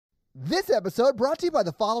This episode brought to you by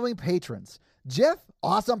the following patrons: Jeff,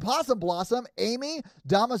 Awesome Possum Blossom, Amy,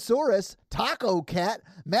 Damasaurus, Taco Cat,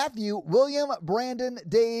 Matthew, William, Brandon,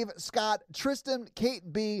 Dave, Scott, Tristan,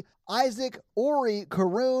 Kate B, Isaac, Ori,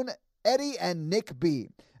 Karoon, Eddie, and Nick B.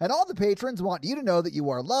 And all the patrons want you to know that you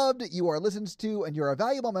are loved, you are listened to, and you're a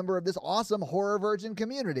valuable member of this awesome Horror Virgin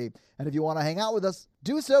community. And if you want to hang out with us,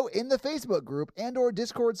 do so in the Facebook group and or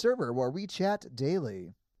Discord server where we chat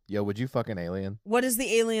daily. Yo, would you fuck an alien? What does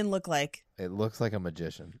the alien look like? It looks like a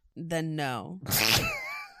magician. Then no.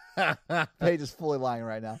 Paige is fully lying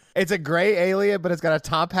right now. It's a gray alien, but it's got a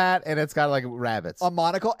top hat and it's got like rabbits. A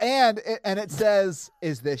monocle, and it says,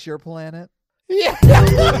 "Is this your planet?" Yeah.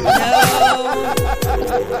 No.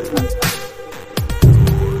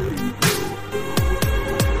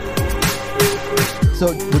 So,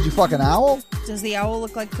 would you fuck an owl? Does the owl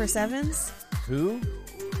look like Chris Evans? Who?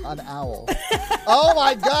 An owl. Oh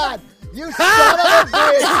my God! You son of a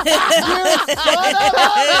bitch! You son of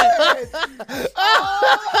a bitch!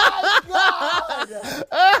 Oh my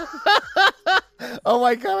God! Oh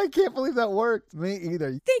my God, I can't believe that worked. Me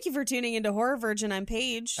either. Thank you for tuning into Horror Virgin. I'm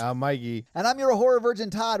Paige. Mikey. And I'm your horror virgin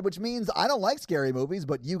Todd, which means I don't like scary movies,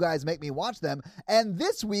 but you guys make me watch them. And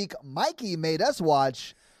this week, Mikey made us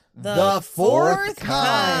watch The Fourth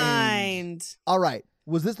Kind. All right.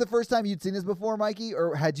 Was this the first time you'd seen this before, Mikey,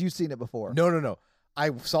 or had you seen it before? No. I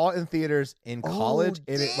saw it in theaters in college,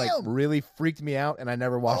 and it like really freaked me out, and I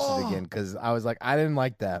never watched it again because I was like, I didn't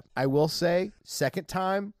like that. I will say, second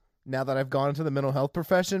time, now that I've gone into the mental health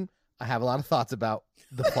profession, I have a lot of thoughts about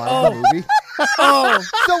the plot of the movie.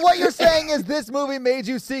 So what you're saying is this movie made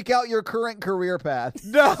you seek out your current career path?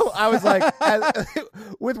 No, I was like,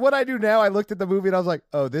 with what I do now, I looked at the movie and I was like,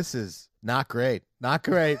 oh, this is not great. Not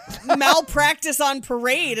great. Malpractice on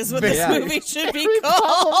parade is what this movie should be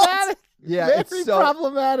called. Problematic. Yeah, Very it's so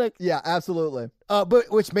problematic. Yeah, absolutely.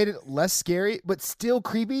 But which made it less scary, but still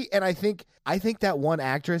creepy. And I think that one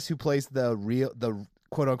actress who plays the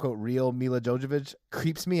quote unquote real Mila Jovovich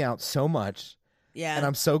creeps me out so much. Yeah. And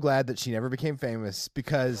I'm so glad that she never became famous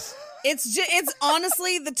because it's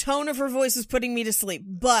honestly the tone of her voice is putting me to sleep.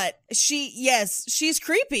 But she's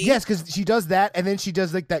creepy. yes, because she does that and then she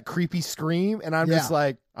does like that creepy scream, and I'm just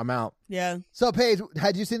like, I'm out. Yeah. So Paige,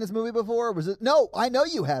 had you seen this movie before? Was it? No, I know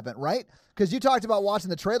you haven't, right? Because you talked about watching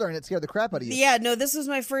the trailer and it scared the crap out of you. Yeah, no, this was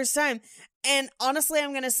my first time. And honestly,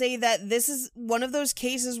 I'm going to say that this is one of those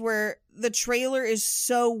cases where the trailer is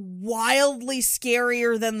so wildly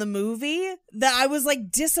scarier than the movie that I was like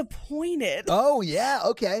disappointed. Oh, yeah.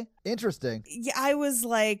 Okay. Interesting. Yeah, I was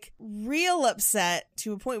like real upset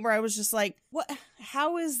to a point where I was just like, what?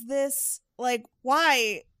 How is this? Like,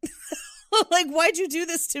 why? Like, why'd you do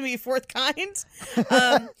this to me, Fourth Kind?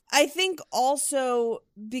 I think also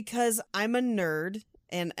because I'm a nerd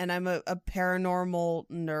and I'm a paranormal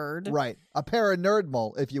nerd. Right. A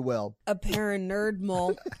paranerdmal, if you will. A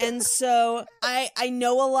paranerdmal. And so I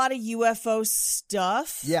know a lot of UFO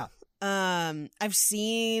stuff. Yeah. I've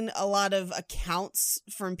seen a lot of accounts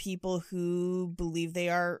from people who believe they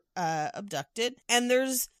are abducted, and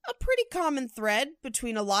there's a pretty common thread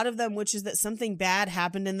between a lot of them, which is that something bad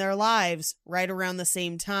happened in their lives right around the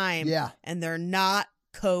same time. Yeah. And they're not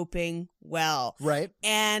coping well. Right.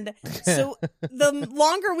 And so the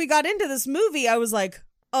longer we got into this movie, I was like,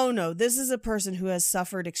 oh no, this is a person who has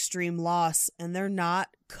suffered extreme loss and they're not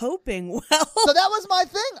coping well. So that was my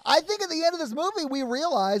thing. I think at the end of this movie, we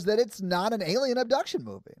realized that it's not an alien abduction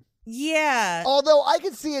movie. Yeah. Although I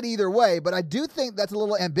could see it either way, but I do think that's a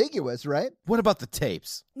little ambiguous, right? What about the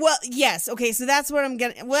tapes? Well, yes. Okay, so that's what I'm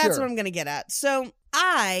gonna. Well, that's Sure. what I'm gonna get at. So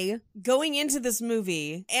I, going into this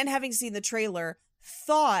movie and having seen the trailer,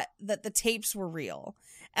 thought that the tapes were real.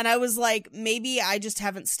 And I was like, maybe I just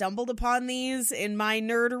haven't stumbled upon these in my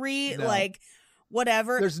nerdery, No. like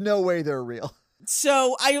whatever. There's no way they're real.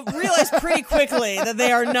 So I realized pretty quickly that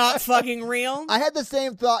they are not fucking real. I had the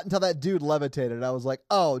same thought until that dude levitated. I was like,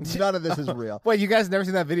 oh, none of this is real. Wait, you guys never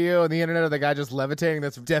seen that video on the internet of the guy just levitating?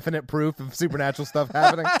 That's definite proof of supernatural stuff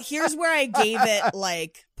happening. Here's where I gave it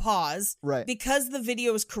like pause. Right. Because the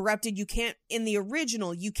video is corrupted, you can't, in the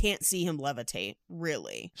original, you can't see him levitate,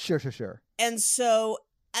 really. Sure. And so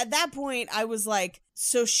at that point, I was like,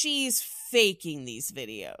 so she's faking these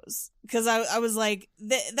videos. Because I was like,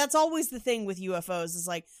 that's always the thing with UFOs is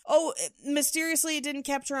like, oh, mysteriously it didn't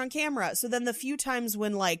capture on camera. So then the few times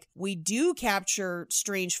when like we do capture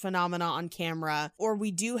strange phenomena on camera or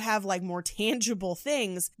we do have like more tangible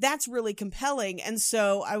things, that's really compelling. And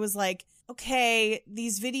so I was like, okay,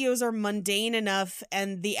 these videos are mundane enough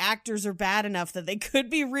and the actors are bad enough that they could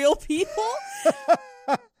be real people.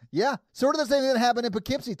 Yeah. Sort of the same thing that happened in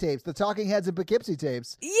Poughkeepsie tapes, the talking heads in Poughkeepsie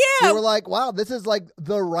tapes. Yeah. They were like, wow, this is like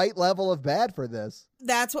the right level of bad for this.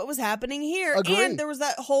 That's what was happening here. Agree. And there was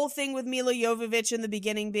that whole thing with Mila Jovovich in the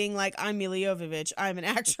beginning being like, I'm Mila Jovovich, I'm an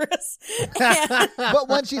actress. But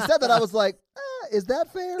when she said that, I was like, is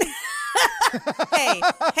that fair?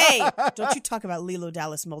 Hey, don't you talk about Lilo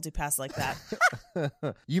Dallas Multipass like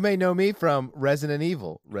that. You may know me from Resident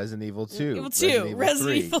Evil, Resident Evil 2, Evil 2,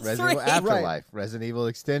 Resident Evil 3. Resident Evil Afterlife, Resident Evil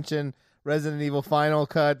Extension, Resident Evil Final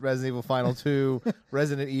Cut, Resident Evil Final 2,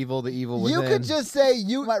 Resident Evil, The Evil Within. You could just say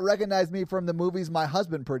you might recognize me from the movies my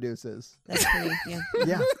husband produces. That's pretty, yeah.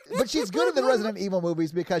 Yeah. But she's good at the Resident Evil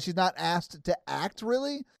movies because she's not asked to act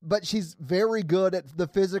really, but she's very good at the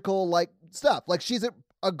physical like stuff. Like she's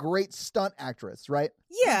a great stunt actress, right?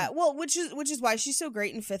 Yeah, well, which is why she's so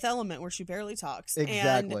great in Fifth Element, where she barely talks.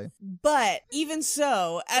 Exactly. But even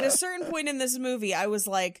so, at a certain point in this movie, I was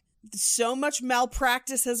like, so much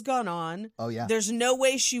malpractice has gone on. Oh, yeah. There's no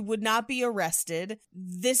way she would not be arrested.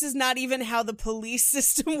 This is not even how the police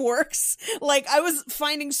system works. Like, I was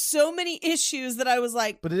finding so many issues that I was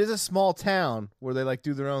like... But it is a small town where they, like,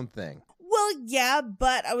 do their own thing. Well, yeah,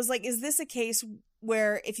 but I was like, is this a case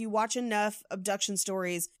where if you watch enough abduction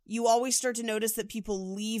stories, you always start to notice that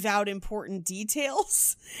people leave out important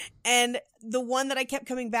details? And the one that I kept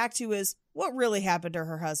coming back to is, what really happened to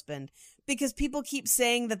her husband? Because people keep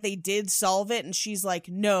saying that they did solve it, and she's like,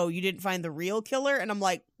 no, you didn't find the real killer. And I'm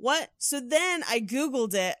like, what? So then I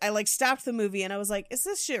Googled it. I like stopped the movie and I was like, is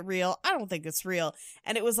this shit real? I don't think it's real.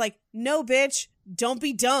 And it was like, no, bitch, don't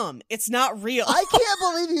be dumb. It's not real. I can't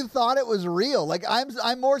believe you thought it was real. Like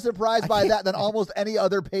I'm more surprised by that than almost any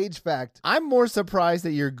other page fact. I'm more surprised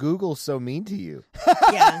that your Google's so mean to you.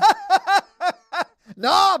 Yeah.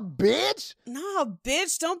 Nah, bitch. Nah,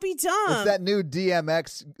 bitch, don't be dumb. It's that new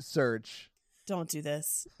DMX search. Don't do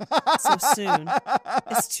this so soon.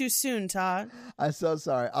 It's too soon, Todd. I'm so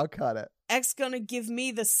sorry. I'll cut it. X gonna give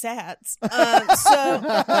me the sats.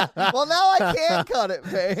 Well, now I can cut it,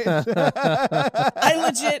 Paige. I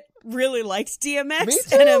legit really liked DMX. Me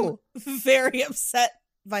And I'm too. very upset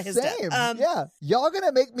by his Same. death. Yeah. Y'all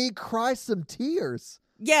gonna make me cry some tears.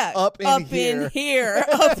 Yeah, Up in here.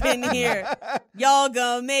 Up in here. Y'all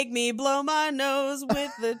gonna make me blow my nose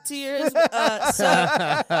with the tears. So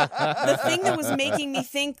the thing that was making me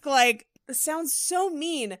think, like, this sounds so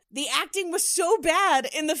mean. The acting was so bad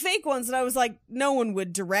in the fake ones that I was like, no one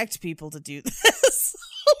would direct people to do this.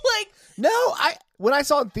 Like, No, when I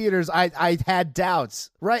saw it in theaters, I had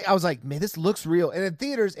doubts, right? I was like, man, this looks real. And in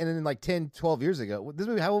theaters, and then like 10, 12 years ago, when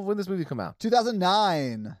did this movie come out?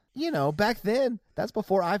 2009. You know, back then, that's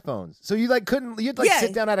before iPhones. So you like you'd like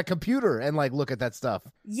sit down at a computer and like look at that stuff.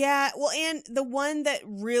 yeah, well, and the one that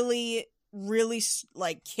really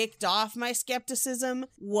like kicked off my skepticism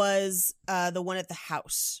was the one at the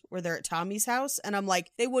house where they're at Tommy's house, and I'm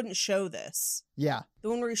like, they wouldn't show this. Yeah. The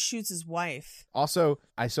one where he shoots his wife. Also,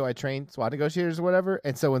 I train SWAT negotiators or whatever,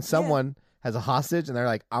 and so when someone has a hostage and they're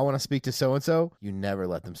like, I want to speak to so-and-so, you never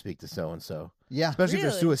let them speak to so-and-so. Yeah. Especially if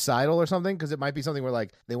Really? they're suicidal or something, because it might be something where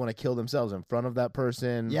like they want to kill themselves in front of that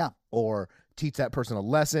person. Yeah. Or teach that person a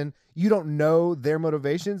lesson. You don't know their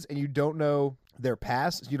motivations and you don't know their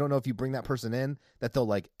past. You don't know if you bring that person in that they'll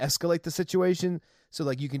like escalate the situation. So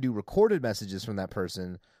like you can do recorded messages from that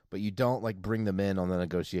person, but you don't like bring them in on the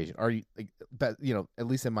negotiation. Or you, like, at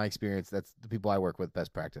least in my experience, that's the people I work with,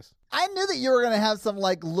 best practice. I knew that you were going to have some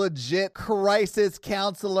like legit crisis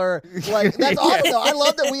counselor. Like that's awesome though. I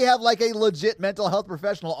love that we have like a legit mental health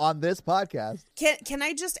professional on this podcast. Can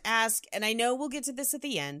I just ask, and I know we'll get to this at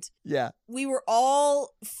the end, Yeah. we were all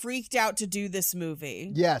freaked out to do this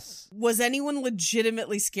movie. Yes. Was anyone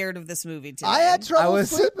legitimately scared of this movie today? I had trouble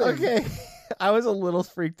sleeping. Okay. I was a little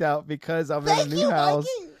freaked out because I'm in a new house.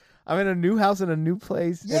 Mikey. I'm in a new house in a new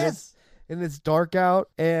place. Yes. And it's dark out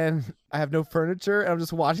and I have no furniture and I'm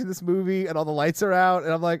just watching this movie and all the lights are out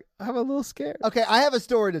and I'm like, I'm a little scared. Okay, I have a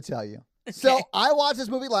story to tell you. So I watched this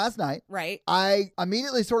movie last night. Right. I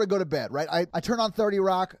immediately sort of go to bed, right? I turn on 30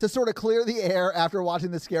 Rock to sort of clear the air after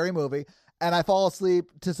watching this scary movie. And I fall asleep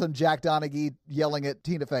to some Jack Donaghy yelling at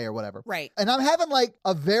Tina Fey or whatever. Right. And I'm having like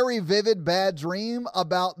a very vivid bad dream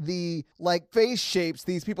about the like face shapes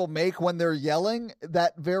these people make when they're yelling.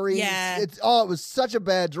 That very, it was such a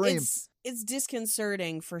bad dream. It's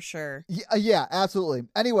disconcerting for sure. Yeah, absolutely.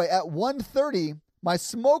 Anyway, at 1:30, my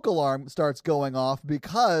smoke alarm starts going off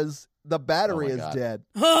because the battery is dead.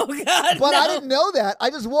 Oh, God. But I didn't know that. I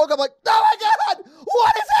just woke up like, oh my God,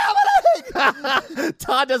 what is happening?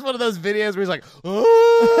 Todd does one of those videos where he's like,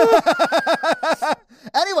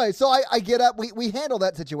 Anyway, anyway, so I get up. We handle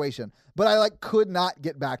that situation, but I like could not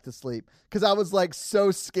get back to sleep because I was like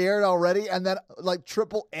so scared already, and then like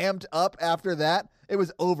triple amped up after that. It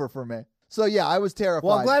was over for me. So yeah, I was terrified.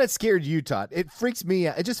 Well, I'm glad it scared you, Todd. It freaks me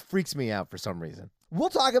out. It just freaks me out for some reason. We'll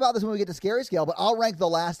talk about this when we get to Scary Scale, but I'll rank The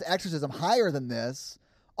Last Exorcism higher than this.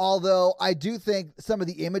 Although I do think some of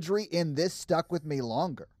the imagery in this stuck with me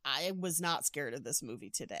longer. I was not scared of this movie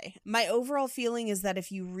today. My overall feeling is that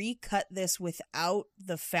if you recut this without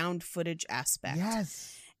the found footage aspect,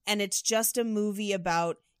 Yes. and it's just a movie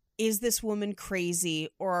about, is this woman crazy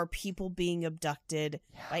or are people being abducted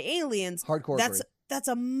by aliens? Hardcore. That's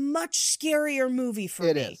a much scarier movie for me.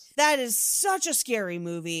 It is. That is such a scary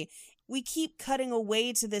movie. We keep cutting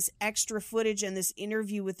away to this extra footage and this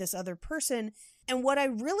interview with this other person. And what I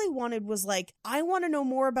really wanted was like, I want to know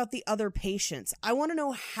more about the other patients. I want to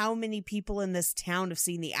know how many people in this town have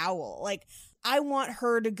seen the owl. Like, I want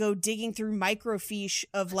her to go digging through microfiche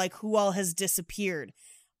of like who all has disappeared.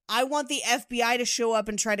 I want the FBI to show up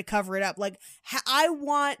and try to cover it up. Like, I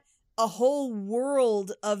want a whole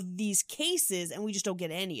world of these cases, and we just don't get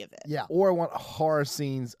any of it. Yeah. Or I want horror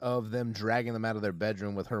scenes of them dragging them out of their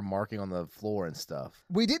bedroom with her marking on the floor and stuff.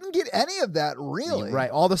 We didn't get any of that, really. Right.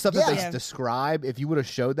 All the stuff that Yeah. they describe, if you would have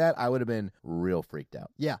showed that, I would have been real freaked out.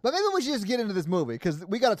 Yeah. But maybe we should just get into this movie because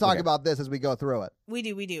we got to talk Okay. about this as we go through it. We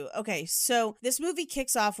do. Okay, so this movie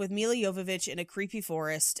kicks off with Mila Jovovich in a creepy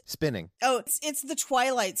forest. Spinning. Oh, it's the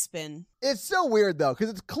Twilight spin. It's so weird, though, because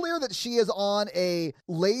it's clear that she is on a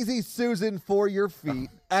Lazy Susan for your feet,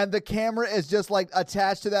 and the camera is just like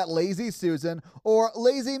attached to that Lazy Susan, or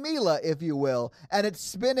Lazy Mila, if you will, and it's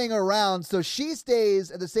spinning around, so she stays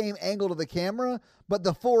at the same angle to the camera, but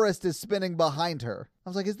the forest is spinning behind her. I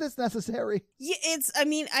was like, is this necessary? Yeah,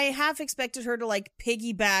 I half expected her to like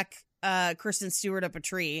piggyback Kristen Stewart up a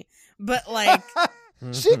tree, but like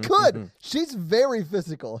She could. She's very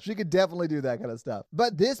physical. She could definitely do that kind of stuff.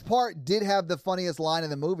 But this part did have the funniest line in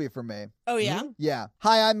the movie for me. oh yeah. Yeah.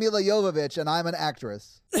 Hi, I'm Mila Jovovich, and I'm an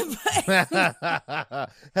actress.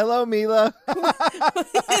 Hello, Mila.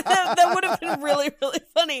 That would have been really, really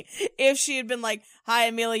funny if she had been like, hi,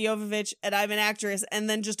 I'm Mila Jovovich, and I'm an actress, and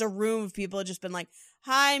then just a room of people had just been like,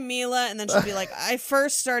 hi, Mila, and then she'd be like, I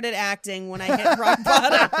first started acting when I hit rock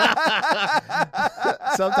bottom.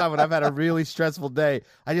 Sometime when I've had a really stressful day,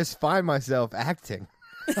 I just find myself acting.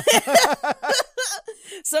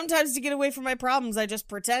 Sometimes to get away from my problems, I just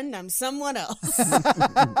pretend I'm someone else.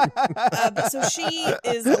 So she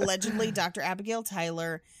is allegedly Dr. Abigail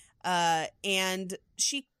Tyler, and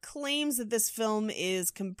she claims that this film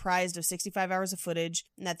is comprised of 65 hours of footage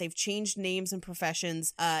and that they've changed names and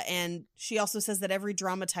professions. And she also says that every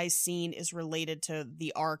dramatized scene is related to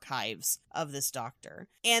the archives of this doctor.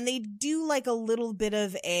 And they do like a little bit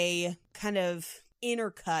of a kind of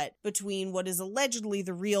intercut between what is allegedly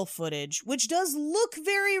the real footage, which does look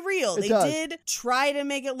very real. It They does. did try to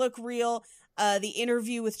make it look real. The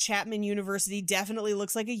interview with Chapman University definitely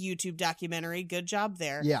looks like a YouTube documentary. Good job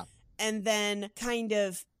there. Yeah. And then kind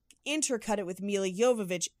of intercut it with Mila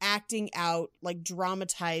Jovovich acting out like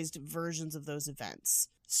dramatized versions of those events.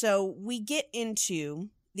 So we get into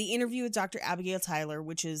the interview with Dr. Abigail Tyler,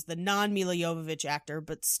 which is the non-Mila Jovovich actor,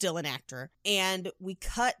 but still an actor. And we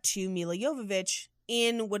cut to Mila Jovovich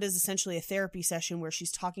in what is essentially a therapy session where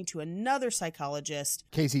she's talking to another psychologist.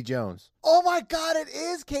 Casey Jones. Oh my God, it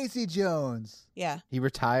is Casey Jones. Yeah. He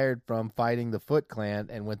retired from fighting the Foot Clan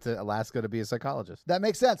and went to Alaska to be a psychologist. That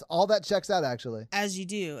makes sense. All that checks out, actually. As you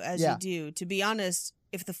do. Yeah. You do. To be honest,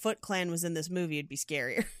 if the Foot Clan was in this movie, it'd be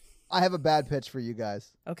scarier. I have a bad pitch for you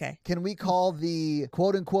guys. Okay. Can we call the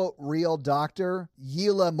quote-unquote real doctor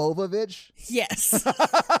Yila Movovich? Yes.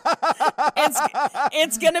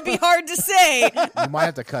 It's going to be hard to say. You might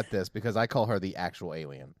have to cut this because I call her the actual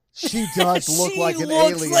alien. She does look She like an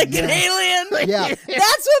looks alien. like yeah. an alien. Yeah. That's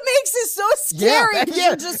what makes it so scary. 'Cause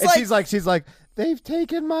you're just and like, she's like, they've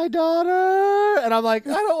taken my daughter, and I'm like,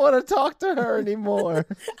 I don't want to talk to her anymore.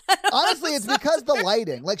 Honestly, it's because the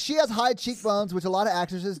lighting. Like, she has high cheekbones, which a lot of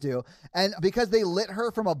actresses do. And because they lit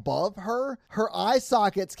her from above her eye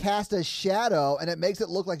sockets cast a shadow, and it makes it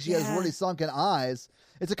look like she has Yeah. really sunken eyes.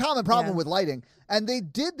 It's a common problem Yeah. with lighting. And they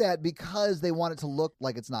did that because they want it to look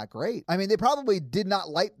like it's not great. I mean, they probably did not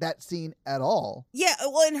light that scene at all. yeah,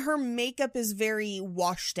 well, and her makeup is very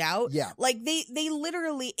washed out. Yeah. Like they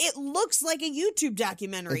literally, it looks like a YouTube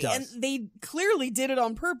documentary, It does. and they clearly did it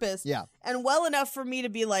on purpose. Yeah. And well enough for me to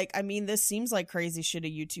be like, I mean, this seems like crazy shit a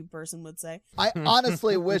YouTube person would say. I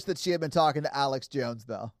honestly wish that she had been talking to Alex Jones,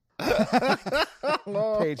 though.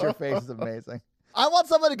 Page, your face is amazing. I want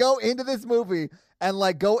someone to go into this movie and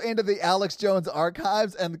like go into the Alex Jones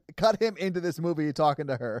archives and cut him into this movie talking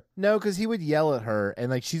to her. No, because he would yell at her,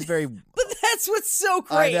 and like she's very. But that's what's so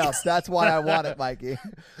great. I know. That's why I want it, Mikey.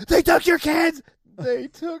 They took your kids. They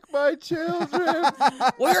took my children.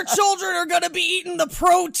 Well, your children are going to be eating the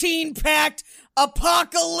protein-packed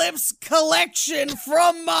Apocalypse collection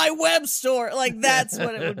from my web store. Like, that's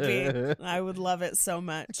what it would be. I would love it so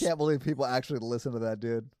much. Can't believe people actually listen to that,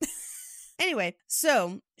 dude. Anyway,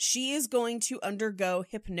 so she is going to undergo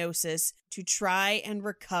hypnosis to try and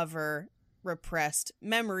recover repressed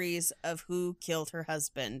memories of who killed her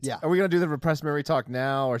husband. Yeah. Are we gonna do the repressed memory talk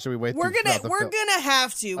now, or should we wait? We're gonna have to.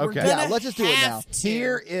 Okay. We're gonna Yeah, let's just do it now. have to.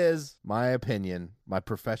 Here is my opinion, my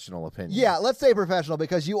professional opinion. Yeah, let's say professional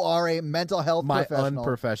because you are a mental health My professional.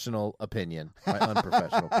 unprofessional opinion. My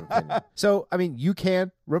unprofessional opinion. So, I mean, you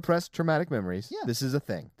can repress traumatic memories. Yeah. This is a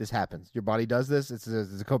thing. This happens. Your body does this. It's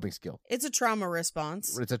a coping skill. It's a trauma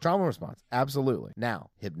response. It's a trauma response. Absolutely. Now,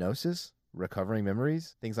 hypnosis, recovering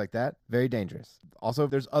memories, things like that, very dangerous. Also,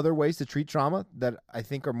 there's other ways to treat trauma that I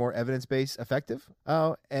think are more evidence-based effective.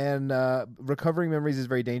 And recovering memories is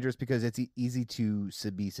very dangerous because it's easy to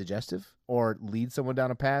be suggestive or lead someone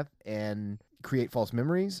down a path and create false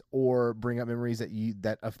memories or bring up memories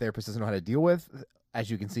that a therapist doesn't know how to deal with. As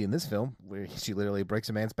you can see in this film, where she literally breaks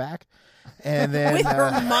a man's back. And then With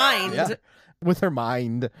her mind. Yeah. With her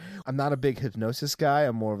mind. I'm not a big hypnosis guy.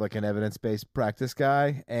 I'm more of like an evidence-based practice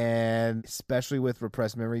guy. And especially with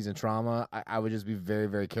repressed memories and trauma, I would just be very,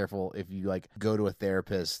 very careful if you like go to a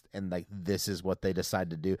therapist and like this is what they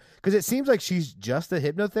decide to do. Because it seems like she's just a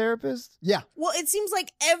hypnotherapist. Yeah. Well, it seems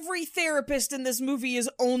like every therapist in this movie is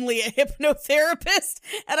only a hypnotherapist.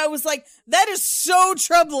 And I was like, that is so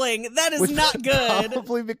troubling. That is Which not good.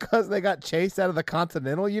 Probably because they got chased out of the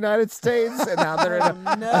continental United States and now they're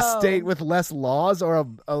in a state with less laws or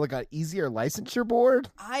like an easier licensure board.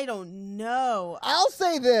 I don't know. I'll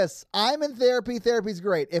say this. I'm in therapy. Therapy's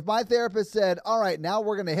great. If my therapist said, all right, now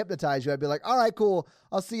we're going to hypnotize you, I'd be like, all right, cool.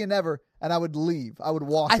 I'll see you never. And I would leave. I would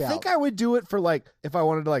walk out. I think I would do it for like if I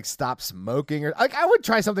wanted to like stop smoking or like I would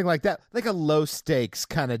try something like that, like a low stakes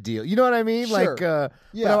kind of deal. You know what I mean? Sure. Like,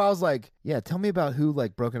 Yeah. But I was like, yeah, tell me about who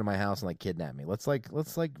like broke into my house and like kidnapped me. Let's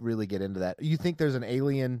really get into that. You think there's an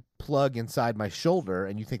alien plug inside my shoulder,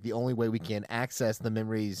 and you think the only way we can access the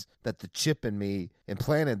memories that the chip in me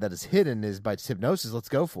implanted that is hidden is by hypnosis. Let's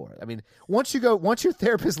go for it. I mean, once your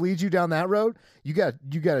therapist leads you down that road, you got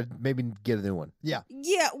to maybe get a new one. Yeah.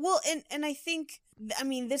 Yeah, well, and I think, I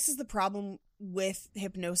mean, this is the problem with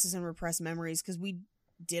hypnosis and repressed memories, because we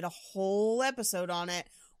did a whole episode on it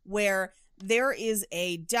where there is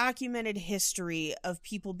a documented history of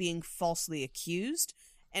people being falsely accused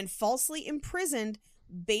and falsely imprisoned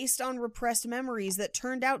based on repressed memories that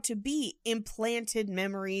turned out to be implanted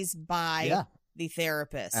memories by the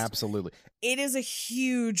therapist. Absolutely. It is a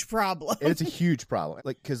huge problem. It's a huge problem.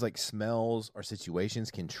 Like, because like smells or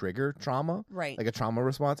situations can trigger trauma, Right. like a trauma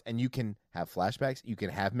response, and you can have flashbacks. You can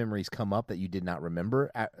have memories come up that you did not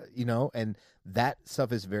remember, and that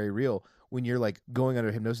stuff is very real. When you're like going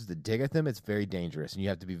under hypnosis to dig at them, it's very dangerous, and you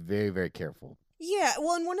have to be very, very careful. Yeah,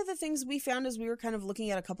 well, and one of the things we found as we were kind of looking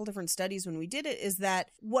at a couple different studies when we did it is that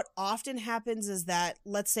what often happens is that,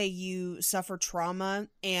 let's say you suffer trauma,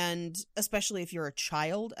 and especially if you're a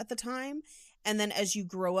child at the time, and then as you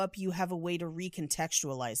grow up, you have a way to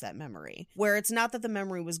recontextualize that memory. Where it's not that the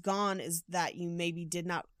memory was gone, is that you maybe did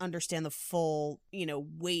not understand the full,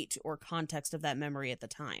 weight or context of that memory at the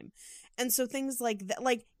time. And so things like that,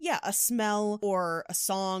 like, yeah, a smell or a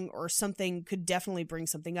song or something could definitely bring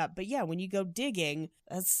something up. But yeah, when you go digging,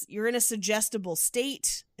 you're in a suggestible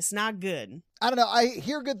state. It's not good. I don't know. I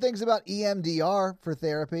hear good things about EMDR for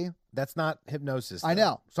therapy. That's not hypnosis, though. I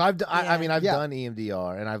know. So I've Yeah. done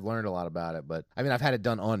EMDR and I've learned a lot about it, but I mean, I've had it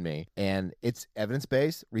done on me, and it's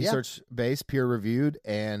evidence-based, research-based, peer-reviewed,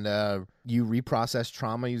 and you reprocess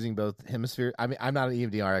trauma using both hemispheres. I mean, I'm not an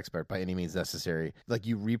EMDR expert by any means necessary. Like,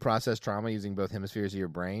 you reprocess trauma using both hemispheres of your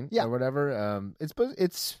brain or whatever.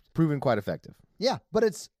 It's proven quite effective. Yeah, but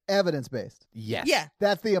it's evidence-based. Yes. Yeah.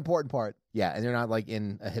 That's the important part. Yeah, and you're not like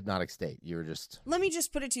in a hypnotic state. You're just Let me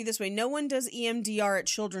just put it to you this way. No one does EMDR at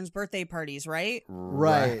children's birthday parties, right?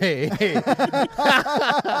 Right. But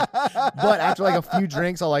after like a few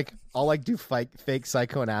drinks, I'll do fake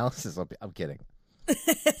psychoanalysis. I'm kidding.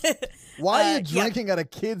 Why are you yeah. drinking at a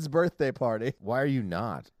kid's birthday party? Why are you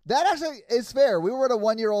not? That actually is fair. We were at a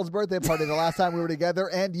 1-year-old's birthday party the last time we were together,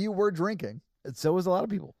 and you were drinking. So was a lot of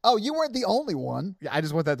people. Oh, you weren't the only one. Yeah, I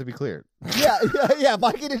just want that to be clear. Yeah.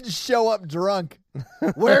 Mikey didn't show up drunk.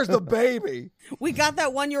 Where's the baby? We got that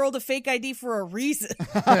 1-year-old a fake ID for a reason.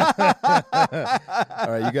 All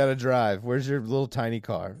right, you got to drive. Where's your little tiny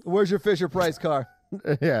car? Where's your Fisher Price car?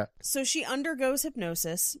 Yeah. So she undergoes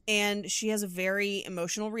hypnosis and she has a very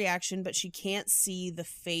emotional reaction, but she can't see the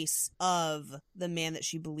face of the man that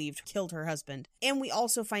she believed killed her husband. And we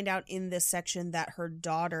also find out in this section that her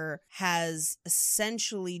daughter has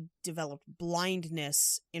essentially developed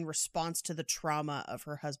blindness in response to the trauma of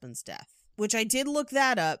her husband's death. Which I did look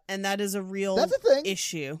that up, and that is a real That's a thing.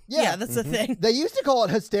 issue. Yeah. That's a thing. They used to call it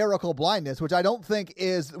hysterical blindness, which I don't think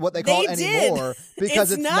is what they call it They did. anymore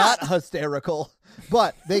because It's it's not hysterical.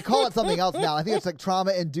 But they call it something else now. I think it's like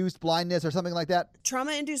trauma-induced blindness or something like that.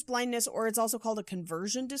 Trauma-induced blindness, or it's also called a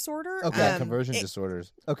conversion disorder. Okay. Conversion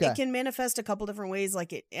disorders. Okay. It can manifest a couple different ways.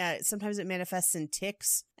 Like sometimes it manifests in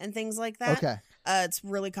tics and things like that. Okay. It's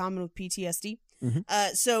really common with PTSD.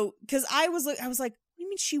 Mhm. So because I was like, what do you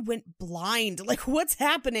mean she went blind? Like, what's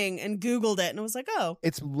happening? And Googled it, and I was like, oh,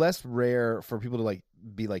 It's less rare for people to like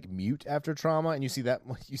be like mute after trauma, and you see that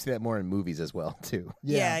more in movies as well too.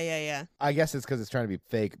 yeah. I guess it's because it's trying to be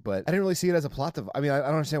fake, but I didn't really see it as a plot device. I mean, I don't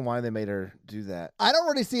understand why they made her do that. I don't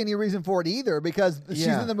really see any reason for it either because she's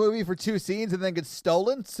Yeah. in the movie for 2 scenes and then gets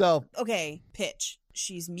stolen. So Okay, pitch.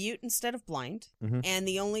 She's mute instead of blind, Mhm. and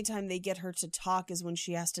the only time they get her to talk is when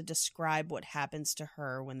she has to describe what happens to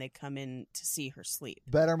her when they come in to see her sleep.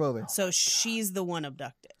 better movie. So she's the one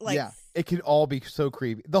abducted. Like, Yeah. It could all be so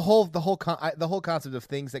creepy. The whole concept of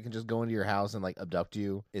things that can just go into your house and like abduct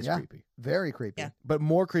you is Yeah. creepy. Very creepy. Yeah. But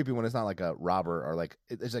more creepy when it's not like a robber or like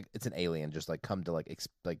it's an alien just like come to like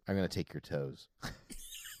I'm gonna take your toes.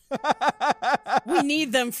 we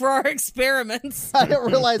need them for our experiments. I didn't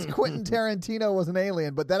realize Quentin Tarantino was an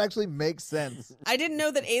alien, but that actually makes sense. I didn't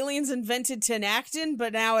know that aliens invented tenactin,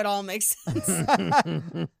 but now it all makes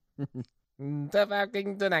sense.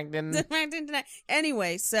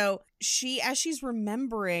 Anyway, so as she's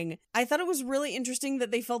remembering, I thought it was really interesting that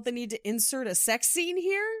they felt the need to insert a sex scene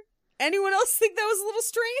here. Anyone else think that was a little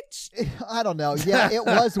strange? I don't know. Yeah, it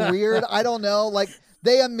was weird. I don't know. Like,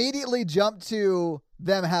 they immediately jumped to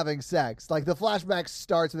them having sex. Like, the flashback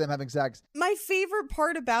starts with them having sex. My favorite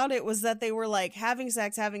part about it was that they were like having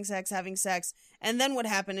sex. And then what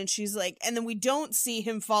happened? And she's like, and then we don't see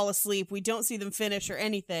him fall asleep. We don't see them finish or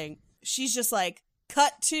anything. She's just like,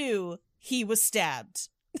 cut to, he was stabbed.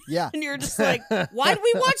 Yeah. And you're just like, why did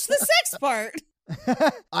we watch the sex part?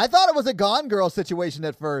 I thought it was a Gone Girl situation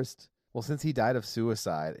at first. Well, since he died of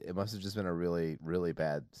suicide, it must have just been a really, really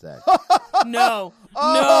bad sex. No.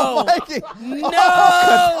 Oh, No. Mikey.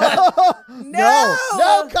 No.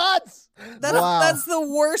 No cuts. Wow. That's the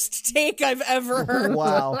worst take I've ever heard.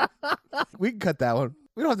 Wow. We can cut that one.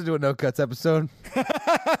 We don't have to do a no cuts episode.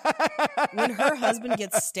 When her husband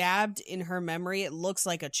gets stabbed in her memory, it looks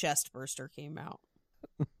like a chest burster came out.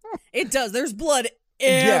 It does. There's blood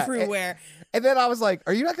everywhere. And then I was like,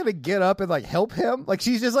 are you not going to get up and like help him? Like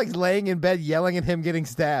she's just like laying in bed yelling at him getting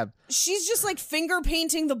stabbed. She's just like finger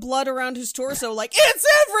painting the blood around his torso like, it's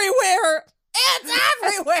everywhere. It's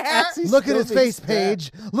everywhere. He's Look at still his being face, stabbed.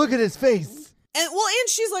 Paige. Look at his face. And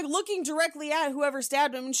she's like looking directly at whoever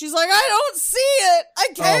stabbed him, and she's like, I don't see it. I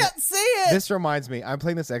can't see it. This reminds me, I'm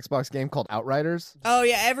playing this Xbox game called Outriders. Oh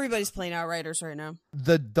yeah, everybody's playing Outriders right now.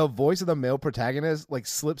 The voice of the male protagonist like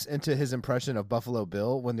slips into his impression of Buffalo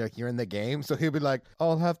Bill when like you're in the game. So he'll be like,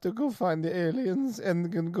 I'll have to go find the aliens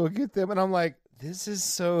and go get them. And I'm like, this is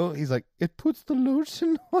so. He's like, it puts the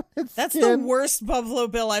lotion on its That's skin. the worst Buffalo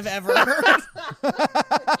Bill I've ever heard.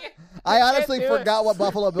 I honestly do it. forgot what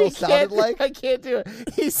Buffalo Bill He sounded can't- like. I can't do it.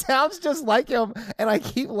 He sounds just like him, and I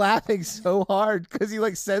keep laughing so hard because he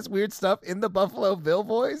like says weird stuff in the Buffalo Bill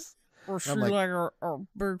voice. Or she I'm like- a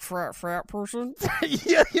big frat person?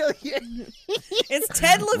 yeah. It's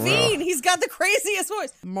Ted Levine. He's got the craziest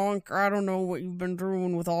voice. Monk, I don't know what you've been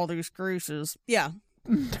doing with all these creases. Yeah.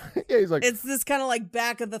 Yeah, he's like, It's this kind of like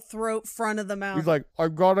back of the throat, front of the mouth. he's like, I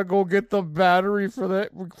gotta go get the battery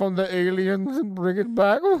from the aliens and bring it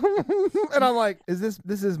back. And I'm like, is this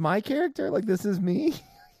is my character? Like this is me?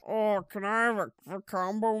 oh, can I have a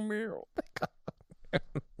combo meal?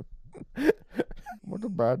 What a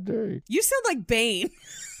bad day. You sound like Bane.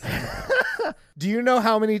 Do you know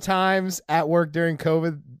how many times at work during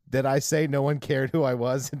COVID did I say no one cared who I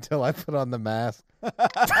was until I put on the mask? I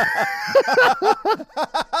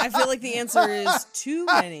feel like the answer is too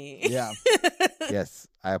many. Yeah. Yes,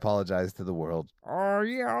 I apologize to the world. Oh,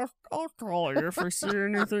 yeah, I'll call you if I see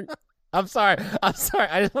anything. I'm sorry. I just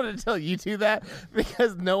wanted to tell you two that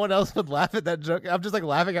because no one else would laugh at that joke. I'm just like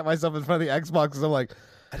laughing at myself in front of the Xbox because I'm like,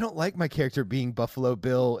 I don't like my character being Buffalo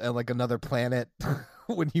Bill and like another planet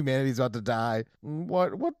when humanity's about to die. Why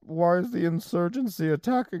is the insurgency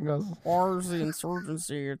attacking us? Why is the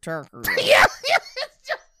insurgency attacking us? Yeah,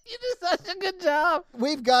 you do such a good job.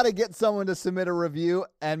 We've got to get someone to submit a review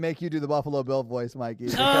and make you do the Buffalo Bill voice, Mikey.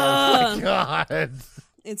 Because Oh my God.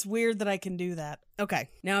 It's weird that I can do that. Okay,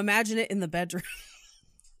 now imagine it in the bedroom.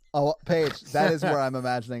 oh, Paige, that is where I'm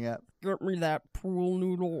imagining it. Get me that pool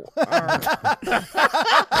noodle.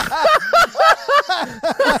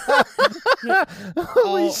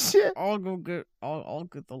 Holy shit. I'll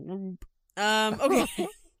get the loop. Okay.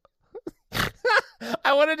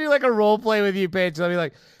 I want to do like a role play with you, Paige. I'll be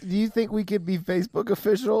like, do you think we could be Facebook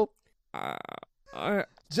official?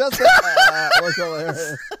 Just was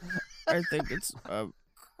hilarious. I think it's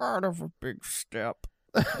kind of a big step.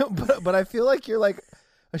 but I feel like you're like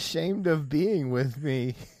ashamed of being with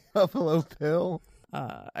me, Buffalo Bill.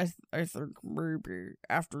 I think maybe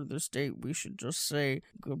after this date we should just say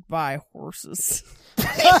goodbye, horses.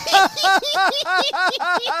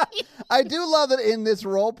 I do love that in this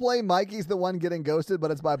role play, Mikey's the one getting ghosted,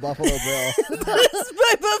 but it's by Buffalo Bill. It's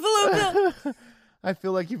by Buffalo Bill. I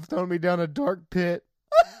feel like you've thrown me down a dark pit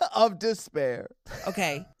of despair.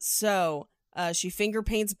 Okay, so she finger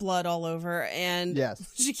paints blood all over, and Yes.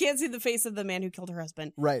 she can't see the face of the man who killed her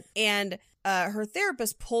husband. Right. And her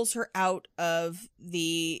therapist pulls her out of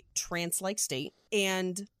the trance-like state,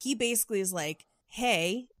 and he basically is like,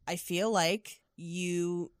 hey, I feel like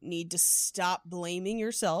you need to stop blaming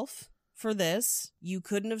yourself for this. You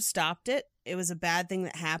couldn't have stopped it. It was a bad thing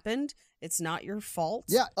that happened. It's not your fault.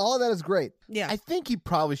 Yeah, all of that is great. Yeah. I think he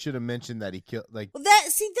probably should have mentioned that he killed, like, Well,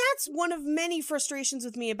 that's one of many frustrations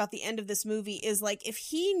with me about the end of this movie is like, if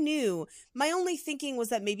he knew, my only thinking was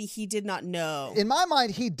that maybe he did not know. In my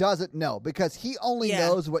mind, he doesn't know because he only Yeah.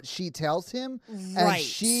 knows what she tells him. And Right.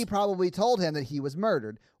 she probably told him that he was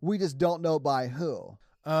murdered. We just don't know by who.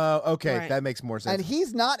 okay, Right. that makes more sense. And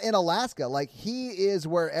he's not in Alaska. Like, he is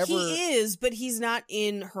wherever. He is, but he's not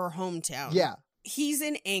in her hometown. Yeah. He's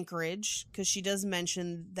in Anchorage because she does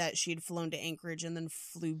mention that she had flown to Anchorage and then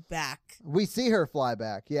flew back. We see her fly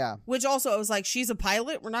back. Yeah. Which also, I was like, she's a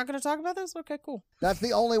pilot? We're not going to talk about this? Okay, cool. That's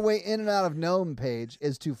the only way in and out of Nome, Page,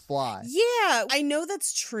 is to fly. Yeah, I know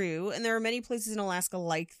that's true. And there are many places in Alaska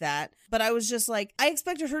like that. But I was just like, I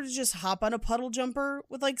expected her to just hop on a puddle jumper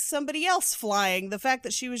with like somebody else flying. The fact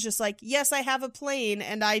that she was just like, yes, I have a plane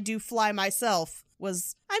and I do fly myself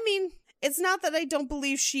was, I mean, it's not that I don't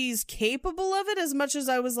believe she's capable of it as much as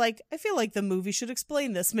I was like, I feel like the movie should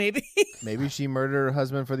explain this maybe. Maybe she murdered her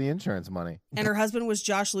husband for the insurance money. And her husband was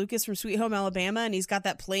Josh Lucas from Sweet Home Alabama, and he's got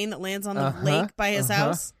that plane that lands on the lake by his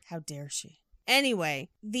house. How dare she? Anyway,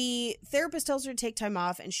 the therapist tells her to take time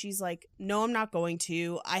off, and she's like, no, I'm not going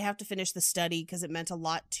to. I have to finish the study because it meant a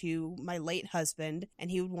lot to my late husband,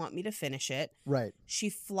 and he would want me to finish it. Right.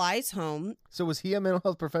 She flies home. So was he a mental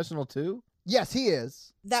health professional too? Yes, he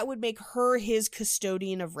is. That would make her his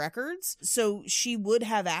custodian of records. So she would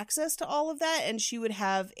have access to all of that, and she would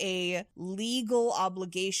have a legal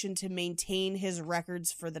obligation to maintain his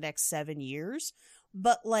records for the next 7 years.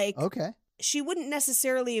 But, like, Okay. she wouldn't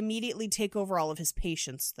necessarily immediately take over all of his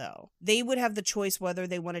patients, though. They would have the choice whether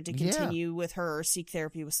they wanted to continue with her or seek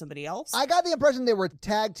therapy with somebody else. I got the impression they were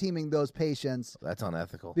tag teaming those patients That's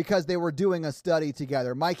unethical. because they were doing a study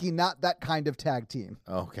together. Mikey, not that kind of tag team.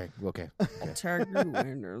 Okay. I'll tag you in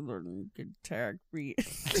and then you can tag me.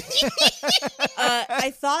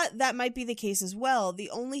 I thought that might be the case as well. The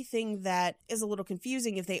only thing that is a little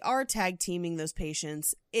confusing if they are tag teaming those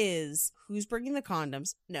patients is who's bringing the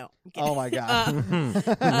condoms. No, I'm kidding. Oh my God.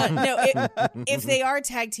 If they are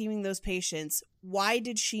tag teaming those patients, why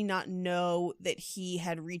did she not know that he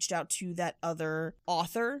had reached out to that other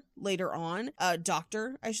author later on?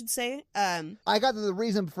 Doctor, I should say. I got that the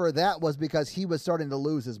reason for that was because he was starting to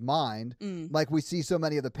lose his mind. Like we see so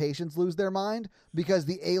many of the patients lose their mind because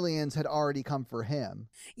the aliens had already come for him.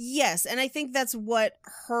 Yes, and I think that's what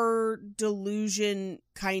her delusion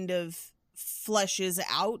kind of fleshes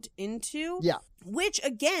out into. Yeah. Which,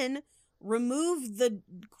 again, remove the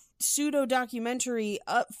pseudo documentary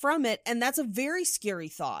from it, and that's a very scary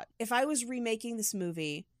thought. If I was remaking this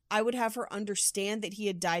movie, I would have her understand that he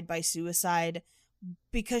had died by suicide,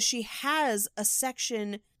 because she has a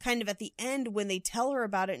section kind of at the end when they tell her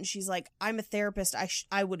about it, and she's like, I'm a therapist,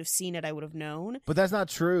 I would have seen it, I would have known. But that's not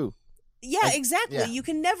true. Yeah, exactly. yeah. You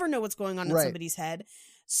can never know what's going on in Right. somebody's head.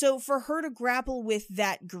 So for her to grapple with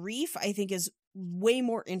that grief, I think is way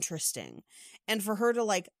more interesting. And for her to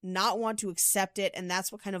like not want to accept it, and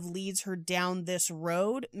that's what kind of leads her down this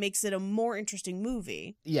road, makes it a more interesting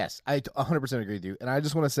movie. Yes, I 100% agree with you. And I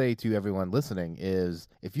just want to say to everyone listening is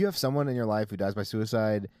if you have someone in your life who dies by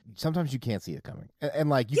suicide, sometimes you can't see it coming. And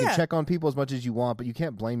like you can check on people as much as you want, but you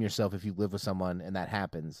can't blame yourself if you live with someone and that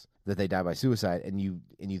happens, that they die by suicide, and you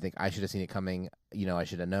think I should have seen it coming, you know, I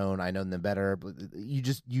should have known, I know them better, but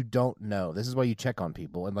you don't know. This is why you check on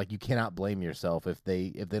people, and like you cannot blame yourself if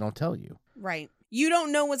they don't tell you. Right. You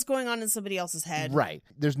don't know what's going on in somebody else's head. Right.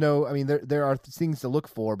 There's no, I mean, there are things to look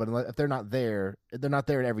for, but if they're not there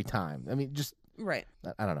every time. I mean, just, right.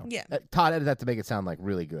 I don't know. Yeah. Todd edited that to make it sound like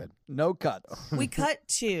really good. No cuts. We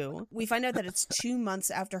find out that it's 2 months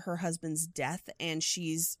after her husband's death, and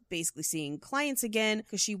she's basically seeing clients again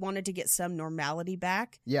because she wanted to get some normality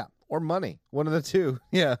back. Yeah. Or money. One of the two.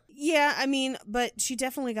 Yeah. Yeah, I mean, but she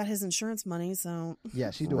definitely got his insurance money, so.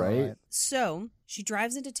 Yeah, she doing Right. all right. So she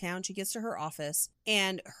drives into town, she gets to her office,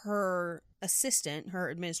 and her assistant, her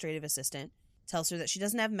administrative assistant, tells her that she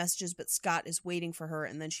doesn't have messages, but Scott is waiting for her,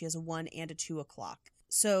 and then she has a 1 and a 2 o'clock.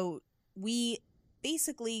 So we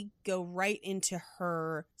basically go right into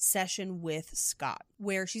her session with Scott,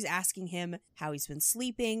 where she's asking him how he's been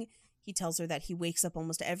sleeping. He tells her that he wakes up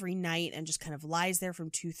almost every night and just kind of lies there from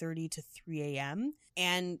 2:30 to 3 a.m.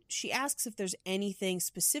 And she asks if there's anything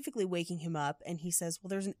specifically waking him up. And he says, well,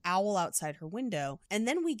 there's an owl outside her window. And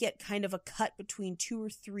then we get kind of a cut between 2 or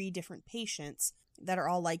 3 different patients that are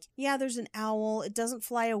all like, yeah, there's an owl. It doesn't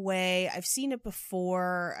fly away. I've seen it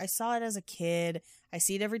before. I saw it as a kid. I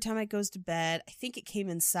see it every time it goes to bed. I think it came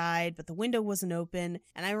inside, but the window wasn't open.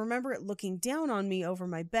 And I remember it looking down on me over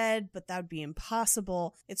my bed, but that would be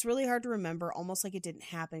impossible. It's really hard to remember, almost like it didn't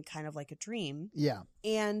happen, kind of like a dream. Yeah.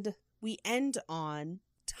 And we end on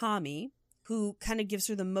Tommy, who kind of gives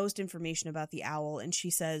her the most information about the owl. And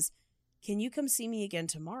she says, can you come see me again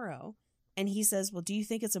tomorrow? And he says, well, do you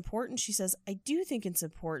think it's important? She says, I do think it's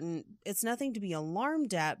important. It's nothing to be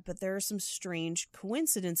alarmed at, but there are some strange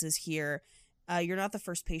coincidences here. You're not the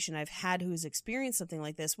first patient I've had who's experienced something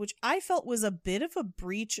like this, which I felt was a bit of a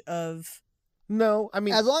breach of... No, I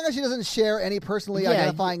mean... As long as she doesn't share any personally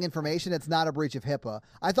identifying information, it's not a breach of HIPAA.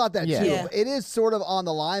 I thought that too. Yeah. It is sort of on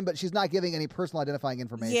the line, but she's not giving any personal identifying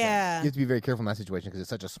information. Yeah. You have to be very careful in that situation because it's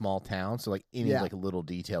such a small town. So like any Yeah. like little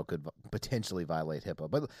detail could potentially violate HIPAA.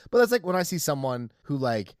 But that's like when I see someone who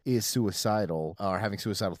like is suicidal or having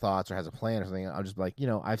suicidal thoughts or has a plan or something, I'm just like, you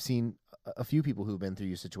know, I've seen a few people who've been through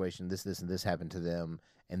your situation. This, and this happened to them,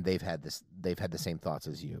 and they've had the same thoughts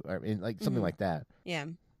as you, or like something like that. Yeah.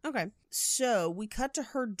 Okay. So we cut to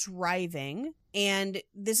her driving, and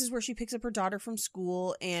this is where she picks up her daughter from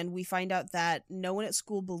school, and we find out that no one at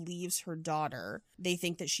school believes her daughter. They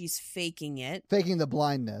think that she's faking it. Faking the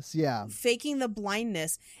blindness, yeah. Faking the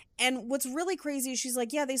blindness. And what's really crazy is she's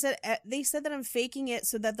like, yeah, they said that I'm faking it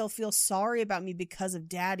so that they'll feel sorry about me because of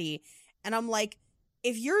Daddy. And I'm like,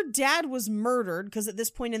 if your dad was murdered, because at this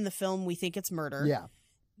point in the film we think it's murder. Yeah.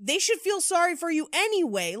 They should feel sorry for you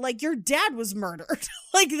anyway. Like, your dad was murdered.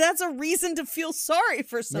 Like, that's a reason to feel sorry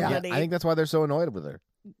for somebody. Yeah, I think that's why they're so annoyed with her.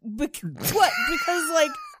 What? Because, like...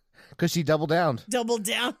 Because she doubled down. Doubled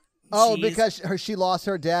down. Oh, Jeez. because she lost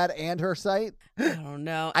her dad and her sight? I don't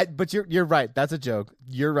know. But you're right. That's a joke.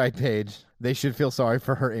 You're right, Paige. They should feel sorry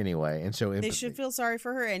for her anyway and show empathy. They should feel sorry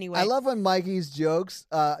for her anyway. I love when Mikey's jokes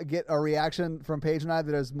get a reaction from Paige and I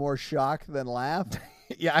that is more shock than laugh.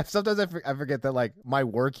 Yeah, sometimes I forget that like my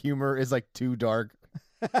work humor is like too dark.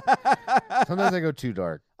 Sometimes I go too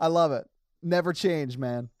dark. I love it. Never change,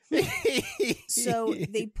 man. So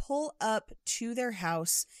they pull up to their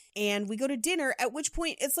house and we go to dinner, at which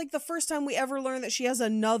point it's like the first time we ever learn that she has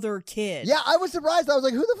another kid. Yeah, I was surprised. I was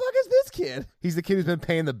like, who the fuck is this kid? He's the kid who's been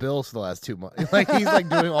paying the bills for the last 2 months. Like he's like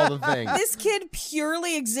doing all the things. This kid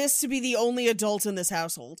purely exists to be the only adult in this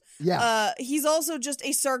household. Yeah. He's also just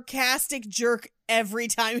a sarcastic jerk every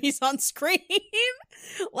time he's on screen.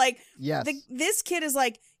 Like, yes. This kid is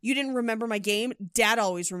like, you didn't remember my game? Dad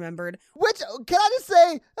always remembered. Which, can I just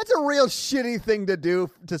say, that's a real shitty thing to do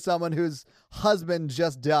to someone whose husband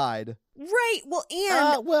just died. Right. Well,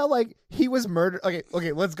 and... well, like, he was murdered.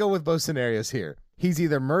 Okay, let's go with both scenarios here. He's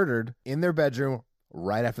either murdered in their bedroom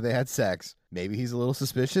right after they had sex. Maybe he's a little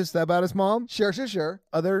suspicious about his mom. Sure.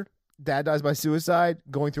 Other, dad dies by suicide,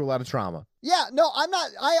 going through a lot of trauma. Yeah, no, I'm not.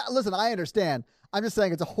 Listen, I understand. I'm just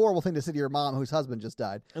saying it's a horrible thing to say to your mom whose husband just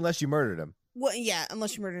died. Unless you murdered him. Well, yeah,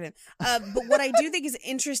 unless you murdered him. But what I do think is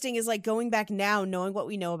interesting is like going back now, knowing what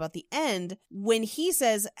we know about the end, when he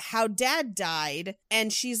says how dad died,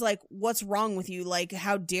 and she's like, what's wrong with you? Like,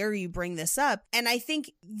 how dare you bring this up? And I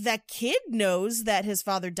think that kid knows that his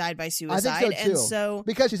father died by suicide. I think so too. And so,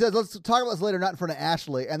 because she says, let's talk about this later, not in front of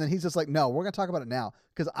Ashley. And then he's just like, no, we're going to talk about it now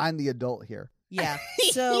because I'm the adult here. yeah.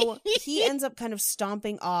 So he ends up kind of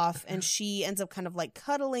stomping off, and she ends up kind of like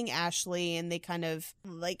cuddling Ashley, and they kind of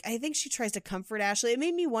like, I think she tries to comfort Ashley. It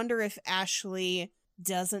made me wonder if Ashley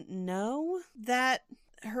doesn't know that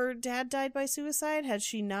her dad died by suicide. Had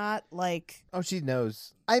she not like... Oh, she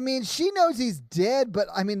knows. I mean, she knows he's dead, but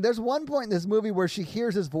I mean, there's one point in this movie where she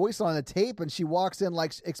hears his voice on a tape and she walks in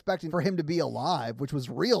like expecting for him to be alive, which was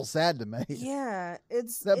real sad to me. Yeah,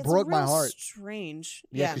 it's broke my real heart. Strange.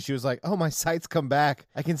 Yeah, because she was like, oh, my sight's come back.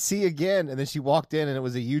 I can see again. And then she walked in and it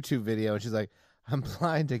was a YouTube video and she's like, I'm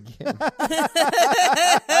blind again.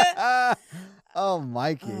 Oh,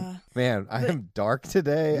 Mikey. Man, I am dark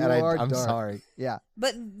today, and I'm dark. sorry. Yeah.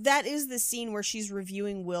 But that is the scene where she's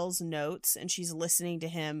reviewing Will's notes and she's listening to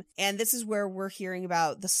him. And this is where we're hearing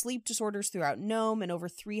about the sleep disorders throughout Nome, and over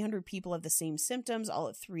 300 people have the same symptoms, all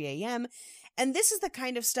at 3 a.m. And this is the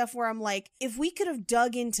kind of stuff where I'm like, if we could have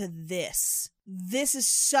dug into this is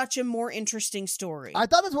such a more interesting story. I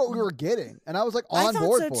thought that's what we were getting, and I was like on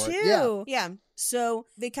board for too. it. Yeah. So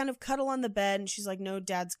they kind of cuddle on the bed, and she's like, no,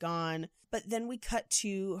 dad's gone. But then we cut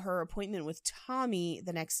to her appointment with Tommy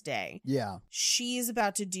the next day. Yeah. She's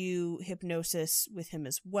about to do hypnosis with him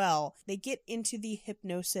as well. They get into the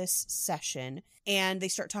hypnosis session, and they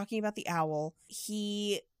start talking about the owl.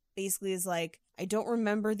 He basically is like, I don't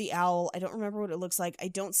remember the owl. I don't remember what it looks like. I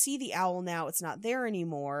don't see the owl now. It's not there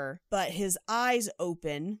anymore. But his eyes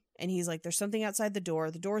open, and he's like, there's something outside the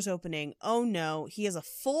door. The door's opening. Oh no. He has a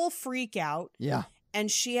full freak out. Yeah. And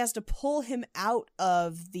she has to pull him out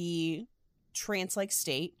of the trance-like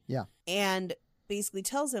state. Yeah. And basically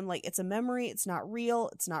tells him, like, it's a memory. It's not real.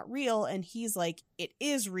 It's not real. And he's like, it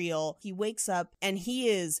is real. He wakes up, and he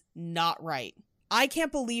is not right. I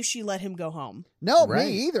can't believe she let him go home. No, Right.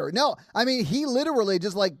 me either. No, I mean, he literally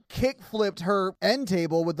just like kick flipped her end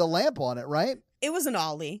table with the lamp on it, right? It was an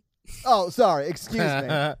ollie. Oh, sorry. Excuse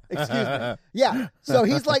me. Excuse me. Yeah. So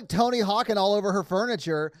he's like Tony Hawking all over her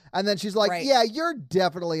furniture. And then she's like, Right. yeah, you're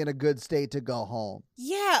definitely in a good state to go home.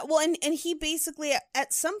 Yeah. Well, and he basically,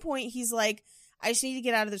 at some point, he's like, I just need to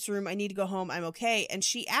get out of this room. I need to go home. I'm okay. And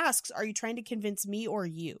she asks, are you trying to convince me or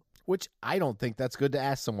you? Which I don't think that's good to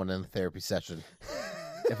ask someone in a therapy session.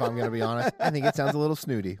 If I'm going to be honest, I think it sounds a little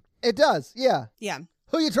snooty. It does. Yeah. Yeah.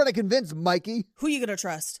 Who you trying to convince, Mikey? Who you gonna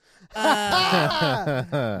trust?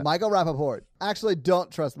 Michael Rappaport. Actually,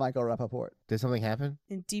 don't trust Michael Rappaport. Did something happen?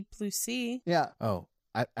 In Deep Blue Sea. Yeah. Oh,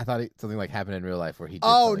 I thought something like happened in real life where he did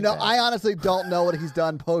Oh, something no. bad. I honestly don't know what he's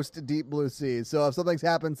done post Deep Blue Sea. So if something's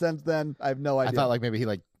happened since then, I have no I idea. thought like maybe he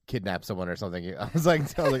like kidnapped someone or something. I was like,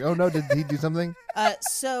 oh no, did he do something?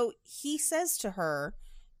 So he says to her,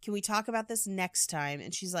 can we talk about this next time?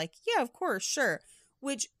 And she's like, yeah, of course, sure.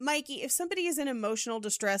 Which, Mikey, if somebody is in emotional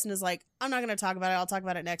distress and is like, I'm not going to talk about it, I'll talk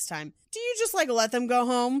about it next time, do you just like let them go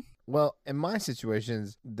home? Well, in my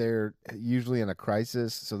situations, they're usually in a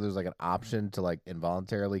crisis, so there's like an option to like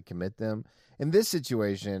involuntarily commit them. In this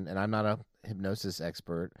situation, and I'm not a hypnosis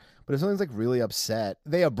expert, but if someone's like really upset,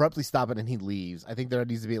 they abruptly stop it and he leaves. I think there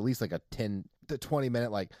needs to be at least like a 10 to 20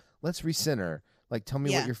 minute like, let's recenter. Like, tell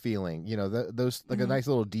me Yeah. what you're feeling. You know, those like Mhm. a nice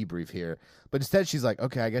little debrief here. But instead, she's like,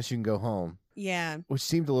 okay, I guess you can go home. Yeah. Which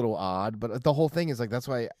seemed a little odd, but the whole thing is like, that's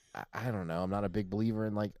why I don't know. I'm not a big believer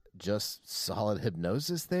in like just solid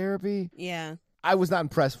hypnosis therapy. Yeah. I was not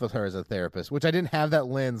impressed with her as a therapist, which I didn't have that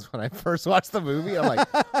lens when I first watched the movie. I'm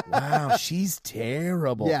like, wow, she's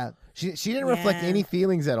terrible. Yeah. She didn't reflect Yeah. any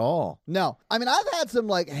feelings at all. No. I mean, I've had some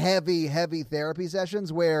like heavy therapy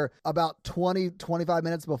sessions where about 20, 25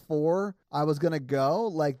 minutes before I was going to go,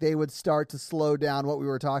 like they would start to slow down what we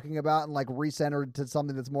were talking about and like recenter to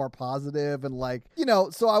something that's more positive and like, you know,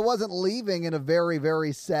 so I wasn't leaving in a very,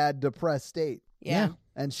 very sad, depressed state. Yeah.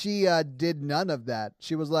 And she did none of that.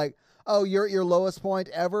 She was like, oh, you're at your lowest point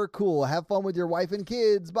ever? Cool. Have fun with your wife and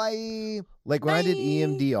kids. Bye. Like when I did Bye.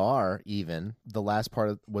 EMDR, even the last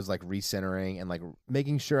part was like recentering and like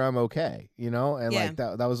making sure I'm okay, you know, and Yeah. like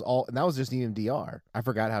that was all. And that was just EMDR. I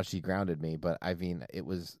forgot how she grounded me, but I mean, it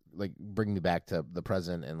was like bringing me back to the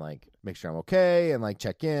present and like make sure I'm okay and like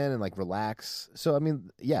check in and like relax. So I mean,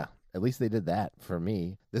 yeah. At least they did that for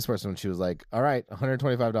me. This person, she was like, all right,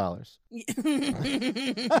 $125.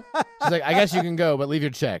 She's like, I guess you can go, but leave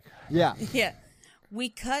your check. Yeah. Yeah. We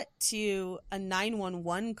cut to a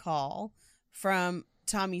 911 call from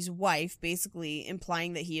Tommy's wife, basically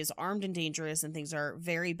implying that he is armed and dangerous and things are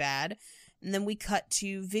very bad. And then we cut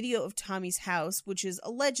to video of Tommy's house, which is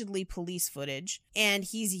allegedly police footage. And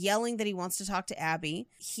he's yelling that he wants to talk to Abby.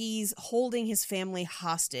 He's holding his family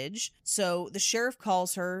hostage. So the sheriff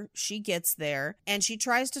calls her. She gets there and she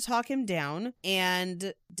tries to talk him down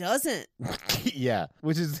and doesn't. Yeah,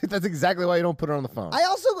 that's exactly why you don't put her on the phone. I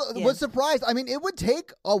also was surprised. I mean, it would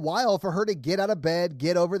take a while for her to get out of bed,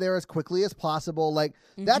 get over there as quickly as possible. Like,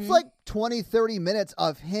 that's like 20, 30 minutes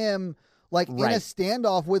of him, like, in a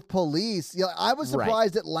standoff with police. You know, I was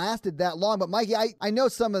surprised it lasted that long. But, Mikey, I know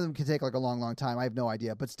some of them can take, like, a long, long time. I have no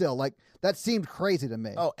idea. But still, like, that seemed crazy to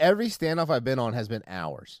me. Oh, every standoff I've been on has been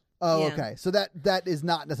hours. Oh, Yeah. okay. So that is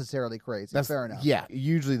not necessarily crazy. That's fair enough. Yeah,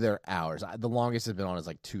 usually they're hours. The longest it's been on is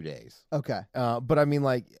like 2 days. Okay. But I mean,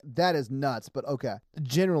 like, That is nuts, but okay.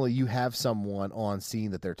 generally you have someone on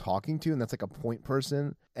scene that they're talking to, and that's like a point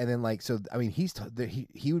person. And then, like, so I mean,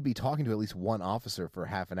 he would be talking to at least one officer for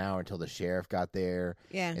half an hour until the sheriff got there.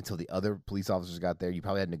 Yeah. Until the other police officers got there. You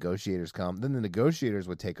probably had negotiators come. Then the negotiators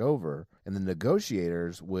would take over, and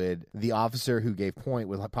the officer who gave point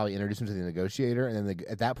would probably introduce him to the negotiator, and then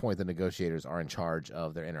at that point the negotiators are in charge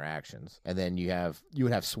of their interactions. And then you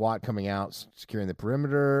would have SWAT coming out securing the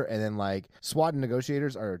perimeter, and then like SWAT and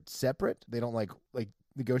negotiators are separate. They don't like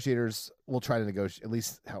negotiators will try to negotiate. At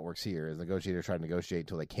least how it works here is negotiators try to negotiate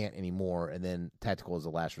until they can't anymore, and then tactical is the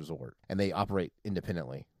last resort, and they operate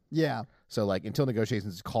independently. Yeah. So, like, until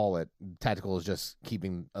negotiations call it, tactical is just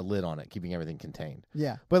keeping a lid on it, keeping everything contained.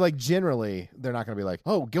 Yeah. But, like, generally, they're not going to be like,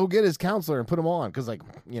 oh, go get his counselor and put him on. Because, like,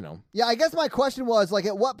 you know. Yeah, I guess my question was, like,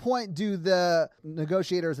 at what point do the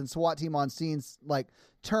negotiators and SWAT team on scenes, like,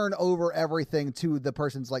 turn over everything to the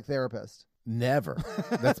person's, like, therapist? Never.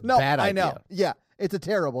 That's No, bad idea. I know. Yeah, it's a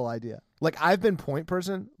terrible idea. Like, I've been point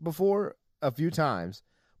person before a few times,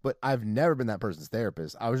 but I've never been that person's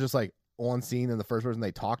therapist. I was just, like, on scene and the first person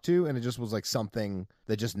they talked to, and it just was like something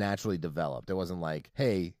that just naturally developed. It wasn't like,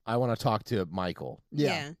 hey, I want to talk to Michael.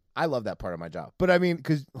 Yeah. I love that part of my job. But I mean,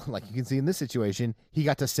 because like you can see in this situation, he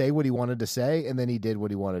got to say what he wanted to say, and then he did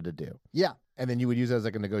what he wanted to do. Yeah. And then you would use it as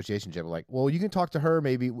like a negotiation chip. Like, well, you can talk to her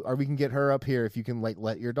maybe, or we can get her up here if you can like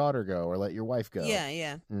let your daughter go or let your wife go. Yeah,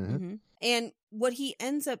 yeah. Mm-hmm. And what he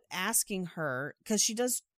ends up asking her, because she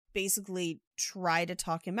does basically try to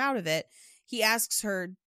talk him out of it, he asks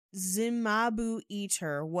her, Zimabu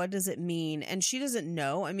Eater, what does it mean? And she doesn't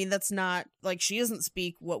know. I mean, that's not, like, she doesn't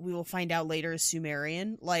speak what we will find out later is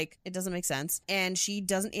Sumerian. Like, it doesn't make sense. And she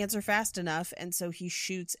doesn't answer fast enough, and so he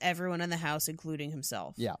shoots everyone in the house, including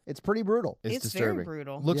himself. Yeah. It's pretty brutal. It's very disturbing.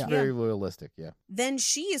 brutal. Looks Yeah. very realistic, yeah. Then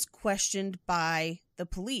she is questioned by the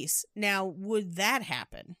police. Now, would that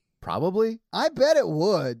happen? Probably. I bet it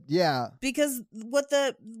would. Yeah. Because what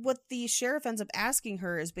the sheriff ends up asking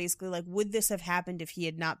her is basically like, would this have happened if he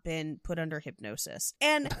had not been put under hypnosis?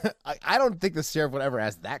 And I don't think the sheriff would ever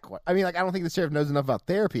ask that question. I mean, like, I don't think the sheriff knows enough about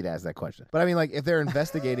therapy to ask that question. But I mean, like, if they're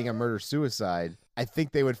investigating a murder-suicide, I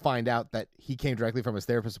think they would find out that he came directly from his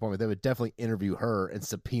therapist appointment. They would definitely interview her and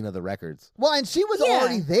subpoena the records. Well, and she was Yeah.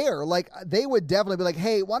 already there. Like, they would definitely be like,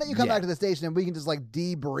 hey, why don't you come Yeah. back to the station and we can just, like,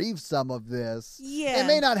 debrief some of this. yeah, It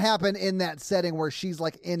may not happen in that setting where she's,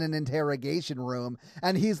 like, in an interrogation room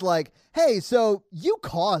and he's like, hey, so you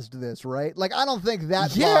caused this, right? Like, I don't think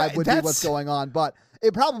that Yeah, vibe would be what's going on, but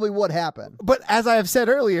it probably would happen. But as I have said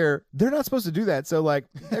earlier, they're not supposed to do that. So, like,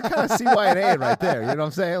 they're kind of CYA right there. You know what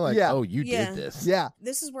I'm saying? Like, Yeah. oh, you Yeah. did this. Yeah.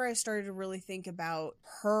 this is where I started to really think about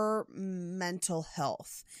her mental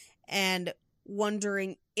health and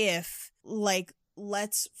wondering if, like,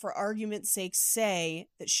 let's, for argument's sake, say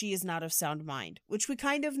that she is not of sound mind, which we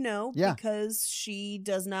kind of know Yeah. because she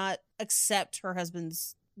does not accept her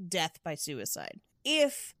husband's death by suicide.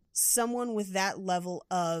 If someone with that level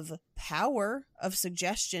of power of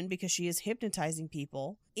suggestion, because she is hypnotizing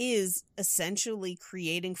people, is essentially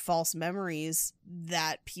creating false memories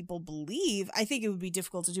that people believe, I think it would be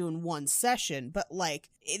difficult to do in one session. But, like,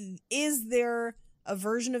 is there a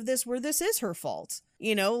version of this where this is her fault?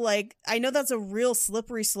 You know, like, I know that's a real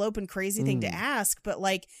slippery slope and crazy thing to ask, but,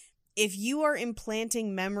 like, if you are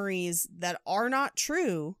implanting memories that are not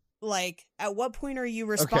true, like, at what point are you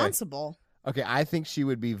responsible? Okay, I think she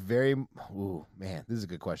would be very. Ooh, man, this is a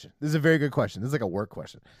good question. This is a very good question. This is like a work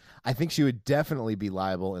question. I think she would definitely be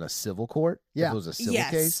liable in a civil court if Yeah. it was a civil Yes.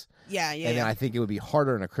 case. Yeah, yeah, And then yeah. I think it would be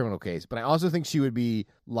harder in a criminal case. But I also think she would be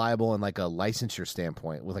liable in like a licensure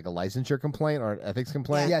standpoint with like a licensure complaint or an ethics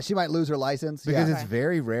complaint. Yeah, she might lose her license. Because yeah. it's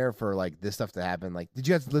very rare for like this stuff to happen. Like, did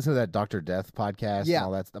you guys listen to that Dr. Death podcast Yeah. and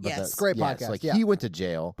all that stuff? Yes. That? Great Yes, podcast, like yeah. he went to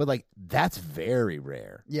jail, but like that's very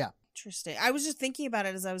rare. Yeah. Interesting. I was just thinking about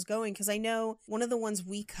it as I was going because I know one of the ones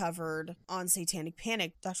we covered on Satanic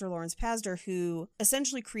Panic, Dr. Lawrence Pazder, who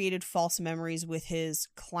essentially created false memories with his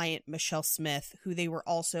client, Michelle Smith, who they were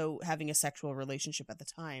also having a sexual relationship at the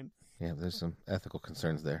time. Yeah, there's some ethical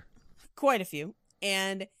concerns there. Quite a few.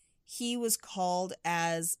 And he was called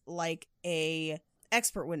as like a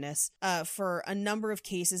expert witness for a number of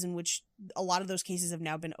cases in which a lot of those cases have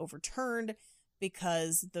now been overturned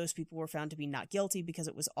because those people were found to be not guilty because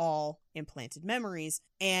it was all implanted memories.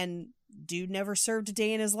 And dude never served a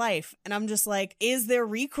day in his life. And I'm just like, is there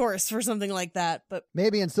recourse for something like that? But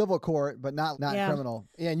maybe in civil court, but not criminal.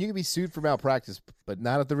 Yeah, and you can be sued for malpractice, but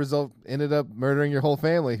not if the result ended up murdering your whole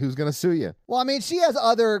family. Who's going to sue you? Well, I mean, she has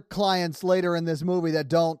other clients later in this movie that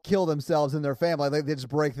don't kill themselves in their family. They just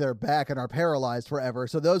break their back and are paralyzed forever.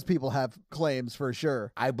 So those people have claims for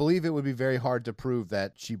sure. I believe it would be very hard to prove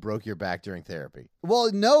that she broke your back during therapy.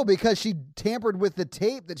 Well, no, because she tampered with the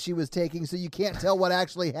tape that she was taking, so you can't tell what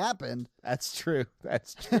actually happened. That's true.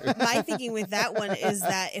 That's true. My thinking with that one is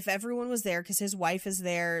that if everyone was there, because his wife is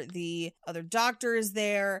there, the other doctor is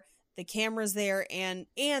there, the camera's there, and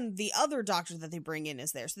the other doctor that they bring in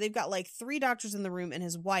is there. So they've got like 3 doctors in the room and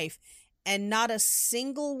his wife, and not a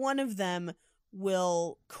single one of them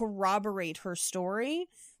will corroborate her story.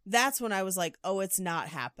 That's when I was like, oh, it's not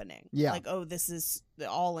happening. Yeah. Like, oh, this is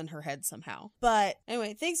all in her head somehow. But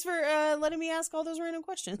anyway, thanks for letting me ask all those random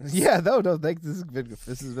questions. Yeah, no, thanks. This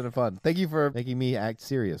has been fun. Thank you for making me act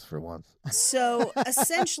serious for once. So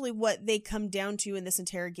essentially what they come down to in this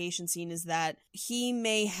interrogation scene is that he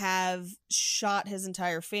may have shot his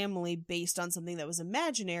entire family based on something that was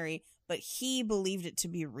imaginary, but he believed it to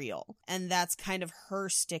be real. And that's kind of her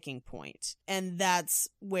sticking point. And that's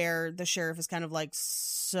where the sheriff is kind of like,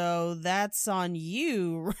 so that's on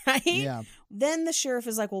you, right? Yeah. Then the sheriff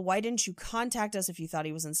is like, well, why didn't you contact us if you thought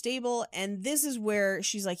he was unstable? And this is where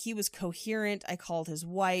she's like, he was coherent. I called his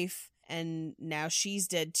wife and now she's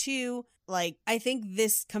dead too. Like, I think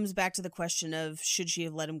this comes back to the question of, should she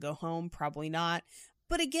have let him go home? Probably not.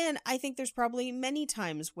 But again, I think there's probably many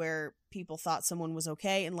times where people thought someone was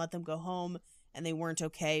okay and let them go home and they weren't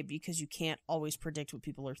okay, because you can't always predict what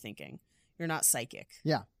people are thinking. You're not psychic.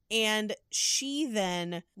 Yeah. And she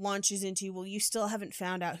then launches into, well, you still haven't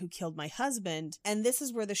found out who killed my husband. And this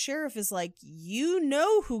is where the sheriff is like, you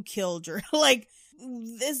know who killed her. Like,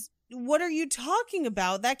 this, what are you talking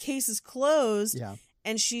about? That case is closed. Yeah.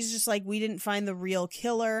 And she's just like, we didn't find the real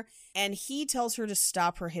killer. And he tells her to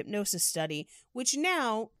stop her hypnosis study, which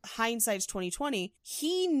now, hindsight's 2020,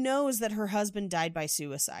 he knows that her husband died by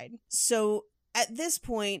suicide. So at this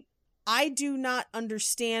point, I do not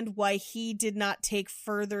understand why he did not take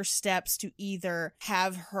further steps to either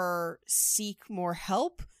have her seek more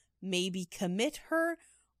help, maybe commit her,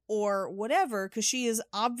 or whatever, because she is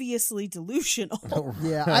obviously delusional.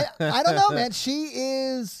 Yeah, I don't know, man. She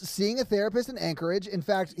is seeing a therapist in Anchorage. In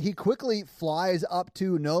fact, he quickly flies up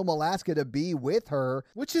to Nome, Alaska to be with her.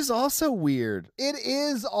 Which is also weird. It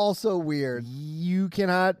is also weird. You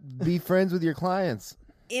cannot be friends with your clients.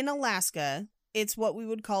 In Alaska, it's what we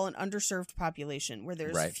would call an underserved population, where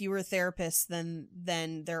there's Right. fewer therapists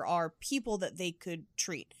than there are people that they could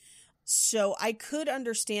treat. So I could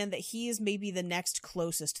understand that he is maybe the next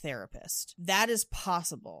closest therapist. That is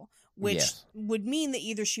possible, which Yes. would mean that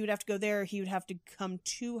either she would have to go there or he would have to come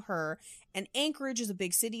to her. And Anchorage is a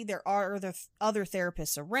big city. There are other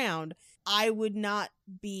therapists around. I would not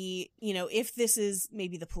be, if this is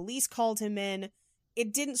maybe the police called him in,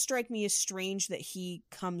 it didn't strike me as strange that he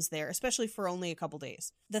comes there, especially for only a couple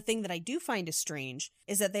days. The thing that I do find is strange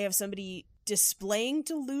is that they have somebody displaying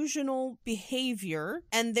delusional behavior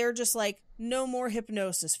and they're just like, no more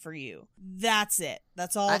hypnosis for you. That's it.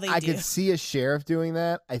 That's all they do. I could see a sheriff doing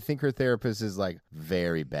that. I think her therapist is like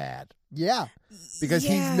very bad. Yeah. Because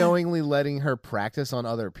Yeah. he's knowingly letting her practice on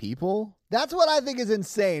other people. That's what I think is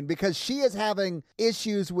insane, because she is having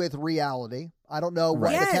issues with reality. I don't know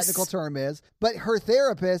what Right. the technical term is, but her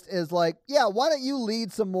therapist is like, yeah, why don't you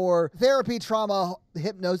lead some more therapy trauma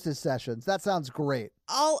hypnosis sessions? That sounds great.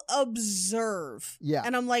 I'll observe. Yeah.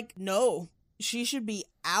 And I'm like, no, she should be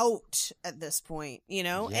out at this point,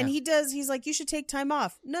 Yeah. And he's like, you should take time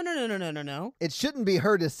off. No. It shouldn't be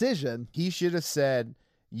her decision. He should have said,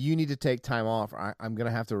 you need to take time off. I'm going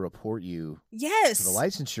to have to report you Yes. to the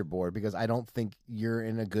licensure board because I don't think you're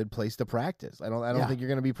in a good place to practice. I don't Yeah. think you're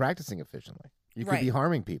going to be practicing efficiently. You could Right. be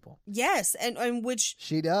harming people. Yes. And which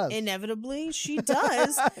She does. inevitably she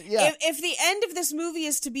does. Yeah. If the end of this movie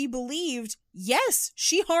is to be believed, yes,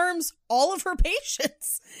 she harms all of her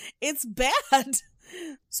patients. It's bad.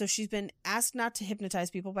 So she's been asked not to hypnotize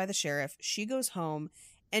people by the sheriff. She goes home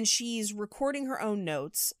and she's recording her own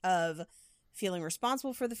notes of feeling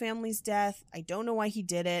responsible for the family's death. I don't know why he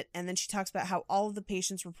did it. And then she talks about how all of the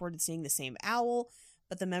patients reported seeing the same owl,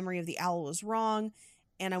 but the memory of the owl was wrong.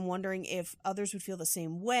 And I'm wondering if others would feel the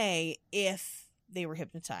same way if they were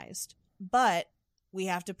hypnotized. But we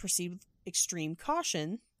have to proceed with extreme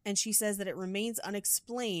caution. And she says that it remains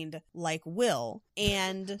unexplained like Will.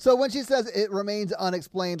 And So when she says it remains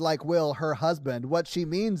unexplained like Will, her husband, what she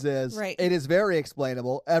means is Right. it is very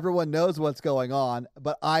explainable. Everyone knows what's going on,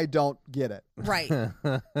 but I don't get it. right.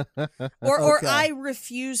 Or Okay. I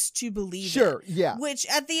refuse to believe it. Sure, yeah. Which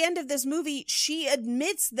at the end of this movie, she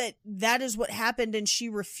admits that that is what happened and she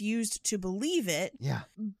refused to believe it. Yeah.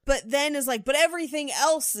 But then is like, but everything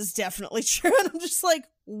else is definitely true. And I'm just like,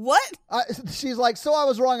 what? She's like, so I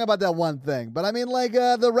was wrong about that one thing, but I mean, like,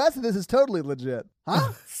 the rest of this is totally legit.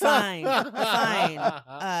 Huh? Fine.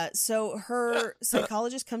 So her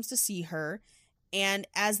psychologist comes to see her. And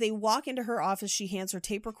as they walk into her office, she hands her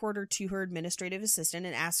tape recorder to her administrative assistant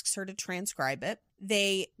and asks her to transcribe it.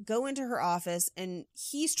 They go into her office and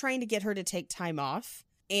he's trying to get her to take time off.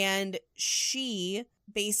 And she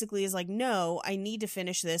basically is like, no, I need to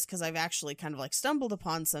finish this because I've actually kind of like stumbled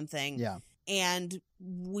upon something. Yeah. And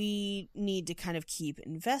we need to kind of keep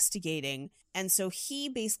investigating. And so he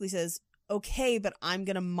basically says, okay, but I'm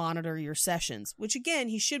going to monitor your sessions, which again,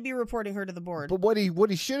 he should be reporting her to the board. But what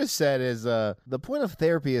he should have said is the point of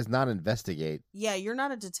therapy is not investigate. Yeah, you're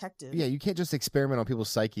not a detective. Yeah, you can't just experiment on people's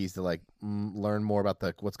psyches to like learn more about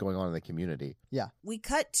what's going on in the community. Yeah. We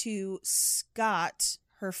cut to Scott,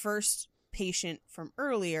 her first patient from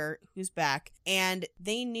earlier, who's back, and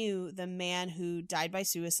they knew the man who died by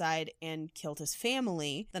suicide and killed his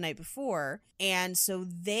family the night before. And so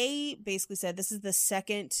they basically said, this is the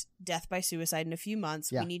second death by suicide in a few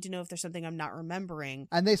months. Yeah. We need to know if there's something I'm not remembering.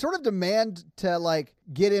 And they sort of demand to like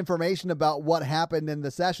get information about what happened in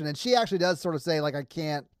the session. And she actually does sort of say like, I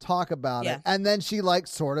can't talk about Yeah. it. And then she like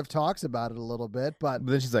sort of talks about it a little bit, but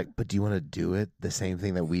But then she's like, but do you want to do it the same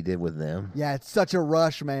thing that we did with them? yeah, it's such a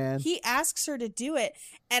rush, man. He asks her to do it.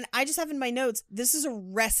 And I just have in my notes, this is a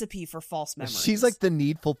recipe for false memories. She's like the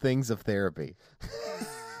needful things of therapy.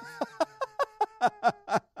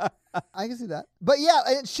 I can see that. But yeah,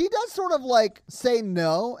 and she does sort of like say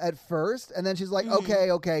no at first. And then she's like,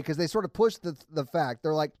 okay. Because they sort of push the fact.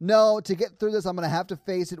 They're like, no, to get through this, I'm going to have to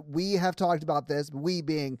face it. We have talked about this, we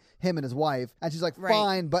being him and his wife. And she's like, Right.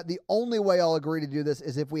 fine. But the only way I'll agree to do this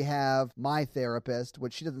is if we have my therapist,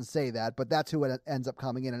 which she doesn't say that, but that's who it ends up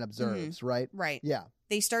coming in and observes, right? Right. Yeah.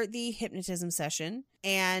 They start the hypnotism session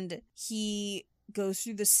and he goes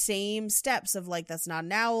through the same steps of like, that's not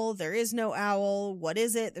an owl. There is no owl. What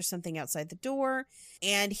is it? There's something outside the door.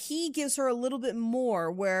 And he gives her a little bit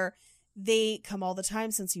more where they come all the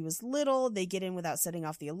time since he was little. They get in without setting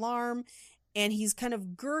off the alarm. And he's kind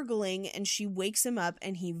of gurgling and she wakes him up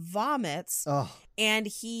and he vomits. Oh, And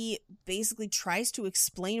he basically tries to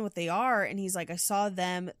explain what they are. And he's like, I saw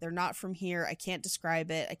them. They're not from here. I can't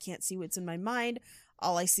describe it. I can't see what's in my mind.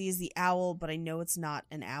 All I see is the owl, but I know it's not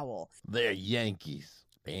an owl. They're Yankees.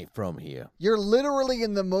 They ain't from here. you're literally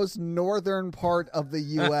in the most northern part of the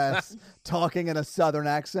U.S. talking in a southern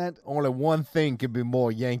accent. Only one thing could be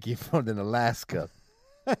more Yankee than Alaska.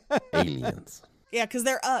 Aliens. Yeah, because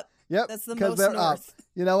they're up. Yep. That's the 'cause most they're north. up.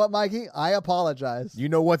 You know what, Mikey? I apologize. You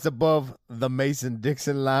know what's above the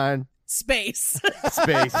Mason-Dixon line? Space.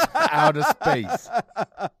 Space. Outer space.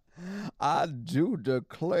 I do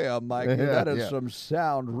declare, Mikey, Yeah, that is yeah. some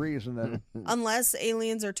sound reasoning. Unless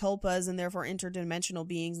aliens are tulpas and therefore interdimensional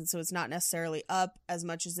beings, and so it's not necessarily up as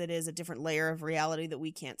much as it is a different layer of reality that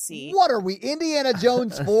we can't see. What are we, Indiana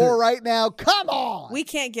Jones 4 right now? Come on! We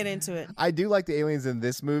can't get into it. I do like the aliens in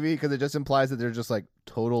this movie because it just implies that they're just like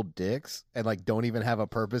total dicks and like don't even have a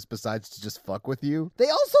purpose besides to just fuck with you. They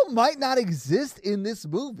also might not exist in this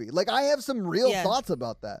movie. Like, I have some real Yeah. thoughts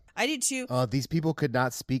about that. I did too. These people could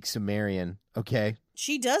not speak Sumerian, okay?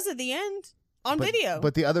 She does at the end on But- video.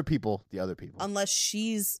 But the other people. Unless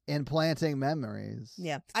she's Implanting memories.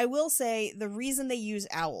 Yeah. I will say the reason they use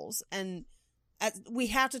owls, and we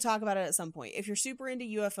have to talk about it at some point. If you're super into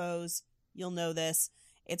UFOs, you'll know this.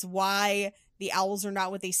 It's why the owls are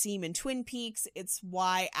not what they seem in Twin Peaks. It's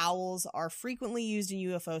why owls are frequently used in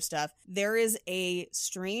UFO stuff. There is a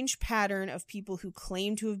strange pattern of people who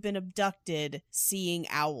claim to have been abducted seeing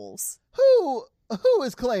owls. Who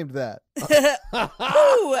has claimed that?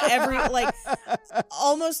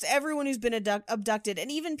 Almost everyone who's been abducted,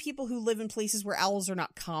 and even people who live in places where owls are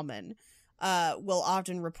not common, will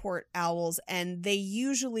often report owls, and they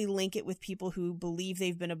usually link it with people who believe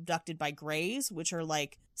they've been abducted by greys, which are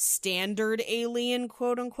like standard alien,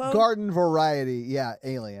 quote unquote. Garden variety, yeah,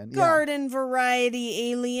 alien. Yeah. Garden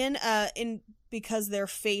variety alien. In because their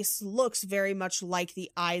face looks very much like the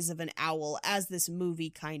eyes of an owl, as this movie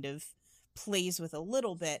kind of plays with a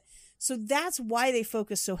little bit. So that's why they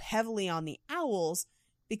focus so heavily on the owls,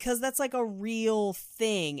 because that's like a real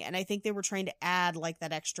thing. And I think they were trying to add like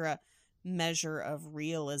that extra measure of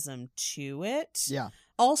realism to it. Yeah.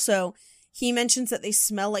 Also, he mentions that they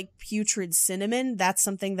smell like putrid cinnamon. That's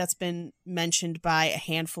something that's been mentioned by a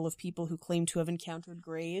handful of people who claim to have encountered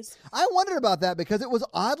grays. I wondered about that because it was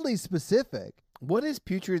oddly specific. What does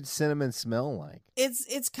putrid cinnamon smell like?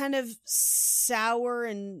 It's kind of sour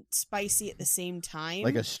and spicy at the same time.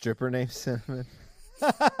 Like a stripper named Cinnamon?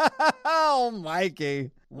 Oh,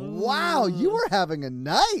 Mikey. Wow, you were having a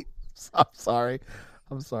night. I'm sorry.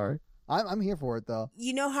 I'm here for it, though.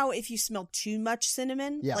 You know how if you smell too much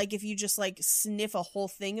cinnamon, Yeah. like if you just like sniff a whole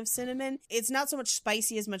thing of cinnamon, it's not so much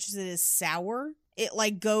spicy as much as it is sour. It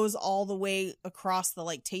like goes all the way across the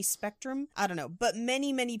like taste spectrum. I don't know. But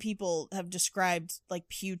many people have described like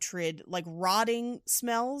putrid, like rotting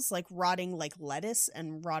smells, like rotting like lettuce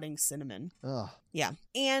and rotting cinnamon. Ugh. Yeah.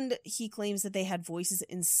 And he claims that they had voices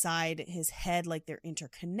inside his head, like they're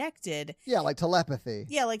interconnected. Yeah, like telepathy.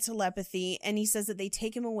 Yeah, like telepathy. And he says that they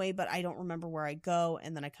take him away, but I don't remember where I go,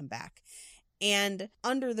 and then I come back. And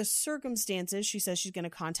under the circumstances, she says she's going to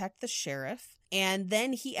contact the sheriff. And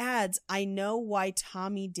then he adds, I know why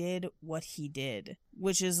Tommy did what he did,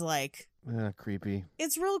 which is like, Creepy.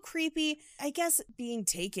 it's real creepy. I guess being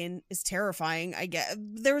taken is terrifying. I guess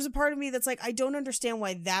there was a part of me that's like, I don't understand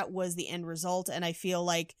why that was the end result. And I feel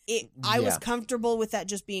like I was Yeah. comfortable with that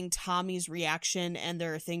just being Tommy's reaction. And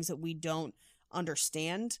there are things that we don't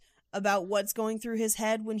understand about what's going through his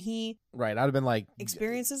head when he Right. I'd have been like,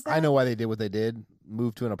 experiences that. I know why they did what they did.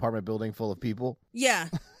 Moved to an apartment building full of people. Yeah.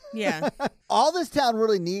 Yeah. All this town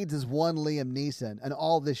really needs is one Liam Neeson, and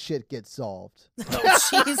all this shit gets solved. Oh,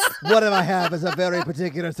 jeez. What I have is a very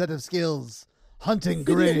particular set of skills. Hunting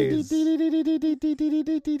grays.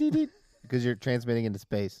 Because you're transmitting into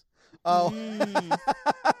space. Oh.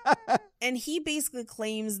 And he basically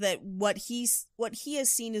claims that what he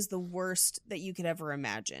has seen is the worst that you could ever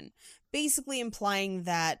imagine. Basically implying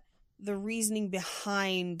that the reasoning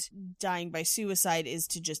behind dying by suicide is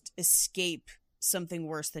to just escape something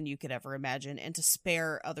worse than you could ever imagine and to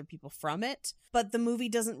spare other people from it. But the movie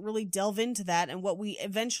doesn't really delve into that, and what we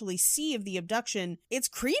eventually see of the abduction, it's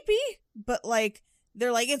creepy, but like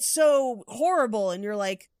they're like, it's so horrible, and you're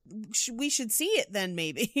like, we should see it then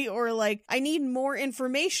maybe, or like, I need more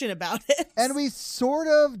information about it. And we sort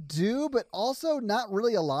of do, but also not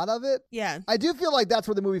really a lot of it. Yeah. I do feel like that's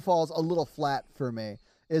where the movie falls a little flat for me,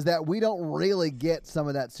 is that we don't really get some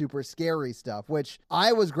of that super scary stuff, which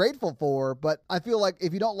I was grateful for, but I feel like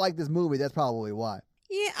if you don't like this movie, that's probably why.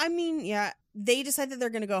 Yeah, I mean, yeah, they decide that they're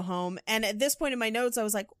going to go home. And at this point in my notes, I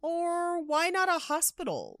was like, or why not a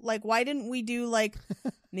hospital? Like, why didn't we do like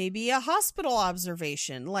maybe a hospital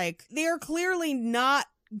observation? Like, they're clearly not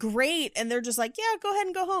great. And they're just like, yeah, go ahead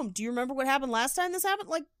and go home. Do you remember what happened last time this happened?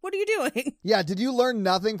 Like, what are you doing? Yeah, did you learn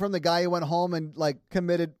nothing from the guy who went home and like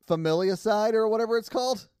committed familicide or whatever it's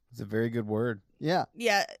called? It's a very good word. Yeah.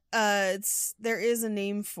 Yeah, there is a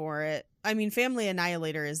name for it. I mean, Family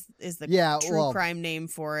Annihilator is the true crime name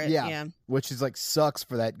for it. Yeah. Which is like sucks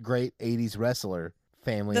for that great 80s wrestler,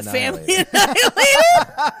 Family The Annihilator. Family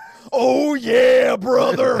Annihilator? Oh, yeah,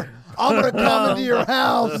 brother. I'm going to come into your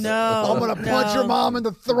house. No. I'm going to punch your mom in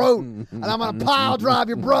the throat, and I'm going to pile drive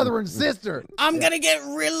your brother and sister. I'm going to get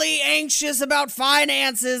really anxious about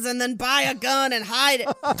finances and then buy a gun and hide it.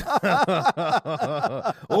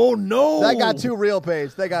 Oh, no. That got too real,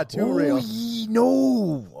 Paige. That got too real.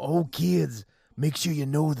 No. Oh, kids, make sure you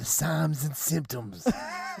know the signs and symptoms.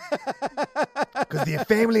 Because the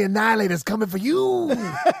Family Annihilator's coming for you.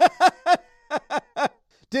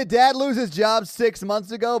 Did Dad lose his job 6 months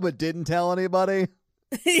ago but didn't tell anybody?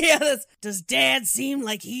 Yeah, does Dad seem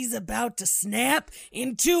like he's about to snap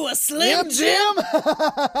into a Slim Jim?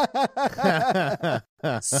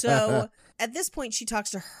 So at this point, she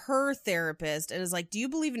talks to her therapist and is like, do you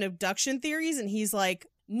believe in abduction theories? And he's like,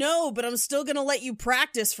 no, but I'm still going to let you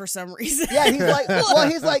practice for some reason. Yeah,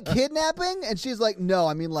 he's like kidnapping, and she's like, no,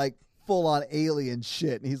 I mean like full on alien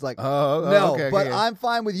shit. And he's like, no, but I'm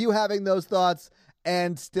fine with you having those thoughts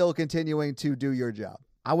and still continuing to do your job.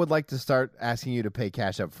 I would like to start asking you to pay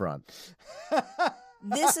cash up front.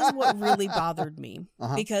 This is what really bothered me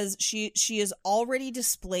because she has already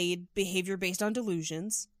displayed behavior based on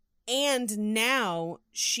delusions. And now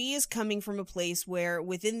she is coming from a place where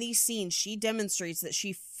within these scenes, she demonstrates that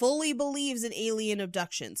she fully believes in alien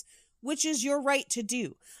abductions, which is your right to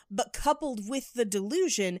do. But coupled with the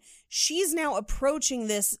delusion, she's now approaching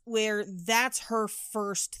this where that's her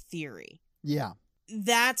first theory. Yeah.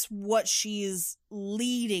 that's what she's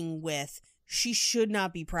leading with. She should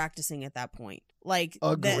not be practicing at that point. Like,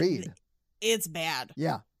 agreed. It's bad.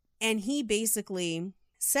 Yeah. And he basically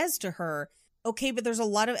says to her, okay, but there's a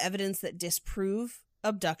lot of evidence that disprove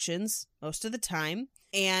abductions most of the time,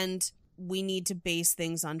 and we need to base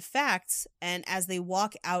things on facts. And as they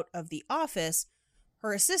walk out of the office,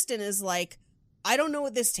 her assistant is like, I don't know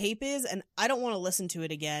what this tape is, and I don't want to listen to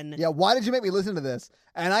it again. Yeah, why did you make me listen to this?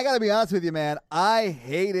 And I got to be honest with you, man, I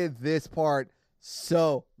hated this part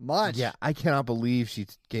so much. Yeah, I cannot believe she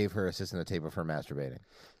gave her assistant a tape of her masturbating.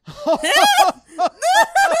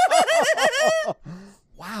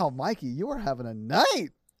 Wow, Mikey, you are having a night.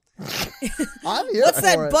 I'm here What's for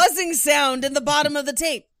that it. buzzing sound in the bottom of the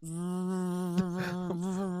tape?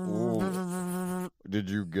 Did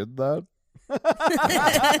you get that?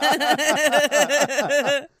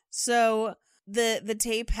 So the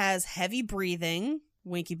tape has heavy breathing,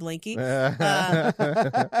 winky blinky. The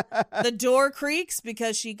door creaks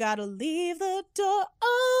because she gotta leave the door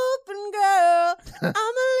open, girl. I'ma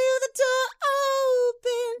leave the door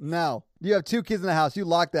open. No, you have 2 kids in the house. You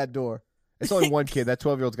lock that door. It's only one kid. That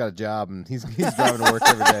 12-year-old's got a job, and he's driving to work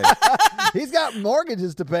every day. He's got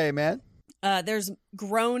mortgages to pay, man. There's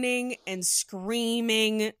groaning and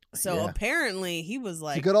screaming. So Yeah. apparently he was It's a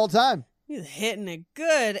like, good old time. he's hitting it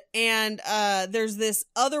good. And there's this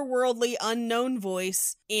otherworldly unknown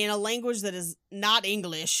voice in a language that is not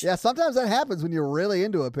English. Yeah, sometimes that happens when you're really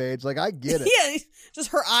into a page. Like, I get it. Yeah, just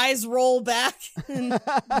her eyes roll back and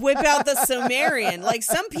whip out the Sumerian. Like,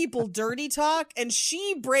 some people dirty talk, and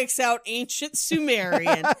she breaks out ancient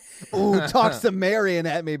Sumerian. Ooh, talk Sumerian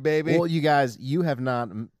at me, baby. Well, you guys, you have not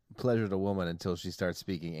pleasured a woman until she starts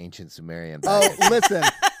speaking ancient Sumerian. Oh, listen,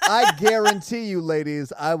 I guarantee you,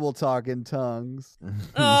 ladies, I will talk in tongues.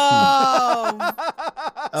 Oh,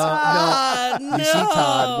 No. Todd, You see,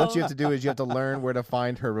 Todd, what you have to do is you have to learn where to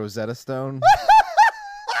find her Rosetta Stone.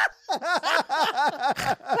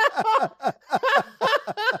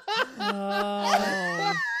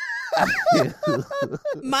 Oh.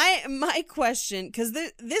 My question, because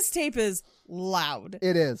this tape is loud.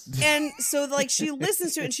 It is. And so, like, she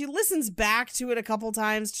listens to it, and she listens back to it a couple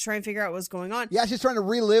times to try and figure out what's going on. Yeah, she's trying to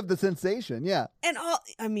relive the sensation. Yeah. And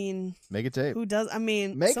I mean, Make a tape. who does? I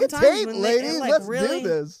mean, Make a sometimes tape, when ladies. it, like, Let's really, do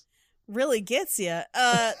this. really gets you.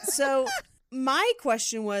 So my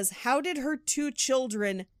question was, how did her 2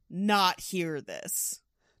 children not hear this?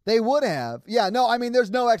 They would have. Yeah, no, I mean, there's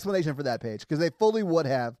no explanation for that page because they fully would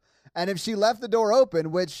have. And if she left the door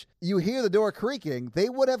open, which you hear the door creaking, they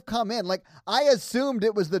would have come in. Like, I assumed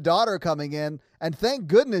it was the daughter coming in, and thank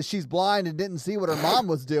goodness she's blind and didn't see what her mom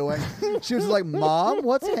was doing. She was like, Mom,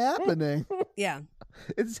 what's happening? Yeah.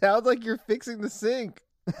 It sounds like you're fixing the sink.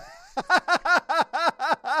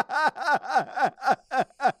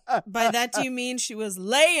 By that, do you mean she was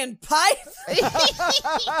laying pipe?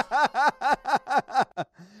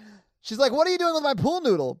 She's like, what are you doing with my pool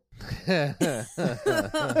noodle? But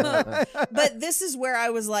this is where I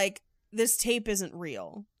was like, this tape isn't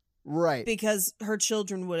real. Right. Because her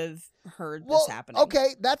children would have heard Well, this happening.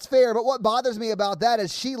 okay, that's fair. But what bothers me about that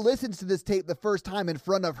is she listens to this tape the first time in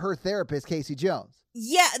front of her therapist, Casey Jones.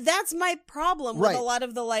 Yeah, that's my problem with Right. a lot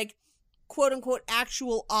of the, like, quote unquote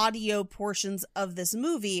actual audio portions of this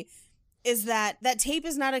movie is that tape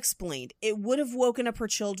is not explained. It would have woken up her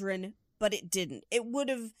children, but it didn't. It would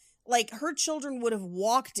have, like, her children would have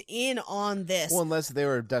walked in on this. Well, unless they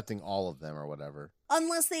were abducting all of them or whatever.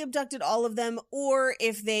 Unless they abducted all of them, or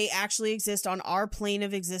if they actually exist on our plane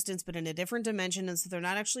of existence, but in a different dimension, and so they're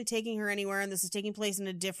not actually taking her anywhere, and this is taking place in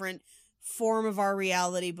a different form of our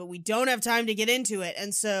reality, but we don't have time to get into it.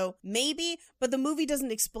 And so maybe, but the movie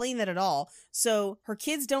doesn't explain that at all. So her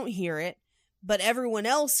kids don't hear it, but everyone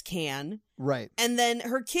else can. Right. And then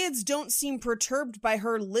her kids don't seem perturbed by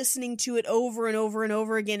her listening to it over and over and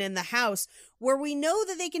over again in the house, where we know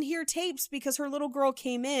that they can hear tapes because her little girl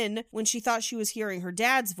came in when she thought she was hearing her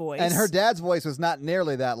dad's voice. And her dad's voice was not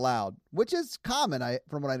nearly that loud, which is common,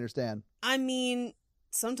 from what I understand. I mean,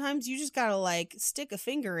 sometimes you just gotta, like, stick a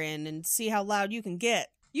finger in and see how loud you can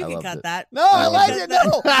get. You I can loved cut it. that. No, I love like it. it.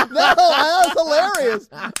 No, that was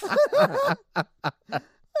hilarious.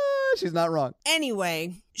 She's not wrong.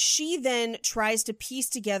 Anyway, she then tries to piece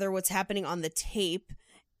together what's happening on the tape,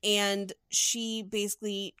 and she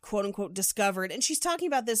basically, quote unquote, discovered, and she's talking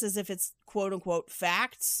about this as if it's, quote unquote,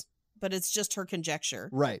 facts, but it's just her conjecture.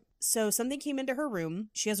 Right. So something came into her room.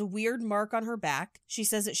 She has a weird mark on her back. She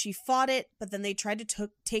says that she fought it, but then they tried to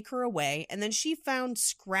take her away, and then she found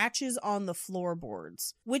scratches on the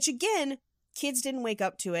floorboards, which again, kids didn't wake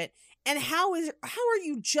up to it. And how are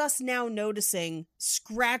you just now noticing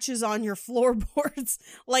scratches on your floorboards,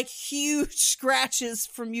 like huge scratches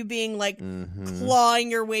from you being like clawing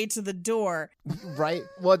your way to the door? Right.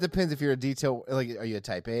 Well, it depends if you're a detail. Like, are you a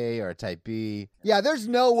type A or a type B? Yeah, there's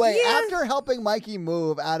no way. Yeah. After helping Mikey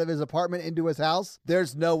move out of his apartment into his house,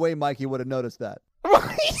 there's no way Mikey would have noticed that.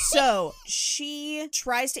 So she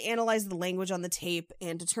tries to analyze the language on the tape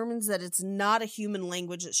and determines that it's not a human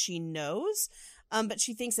language that she knows. But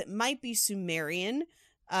she thinks it might be Sumerian.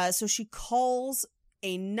 So she calls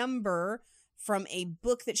a number from a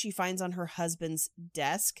book that she finds on her husband's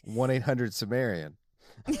desk. 1-800-Sumerian.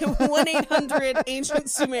 1-800 Ancient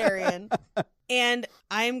Sumerian. And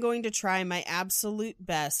I am going to try my absolute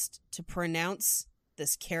best to pronounce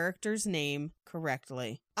this character's name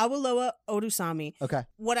correctly. Awolowo Odusami. Okay.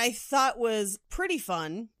 What I thought was pretty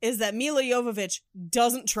fun is that Mila Jovovich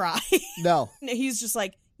doesn't try. No. He's just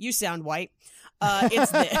like, you sound white.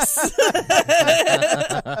 It's this.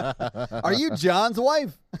 Are you John's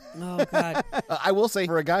wife? Oh, God. I will say,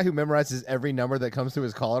 for a guy who memorizes every number that comes to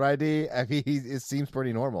his caller ID, I mean, it seems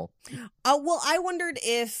pretty normal. Well, I wondered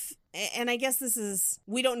if, and I guess this is,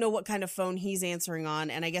 we don't know what kind of phone he's answering on,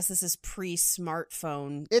 and I guess this is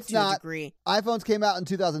pre-smartphone It's to not. a degree. iPhones came out in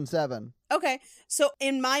 2007. Okay, so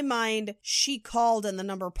in my mind, she called and the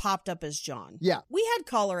number popped up as John. Yeah. We had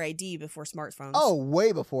caller ID before smartphones. Oh,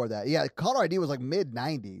 way before that. Yeah, caller ID was like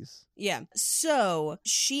mid-90s. Yeah. So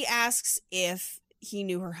she asks if he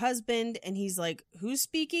knew her husband, and he's like, who's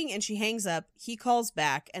speaking? And she hangs up. He calls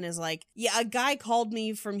back and is like, yeah, a guy called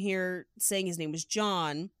me from here saying his name was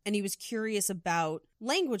John, and he was curious about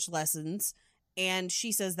language lessons. And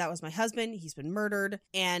she says, that was my husband. He's been murdered.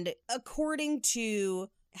 And according to,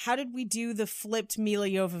 how did we do the flipped Mila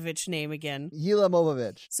Jovovich name again? Yila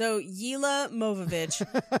Movovich. So Yila Movovich,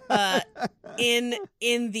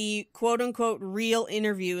 in the quote unquote real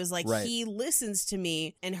interview, is like, Right. He listens to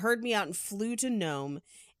me and heard me out and flew to Nome,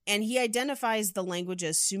 and he identifies the language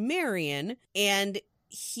as Sumerian, and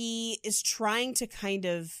he is trying to kind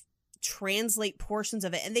of translate portions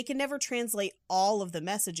of it, and they can never translate all of the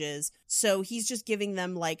messages, so he's just giving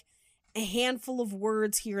them like a handful of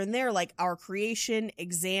words here and there, like our creation,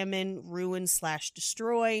 examine, ruin /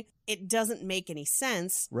 destroy. It doesn't make any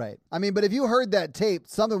sense. Right. I mean, but if you heard that tape,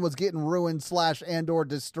 something was getting ruined / and or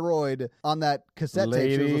destroyed on that cassette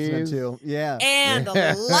tape she was listening to. Yeah. And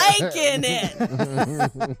liking it.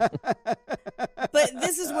 But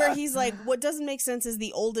this is where he's like, what doesn't make sense is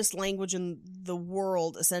the oldest language in the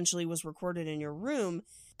world essentially was recorded in your room.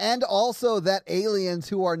 And also that aliens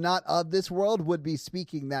who are not of this world would be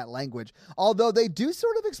speaking that language. Although they do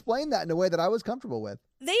sort of explain that in a way that I was comfortable with.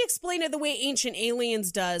 They explain it the way Ancient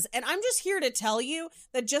Aliens does, and I'm just here to tell you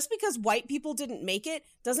that just because white people didn't make it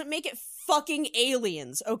doesn't make it fucking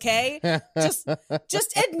aliens, okay? just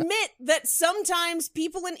admit that sometimes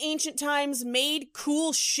people in ancient times made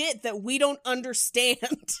cool shit that we don't understand.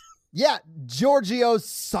 Yeah, Giorgio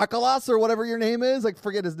Sokolos or whatever your name is. Like,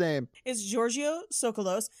 forget his name. It's Giorgio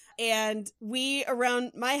Sokolos, and we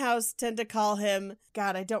around my house tend to call him,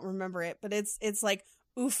 God, I don't remember it, but it's like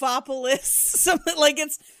Ufopolis, something like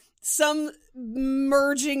it's some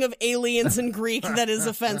merging of aliens and Greek that is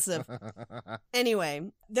offensive.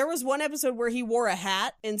 Anyway, there was one episode where he wore a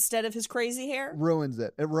hat instead of his crazy hair. Ruins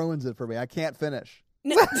it. It ruins it for me. I can't finish.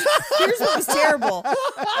 No, here's what was terrible.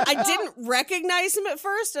 I didn't recognize him at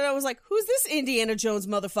first, and I was like, who's this Indiana Jones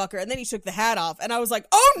motherfucker? And then he took the hat off, and I was like,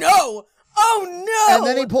 oh no! Oh no! And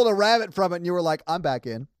then he pulled a rabbit from it, and you were like, I'm back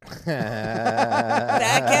in. Back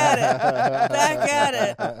at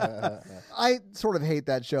it. I sort of hate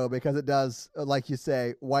that show because it does, like you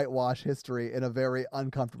say, whitewash history in a very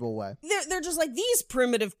uncomfortable way. They're just like, these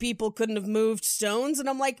primitive people couldn't have moved stones. And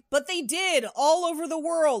I'm like, but they did all over the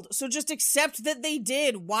world. So just accept that they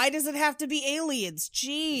did. Why does it have to be aliens?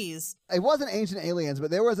 Jeez. It wasn't Ancient Aliens, but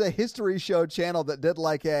there was a history show channel that did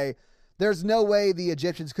like there's no way the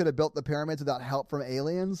Egyptians could have built the pyramids without help from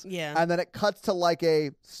aliens. Yeah. And then it cuts to like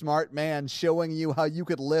a smart man showing you how you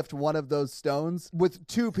could lift one of those stones with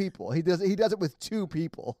two people. He does it with two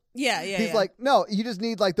people. Yeah. He's like, no, you just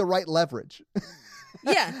need like the right leverage.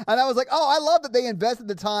 Yeah. And I was like, oh, I love that they invested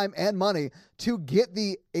the time and money to get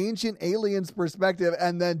the ancient aliens perspective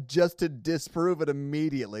and then just to disprove it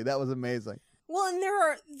immediately. That was amazing. Well, and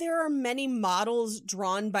there are many models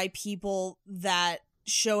drawn by people that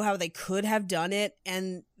show how they could have done it,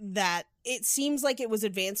 and that it seems like it was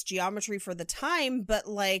advanced geometry for the time, but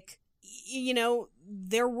like, you know,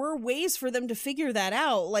 there were ways for them to figure that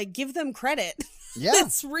out. Like, give them credit. Yeah.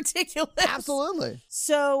 It's ridiculous. Absolutely.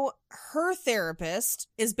 So her therapist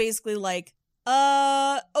is basically like,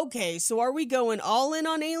 Okay, so are we going all in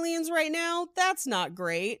on aliens right now? That's not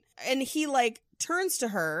great. And he like turns to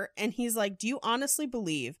her and he's like, do you honestly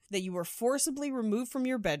believe that you were forcibly removed from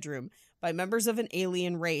your bedroom by members of an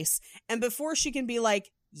alien race? And before she can be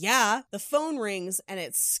like, yeah, the phone rings and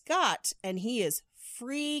it's Scott and he is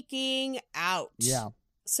freaking out. Yeah.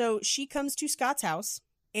 So she comes to Scott's house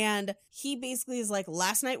and he basically is like,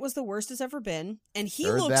 last night was the worst it's ever been. And he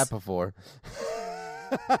Heard looks that before.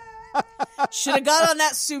 should have got on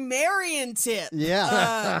that Sumerian tip.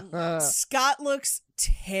 Yeah. Scott looks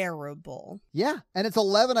terrible. Yeah. And it's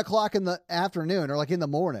 11 o'clock in the afternoon or like in the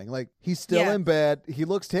morning. Like he's still Yeah. in bed. He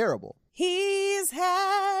looks terrible. He's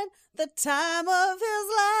had the time of his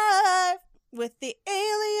life with the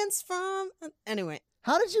aliens from... Anyway,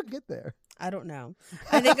 How did you get there? I don't know.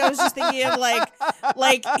 I think I was just thinking of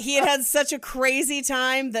like he had such a crazy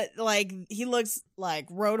time that like he looks like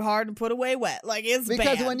rode hard and put away wet. Like it's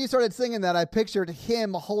Because bad. when you started singing that, I pictured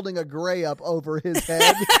him holding a gray up over his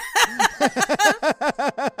head.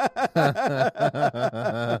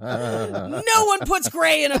 No one puts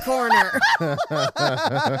gray in a corner.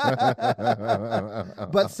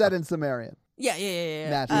 But said in Sumerian.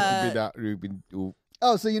 Yeah. Naturally.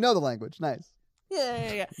 Oh, so you know the language. Nice.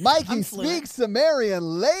 Yeah. Mikey I'm fluent. speaks Sumerian,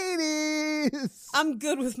 ladies. I'm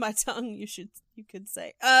good with my tongue, you could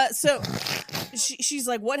say. So she's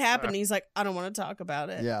like, what happened? And he's like, I don't want to talk about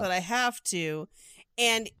it, Yeah. but I have to.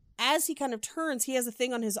 And as he kind of turns, he has a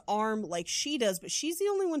thing on his arm like she does, but she's the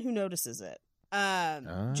only one who notices it.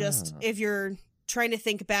 Just if you're trying to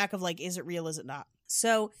think back of like, is it real? Is it not?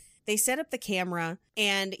 So they set up the camera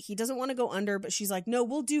and he doesn't want to go under, but she's like, no,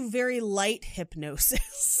 we'll do very light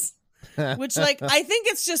hypnosis. Which, like, I think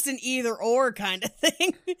it's just an either or kind of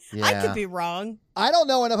thing. I Yeah. could be wrong. I don't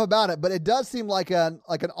know enough about it, but it does seem like an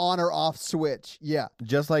on or off switch. Yeah.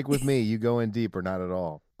 Just like with me, you go in deep or not at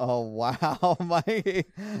all. Oh, wow, Mikey.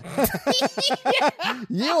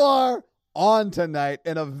 You are on tonight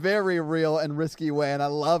in a very real and risky way, and I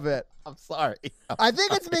love it. I'm sorry. I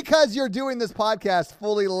think it's because you're doing this podcast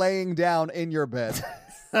fully laying down in your bed.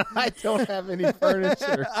 I don't have any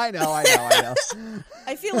furniture. I know.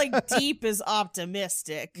 I feel like deep is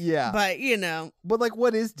optimistic. Yeah. But, you know. But like,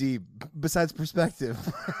 what is deep besides perspective?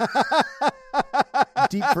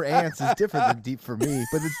 Deep for ants is different than deep for me.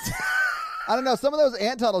 But it's I don't know. Some of those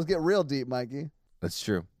ant tunnels get real deep, Mikey. that's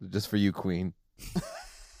true. Just for you, Queen.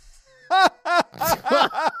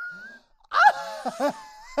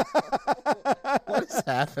 What is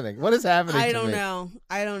happening? What is happening? I to don't me? know.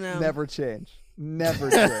 I don't know. Never change. Never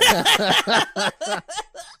change.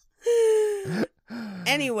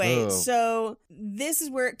 Anyway, Oh. so this is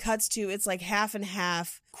where it cuts to. It's like half and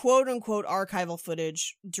half, quote unquote, archival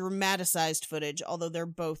footage, dramatized footage, although they're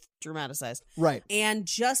both dramatized. Right. And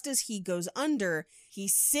just as he goes under, he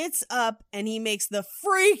sits up and he makes the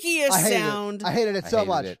freakiest sound. I hated it so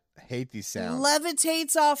much. I hate these sounds.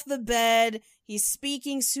 Levitates off the bed. He's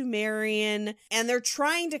speaking Sumerian, and they're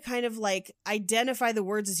trying to kind of like identify the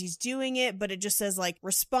words as he's doing it, but it just says like,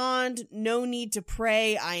 respond, no need to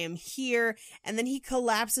pray, I am here. And then he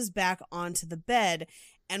collapses back onto the bed,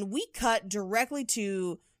 and we cut directly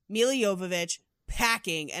to Mila Jovovich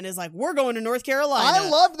packing and is like, we're going to North Carolina. I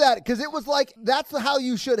loved that because it was like, that's how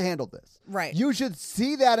you should handle this. Right. You should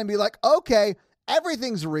see that and be like, okay,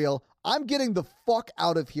 everything's real. I'm getting the fuck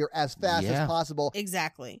out of here as fast as possible.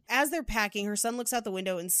 Exactly. As they're packing, her son looks out the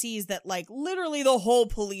window and sees that, like, literally the whole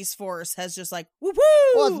police force has just, like, whoop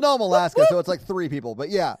whoop. Well, it's Nome, Alaska, so it's like 3 people, but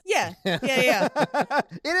yeah. Yeah.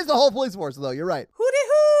 It is the whole police force, though. You're right. Hooty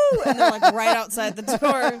hoo! And they're, like, right outside the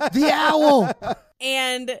door. The owl.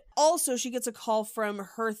 And also, she gets a call from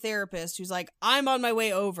her therapist who's like, I'm on my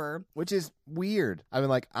way over. Which is weird. I mean,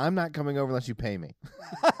 like, I'm not coming over unless you pay me.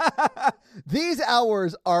 These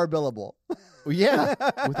hours are billable. Well, yeah,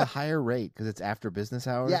 with a higher rate because it's after business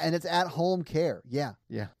hours. Yeah, and it's at home care. Yeah.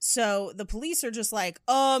 Yeah. So the police are just like,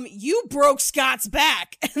 you broke Scott's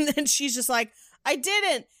back. And then she's just like, I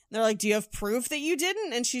didn't. And they're like, do you have proof that you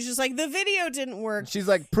didn't? And she's just like, the video didn't work. She's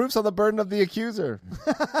like, proof's on the burden of the accuser.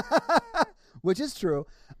 Which is true.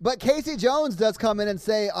 But Casey Jones does come in and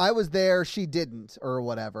say, I was there, she didn't, or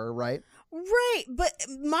whatever, right? Right, but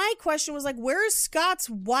my question was like, where is Scott's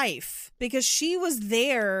wife? Because she was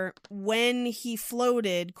there when he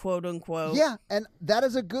floated, quote unquote. Yeah, and that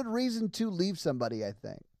is a good reason to leave somebody, I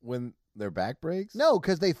think. When their back breaks? No,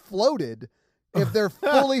 because they floated. If they're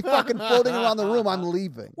fully fucking floating around the room, I'm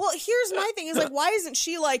leaving. Well, here's my thing. Is like, why isn't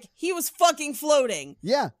she like, he was fucking floating?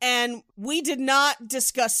 Yeah. And we did not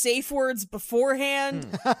discuss safe words beforehand.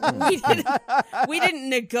 We didn't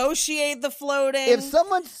negotiate the floating. If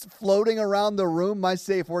someone's floating around the room, my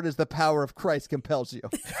safe word is the power of Christ compels you.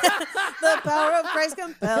 The power of Christ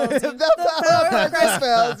compels you. The power of Christ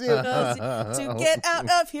compels you. To get out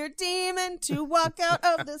of here, demon, to walk out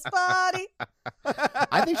of this body.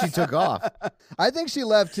 I think she took off. I think she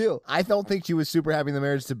left too. I don't think she was super happy in the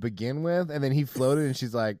marriage to begin with, and then he floated, and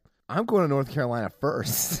she's like, I'm going to North Carolina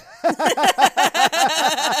first.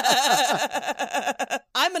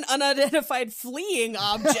 I'm an unidentified fleeing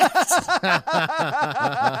object.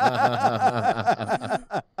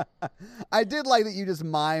 I did like that you just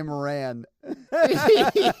mime ran.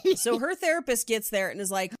 So her therapist gets there and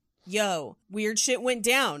is like, yo, weird shit went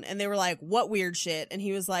down. And they were like, what weird shit? And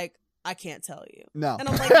he was like, I can't tell you. No. And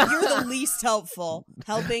I'm like, you're the least helpful,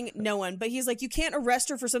 helping no one. But he's like, you can't arrest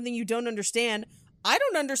her for something you don't understand. I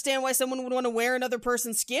don't understand why someone would want to wear another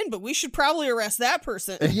person's skin, but we should probably arrest that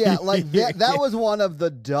person. Yeah, like that was one of the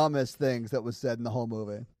dumbest things that was said in the whole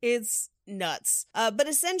movie. It's nuts. But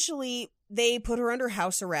essentially, they put her under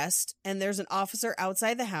house arrest, and there's an officer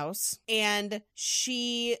outside the house, and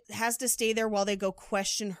she has to stay there while they go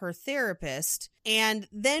question her therapist. And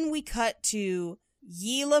then we cut to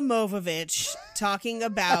Yila Movovich talking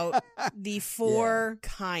about the four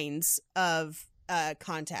kinds of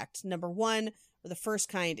contact. Number one, or the first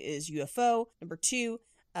kind, is UFO. Number two,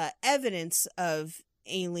 evidence of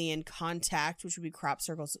alien contact, which would be crop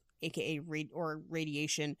circles, aka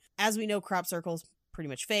radiation. As we know, crop circles pretty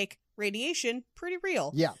much fake. Radiation, pretty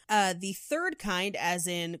real. Yeah. The third kind, as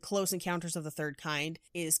in Close Encounters of the Third Kind,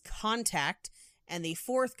 is contact. And the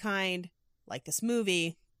fourth kind, like this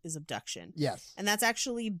movie, is abduction. Yes. And that's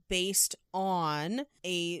actually based on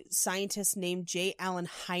a scientist named J. Allen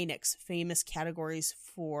Hynek's famous categories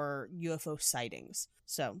for UFO sightings.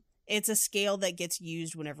 So it's a scale that gets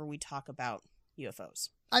used whenever we talk about UFOs.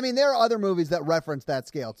 I mean, there are other movies that reference that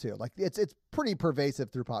scale too. Like it's pretty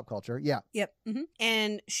pervasive through pop culture. Yeah. Yep. Mm-hmm.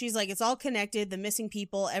 And she's like, it's all connected. The missing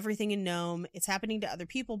people, everything in Nome. It's happening to other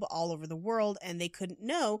people, but all over the world. And they couldn't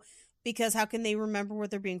know because how can they remember what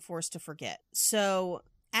they're being forced to forget? So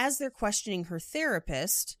as they're questioning her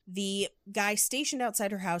therapist, the guy stationed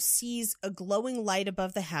outside her house sees a glowing light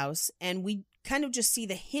above the house, and we kind of just see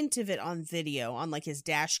the hint of it on video on like his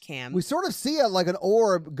dash cam. We sort of see like an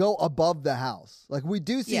orb go above the house. Like we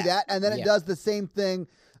do see that, and then it does the same thing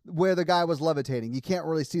where the guy was levitating. You can't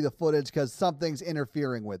really see the footage because something's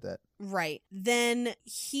interfering with it. Right. Then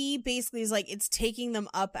he basically is like, it's taking them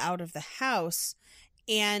up out of the house.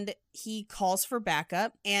 And he calls for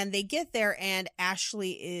backup, and they get there, and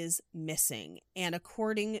Ashley is missing. And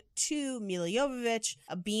according to Milla Jovovich,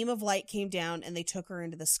 a beam of light came down, and they took her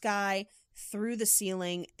into the sky, through the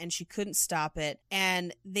ceiling, and she couldn't stop it.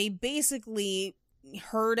 And they basically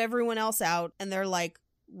heard everyone else out, and they're like,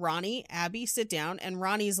 Ronnie, Abby, sit down. And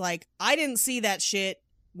Ronnie's like, I didn't see that shit.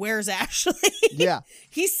 Where's Ashley? Yeah.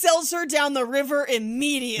 He sells her down the river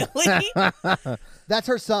immediately. That's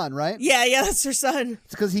her son, right? Yeah, that's her son.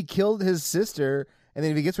 It's because he killed his sister, and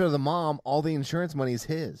then if he gets rid of the mom, all the insurance money is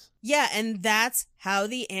his. Yeah, and that's how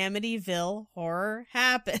the Amityville horror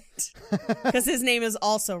happened. Because his name is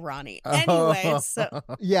also Ronnie. Anyway, so...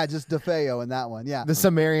 Yeah, just DeFeo in that one, yeah. The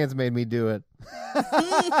Sumerians made me do it.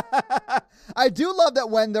 I do love that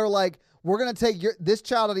when they're like, we're going to take this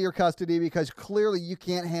child out of your custody because clearly you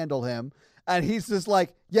can't handle him. And he's just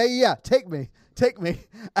like, yeah, take me.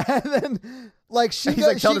 And then, like, she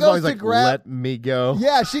goes to grab... let me go.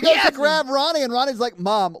 Yeah, she goes to grab Ronnie, and Ronnie's like,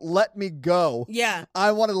 Mom, let me go. Yeah.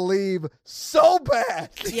 I want to leave so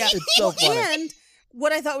bad. Yeah. It's so funny. And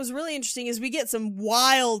what I thought was really interesting is we get some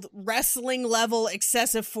wild wrestling level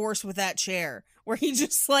excessive force with that chair, where he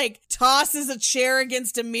just like tosses a chair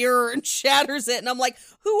against a mirror and shatters it. And I'm like,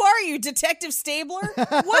 who are you, Detective Stabler?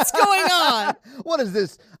 What's going on? What is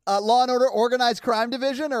this? Law and Order Organized Crime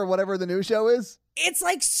Division or whatever the new show is? It's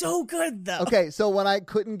like so good though. Okay, so when I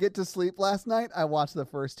couldn't get to sleep last night, I watched the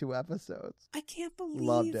first 2 episodes. I can't believe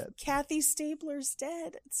Loved it. Kathy Stabler's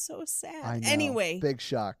dead. It's so sad. I know. Anyway. Big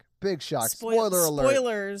shock. Spoiler alert.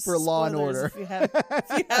 Spoilers. For Law and Order.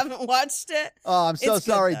 If you haven't watched it. Oh, I'm so It's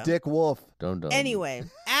sorry, good, Dick Wolf. Don't. Anyway,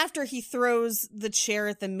 after he throws the chair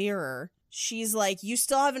at the mirror, she's like, you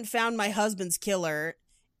still haven't found my husband's killer.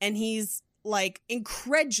 And he's like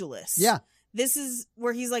incredulous. Yeah. This is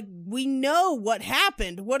where he's like, we know what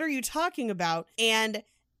happened. What are you talking about? And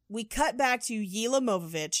we cut back to Yila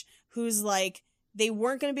Movovich, who's like, they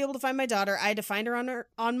weren't going to be able to find my daughter. I had to find her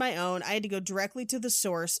on my own. I had to go directly to the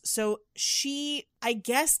source. So she, I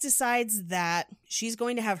guess, decides that she's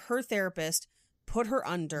going to have her therapist put her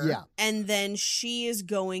under. Yeah. And then she is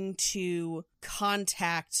going to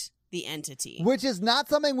contact the entity. Which is not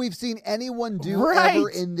something we've seen anyone do Right. ever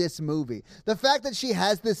in this movie. The fact that she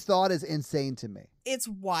has this thought is insane to me. It's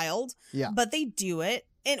wild. Yeah. But they do it.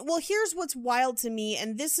 And well, here's what's wild to me.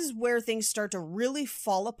 And this is where things start to really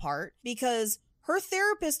fall apart, because her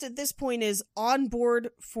therapist at this point is on board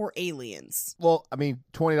for aliens. Well, I mean,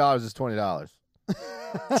 $20 is $20.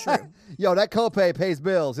 True. Yo, that copay pays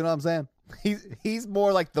bills. You know what I'm saying? He's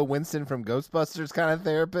more like the Winston from Ghostbusters kind of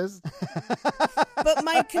therapist. But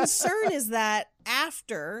my concern is that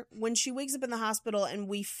after, when she wakes up in the hospital and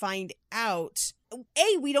we find out,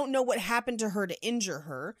 A, we don't know what happened to her to injure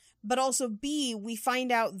her, but also B, we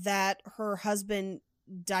find out that her husband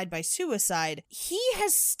died by suicide. He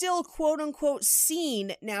has still, quote unquote,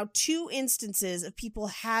 seen now 2 instances of people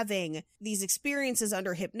having these experiences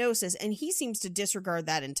under hypnosis, and he seems to disregard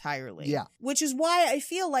that entirely. Yeah. Which is why I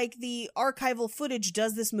feel like the archival footage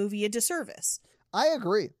does this movie a disservice. I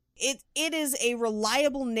agree. It is a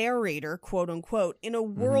reliable narrator, quote unquote, in a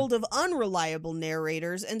world of unreliable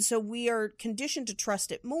narrators, and so we are conditioned to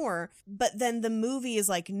trust it more, but then the movie is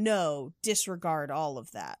like, no, disregard all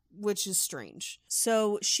of that, which is strange.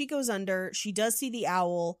 So she goes under, she does see the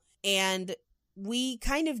owl, and we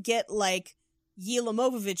kind of get like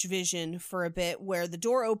Yelamovovich vision for a bit, where the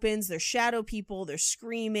door opens, there's shadow people, they're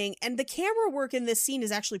screaming, and the camera work in this scene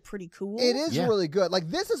is actually pretty cool. It is Yeah. really good. Like,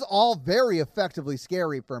 this is all very effectively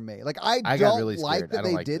scary for me. Like, I got don't really like scared. that I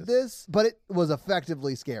don't they like did this, but it was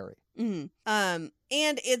effectively scary. Mm-hmm.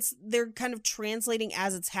 And they're kind of translating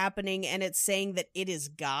as it's happening, and it's saying that it is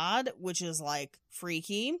God, which is like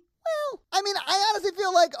freaky. Well, I mean, I honestly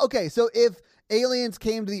feel like, okay, so if aliens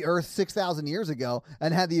came to the Earth 6,000 years ago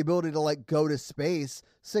and had the ability to like go to space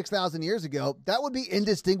 6,000 years ago, that would be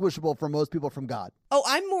indistinguishable for most people from God. Oh,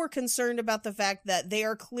 I'm more concerned about the fact that they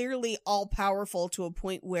are clearly all powerful to a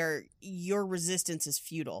point where your resistance is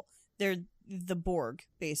futile. They're the Borg,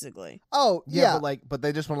 basically. Oh, yeah. But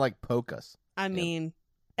they just want to like poke us. I mean,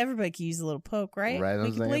 everybody can use a little poke, right? Right,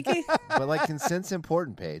 I'm Blinky saying. blinky? But like consent's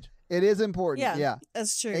important, Paige. It is important. Yeah.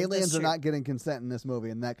 That's true. Aliens That's are true. not getting consent in this movie,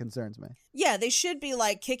 and that concerns me. Yeah, they should be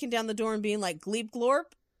like kicking down the door and being like, Gleep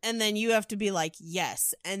Glorp. And then you have to be like,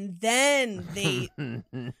 yes. And then they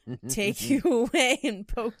take you away and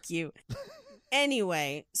poke you.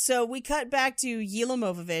 Anyway, so we cut back to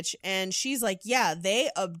Yelamovovich, and she's like, yeah, they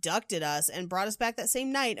abducted us and brought us back that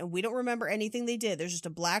same night, and we don't remember anything they did. There's just a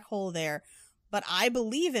black hole there. But I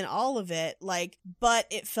believe in all of it, like, but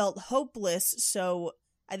it felt hopeless, so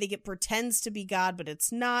I think it pretends to be God, but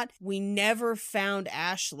it's not. We never found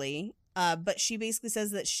Ashley. But she basically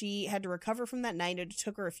says that she had to recover from that night. It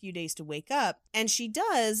took her a few days to wake up. And she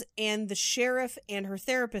does. And the sheriff and her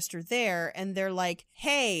therapist are there. And they're like,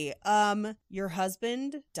 hey, your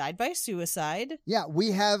husband died by suicide. Yeah,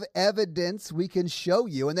 we have evidence we can show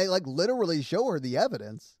you. And they like literally show her the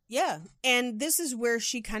evidence. Yeah. And this is where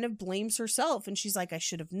she kind of blames herself. And she's like, I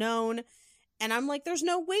should have known. And I'm like, there's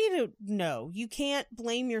no way to know. You can't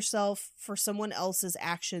blame yourself for someone else's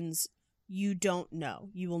actions. You don't know.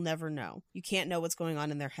 You will never know. You can't know what's going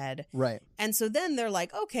on in their head. Right. And so then they're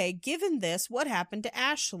like, okay, given this, what happened to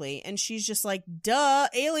Ashley? And she's just like, duh,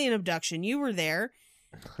 alien abduction. You were there.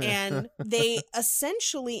 And they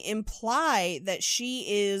essentially imply that she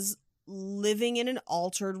is living in an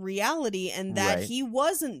altered reality and that Right. he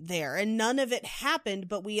wasn't there and none of it happened,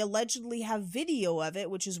 but we allegedly have video of it,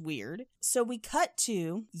 which is weird. So we cut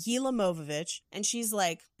to Yelamovovich, and she's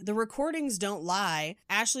like, the recordings don't lie.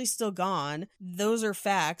 Ashley's still gone. Those are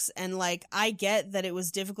facts. And like, I get that it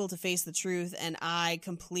was difficult to face the truth, and I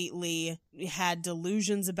completely had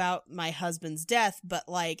delusions about my husband's death, but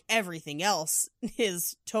like everything else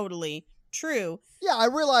is totally true. Yeah, I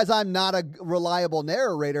realize I'm not a reliable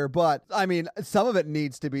narrator, but I mean, some of it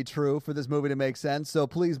needs to be true for this movie to make sense. So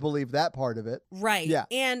please believe that part of it. Right. Yeah.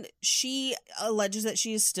 And she alleges that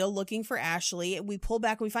she is still looking for Ashley. We pull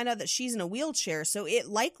back and we find out that she's in a wheelchair. So it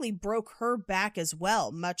likely broke her back as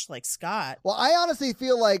well, much like Scott. Well, I honestly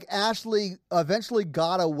feel like Ashley eventually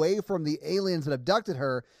got away from the aliens that abducted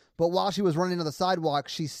her, but while she was running on the sidewalk,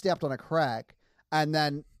 she stepped on a crack, and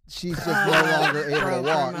then she's just no longer able to Broke her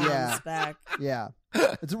walk. mom's Yeah. back. Yeah.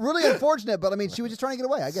 It's really unfortunate, but I mean, she was just trying to get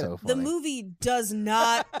away. I get So it. The funny. movie does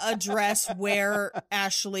not address where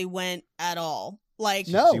Ashley went at all. Like,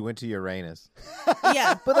 No. She went to Uranus.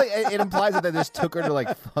 yeah. But like it implies that they just took her to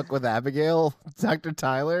like fuck with Abigail, Dr.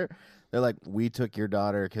 Tyler. They're like, we took your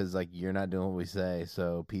daughter because like you're not doing what we say,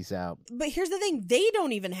 so peace out. But here's the thing, they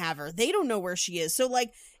don't even have her. They don't know where she is. So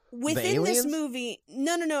like within this movie,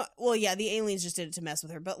 no. Well, yeah, the aliens just did it to mess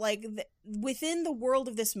with her. But like within the world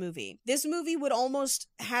of this movie would almost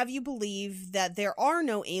have you believe that there are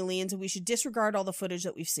no aliens and we should disregard all the footage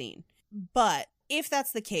that we've seen. But if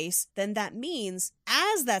that's the case, then that means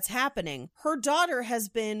as that's happening, her daughter has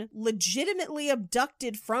been legitimately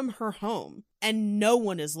abducted from her home and no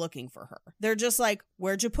one is looking for her. They're just like,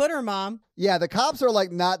 where'd you put her, Mom? Yeah, the cops are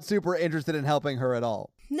like not super interested in helping her at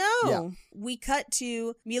all. No. Yeah. We cut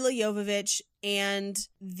to Mila Jovovich and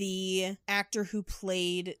the actor who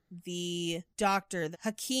played the doctor,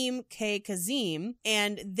 Hakeem K. Kazim,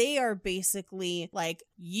 and they are basically like,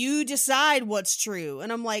 you decide what's true. And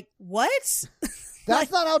I'm like, what?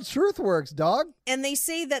 That's not how truth works, dog. And they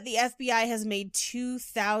say that the FBI has made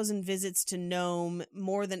 2,000 visits to Nome,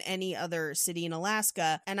 more than any other city in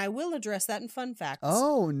Alaska. And I will address that in fun facts.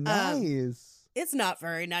 Oh, nice. It's not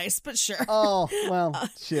very nice, but sure. Oh, well,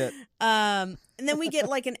 shit. And then we get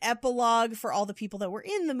like an epilogue for all the people that were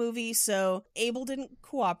in the movie. So Abel didn't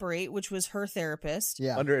cooperate, which was her therapist.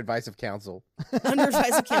 Yeah. Under advice of counsel. Under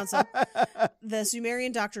advice of counsel. The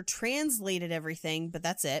Sumerian doctor translated everything, but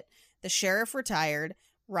that's it. The sheriff retired.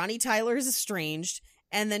 Ronnie Tyler is estranged.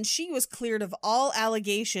 And then she was cleared of all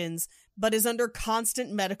allegations, but is under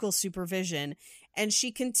constant medical supervision. And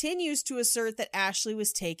she continues to assert that Ashley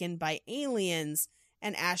was taken by aliens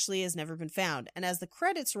and Ashley has never been found. And as the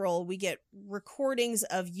credits roll, we get recordings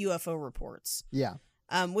of UFO reports. Yeah.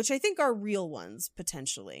 Which I think are real ones,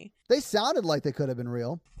 potentially. They sounded like they could have been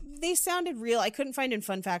real. They sounded real. I couldn't find in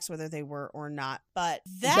fun facts whether they were or not, but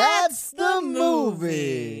that's the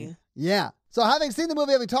movie. Yeah. So having seen the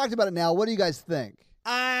movie, having talked about it now, what do you guys think?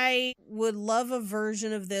 I would love a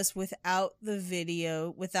version of this without the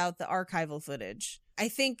video, without the archival footage. I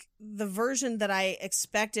think the version that I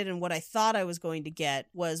expected and what I thought I was going to get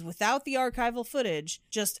was without the archival footage,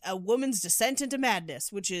 just a woman's descent into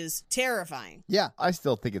madness, which is terrifying. Yeah. I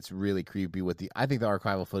still think it's really creepy I think the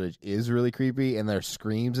archival footage is really creepy, and their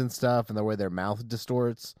screams and stuff and the way their mouth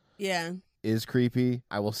distorts. Yeah. Is creepy.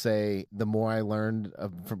 I will say the more I learned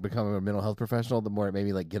from becoming a mental health professional, the more it made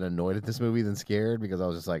me like get annoyed at this movie than scared, because I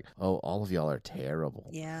was just like, oh, all of y'all are terrible.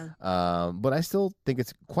 Yeah. But I still think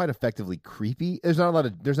it's quite effectively creepy. There's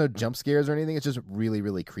no jump scares or anything. It's just really,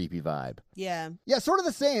 really creepy vibe. Yeah. Yeah, sort of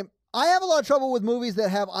the same. I have a lot of trouble with movies that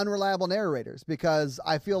have unreliable narrators because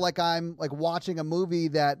I feel like I'm like watching a movie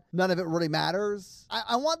that none of it really matters.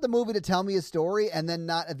 I want the movie to tell me a story and then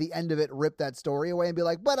not at the end of it rip that story away and be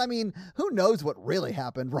like, but I mean, who knows what really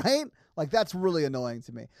happened, right? Like that's really annoying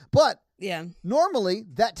to me. But yeah, normally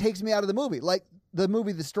that takes me out of the movie. Like the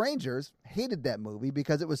movie The Strangers, hated that movie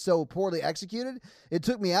because it was so poorly executed. It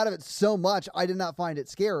took me out of it so much I did not find it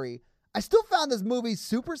scary. I still found this movie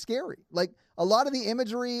super scary. Like a lot of the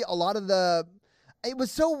imagery, it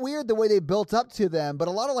was so weird the way they built up to them, but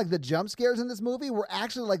a lot of like the jump scares in this movie were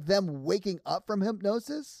actually like them waking up from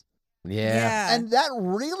hypnosis. Yeah. And that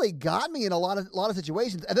really got me in a lot of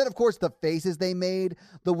situations. And then of course the faces they made,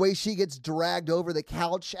 the way she gets dragged over the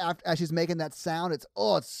couch as she's making that sound, it's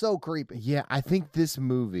so creepy. Yeah, I think this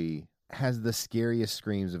movie has the scariest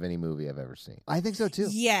screams of any movie I've ever seen. I think so too.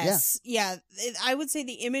 Yes. Yeah. I would say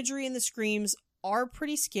the imagery and the screams are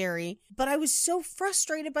pretty scary, but I was so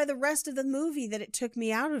frustrated by the rest of the movie that it took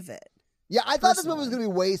me out of it. Yeah, I thought this movie was going to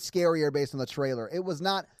be way scarier based on the trailer. It was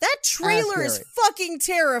not. That trailer is fucking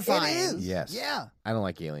terrifying. It is. Yes. Yeah. I don't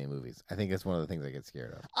like alien movies. I think it's one of the things I get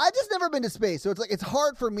scared of. I've just never been to space, so it's like it's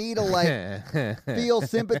hard for me to like feel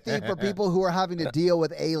sympathy for people who are having to deal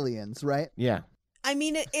with aliens, right? Yeah. I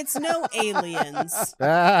mean, it's no aliens.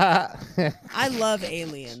 I love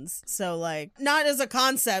aliens. So, like, not as a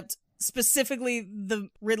concept, specifically the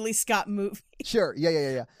Ridley Scott movie. Sure.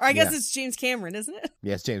 Yeah. Or I guess it's James Cameron, isn't it?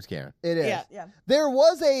 Yes, James Cameron. It is. Yeah. There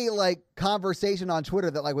was a like conversation on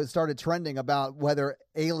Twitter that like started trending about whether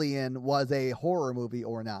Alien was a horror movie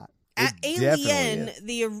or not. Alien,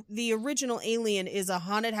 the original Alien is a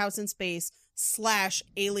haunted house in space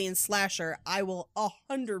 / alien slasher. I will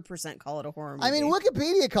 100% call it a horror movie. I mean,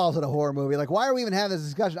 Wikipedia calls it a horror movie. Like, why are we even having this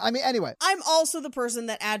discussion? I mean, anyway. I'm also the person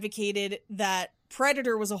that advocated that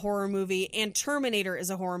Predator was a horror movie and Terminator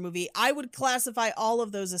is a horror movie. I would classify all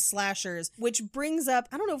of those as slashers, which brings up,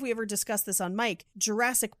 I don't know if we ever discussed this on mic,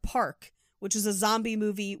 Jurassic Park, which is a zombie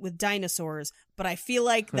movie with dinosaurs, but I feel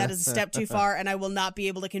like that is a step too far, and I will not be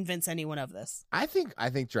able to convince anyone of this. I think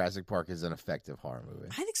Jurassic Park is an effective horror movie.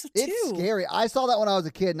 I think so, too. It's scary. I saw that when I was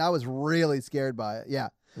a kid, and I was really scared by it. Yeah.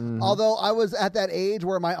 Although I was at that age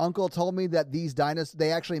where my uncle told me that these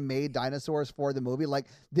they actually made dinosaurs for the movie. Like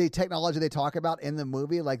the technology they talk about in the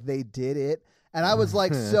movie, like they did it. And I was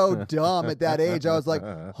like so dumb at that age. I was like,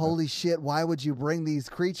 holy shit, why would you bring these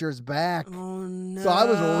creatures back? Oh, no. So I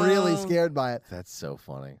was really scared by it. That's so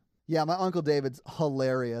funny. Yeah, my Uncle David's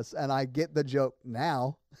hilarious, and I get the joke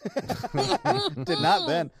now. Did not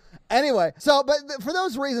then. Anyway, but for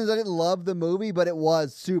those reasons, I didn't love the movie, but it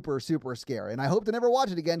was super, super scary. And I hope to never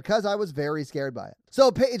watch it again because I was very scared by it. So,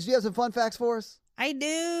 Paige, do you have some fun facts for us? I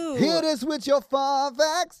do. Hit us with your fun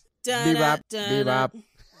facts. Bebop, bebop.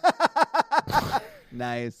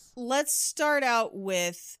 Nice. Let's start out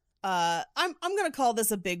with I'm going to call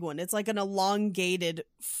this a big one. It's like an elongated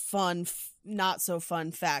fun not so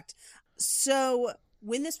fun fact. So,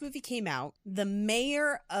 when this movie came out, the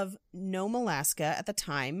mayor of Nome, Alaska at the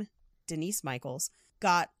time, Denise Michaels,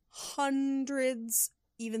 got hundreds,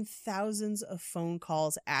 even thousands of phone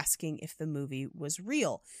calls asking if the movie was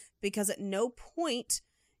real, because at no point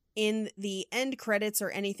in the end credits or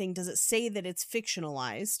anything does it say that it's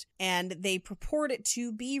fictionalized, and they purport it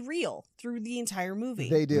to be real through the entire movie.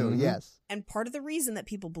 They do, yes. And part of the reason that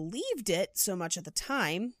people believed it so much at the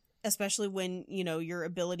time, especially when, your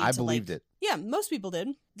ability I to believed it. Yeah, most people did.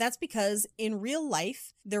 That's because in real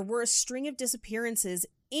life, there were a string of disappearances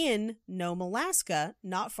in Nome, Alaska,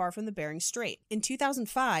 not far from the Bering Strait. In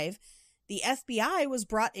 2005, the FBI was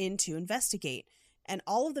brought in to investigate, and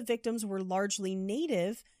all of the victims were largely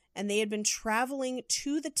native, and they had been traveling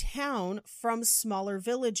to the town from smaller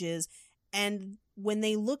villages. And when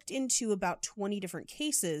they looked into about 20 different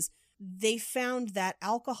cases, they found that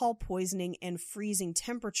alcohol poisoning and freezing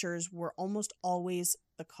temperatures were almost always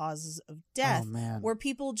the causes of death, where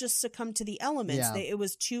people just succumbed to the elements. Yeah. It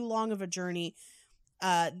was too long of a journey.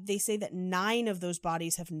 They say that 9 of those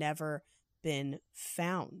bodies have never been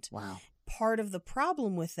found. Wow. Part of the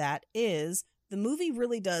problem with that is the movie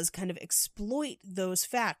really does kind of exploit those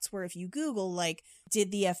facts, where if you Google, like, did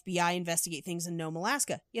the FBI investigate things in Nome,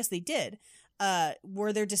 Alaska? Yes, they did.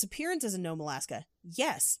 Were there disappearances in Nome, Alaska?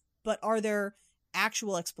 Yes. But are there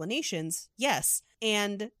actual explanations? Yes.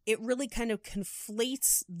 And it really kind of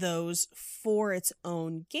conflates those for its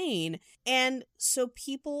own gain. And so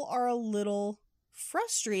people are a little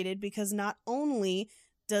frustrated because not only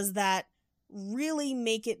does that really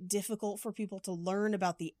make it difficult for people to learn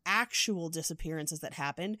about the actual disappearances that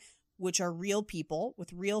happened, which are real people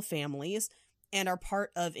with real families and are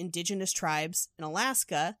part of indigenous tribes in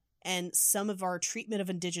Alaska, and some of our treatment of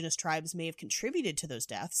indigenous tribes may have contributed to those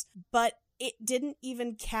deaths, but it didn't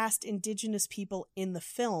even cast indigenous people in the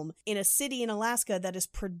film in a city in Alaska that is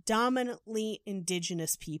predominantly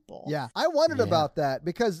indigenous people. Yeah, I wondered about that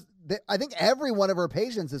because I think every one of her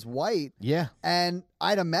patients is white. Yeah. And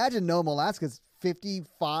I'd imagine Nome, Alaska's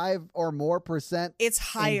 55 or more percent It's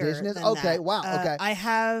higher indigenous. than Okay, that. wow, okay. I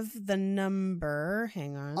have the number.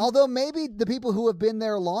 Hang on. Although maybe the people who have been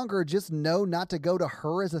there longer just know not to go to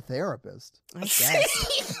her as a therapist. I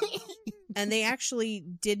guess. And they actually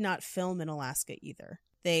did not film in Alaska either.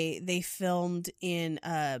 They filmed in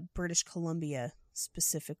British Columbia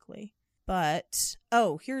specifically. But,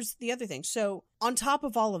 here's the other thing. So on top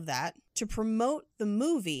of all of that, to promote the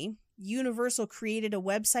movie, Universal created a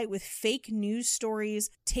website with fake news stories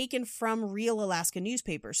taken from real Alaska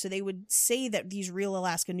newspapers. So they would say that these real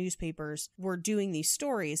Alaska newspapers were doing these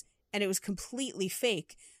stories, and it was completely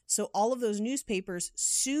fake. So all of those newspapers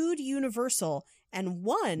sued Universal and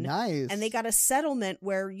won. Nice. And they got a settlement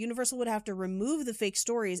where Universal would have to remove the fake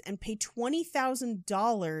stories and pay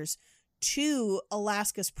 $20,000 to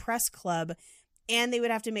Alaska's Press Club, and they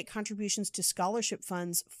would have to make contributions to scholarship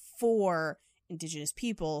funds for indigenous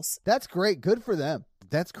peoples. That's great. Good for them.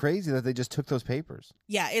 That's crazy that they just took those papers.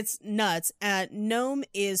 Yeah, it's nuts. Nome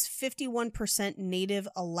is 51% Native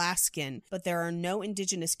Alaskan, but there are no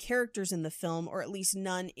indigenous characters in the film, or at least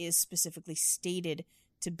none is specifically stated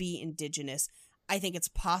to be indigenous. I think it's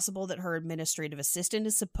possible that her administrative assistant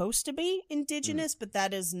is supposed to be indigenous, but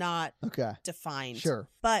that is not defined. Sure.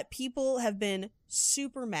 But people have been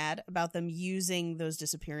super mad about them using those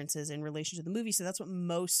disappearances in relation to the movie, so that's what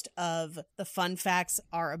most of the fun facts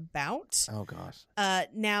are about. Oh, gosh.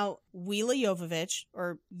 Now, Willa Jovovich,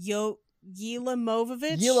 or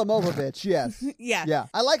Yelimovovich? Yelimovovich, yes. Yeah. Yeah.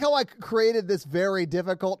 I like how I created this very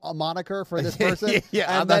difficult moniker for this person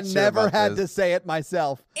Yeah, and then never had to say it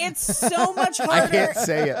myself. It's so much harder. I can't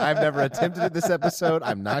say it. I've never attempted it this episode.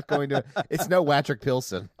 I'm not going to. It's no Watrick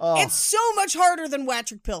Pilsen. Oh, It's so much harder than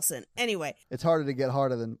Watrick Pilsen. Anyway. it's harder to get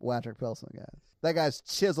harder than Watrick Pilsen, guys. That guy's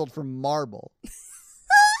chiseled from marble.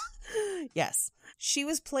 Yes. She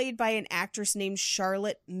was played by an actress named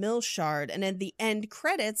Charlotte Milchard, and at the end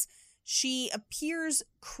credits, she appears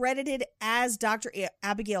credited as Dr.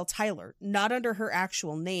 Abigail Tyler, not under her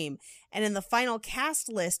actual name. And in the final cast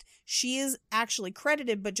list, she is actually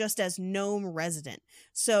credited, but just as Nome resident.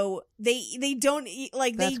 So they don't,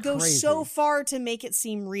 like, they That's go crazy. so far to make it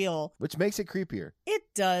seem real. Which makes it creepier. It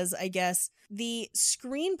does, I guess. The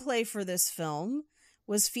screenplay for this film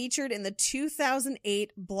was featured in the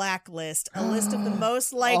 2008 Blacklist, a list of the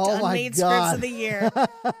most liked Oh my unmade God. scripts of the year.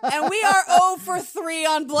 And we are 0 for 3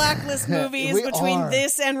 on Blacklist movies We between are.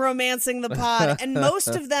 this and Romancing the Pod. And most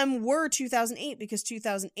of them were 2008 because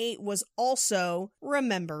 2008 was also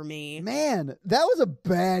Remember Me. Man, that was a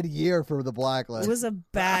bad year for the Blacklist. It was a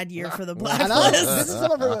bad year for the And this Blacklist. is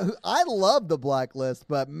someone who I love the Blacklist,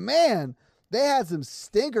 but man, they had some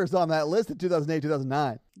stinkers on that list in 2008,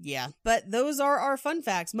 2009. Yeah, but those are our fun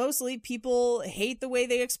facts. Mostly people hate the way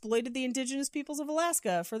they exploited the indigenous peoples of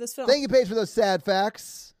Alaska for this film. Thank you, Paige, for those sad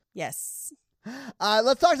facts. Yes.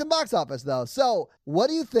 Let's talk some box office, though. So, what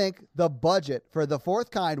do you think the budget for The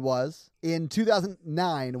Fourth Kind was in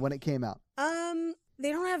 2009 when it came out? They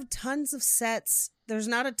don't have tons of sets. There's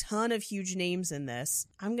not a ton of huge names in this.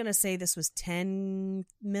 I'm going to say this was 10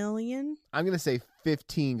 million. I'm going to say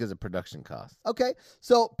 15 because of production costs. Okay,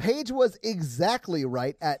 so Paige was exactly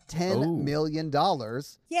right at $10 million.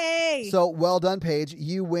 Yay! So well done, Paige.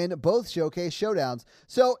 You win both showcase showdowns.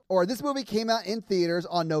 This movie came out in theaters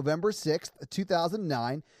on November 6th,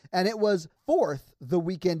 2009, and it was fourth the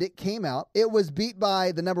weekend it came out. It was beat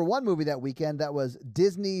by the number one movie that weekend. That was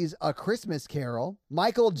Disney's A Christmas Carol,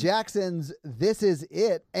 Michael Jackson's This Is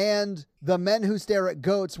It, and The Men Who Stare at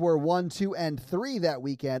Goats were 1, 2, and 3 that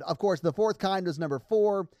weekend. Of course, The Fourth Kind was number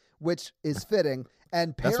 4, which is fitting.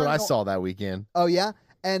 And That's what I saw that weekend. Oh, yeah?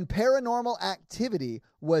 And Paranormal Activity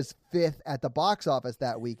was 5th at the box office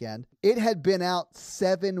that weekend. It had been out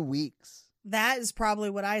 7 weeks. That is probably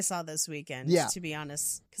what I saw this weekend, Yeah. to be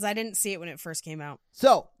honest, because I didn't see it when it first came out.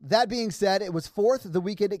 So, that being said, it was 4th the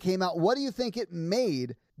weekend it came out. What do you think it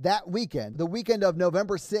made that weekend, the weekend of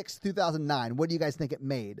November 6th, 2009? What do you guys think it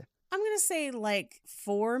made? I'm going to say like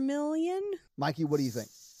 4 million. Mikey, what do you think?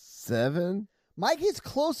 7? Mikey's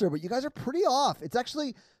closer, but you guys are pretty off. It's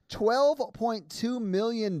actually $12.2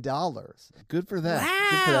 million. Good for that.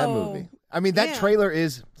 Good for that Wow. movie. I mean, that Yeah. trailer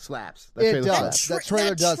is slaps. That It trailer does. slaps. That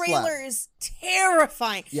trailer does slap. trailer is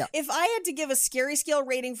terrifying. Yeah. If I had to give a scary scale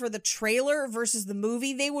rating for the trailer versus the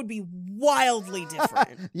movie, they would be wildly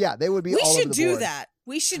different. Yeah, they would be We all should over the do board. that.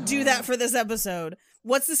 We should do that for this episode.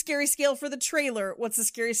 What's the scary scale for the trailer? What's the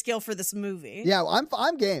scary scale for this movie? Yeah,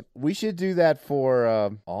 I'm game. We should do that for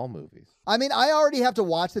all movies. I mean, I already have to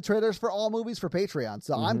watch the trailers for all movies for Patreon,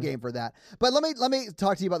 so I'm game for that. But let me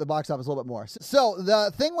talk to you about the box office a little bit more. So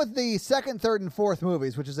the thing with the second, third, and fourth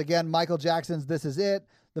movies, which is again Michael Jackson's This Is It,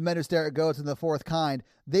 The Men Who Stare at Goats, and The Fourth Kind,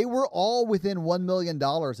 they were all within $1 million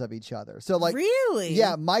of each other. So like, really?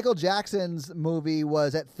 yeah, Michael Jackson's movie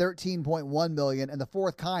was at 13.1 million, and The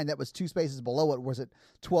Fourth Kind, that was 2 spaces below it, was at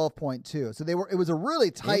 12.2. So it was a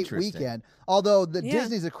really tight Interesting. weekend. Although Yeah.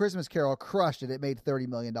 Disney's A Christmas Carol crushed it. It made $30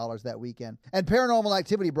 million that weekend. And Paranormal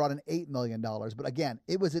Activity brought in $8 million. But again,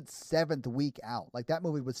 it was its 7th week out. Like that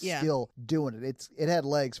movie was Yeah. still doing it. It had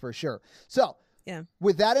legs for sure. So Yeah.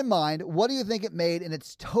 with that in mind, what do you think it made in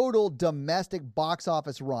its total domestic box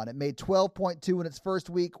office run? It made 12.2 in its first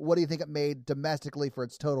week. What do you think it made domestically for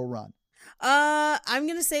its total run? I'm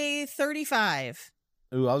going to say 35.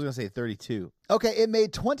 Ooh, I was going to say 32. Okay, it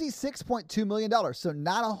made $26.2 million, so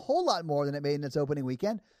not a whole lot more than it made in its opening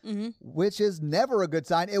weekend, which is never a good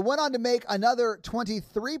sign. It went on to make another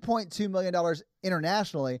 $23.2 million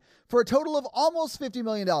internationally for a total of almost $50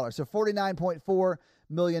 million, so $49.4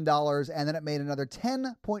 million, and then it made another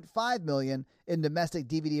 $10.5 million in domestic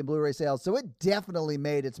DVD and Blu-ray sales, so it definitely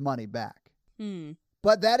made its money back.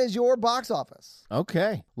 But that is your box office.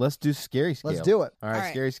 Okay, let's do scary scale. Let's do it. All right, All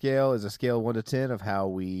right. scary scale is a scale of 1 to 10 of how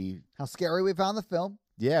we, How scary we found the film.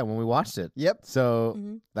 when we watched it. Yep.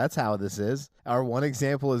 So that's how this is. Our 1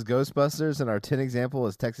 example is Ghostbusters, and our 10 example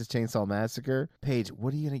is Texas Chainsaw Massacre. Paige,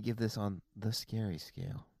 what are you going to give this on the scary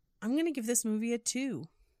scale? I'm going to give this movie a 2.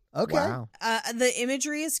 Okay. Wow. The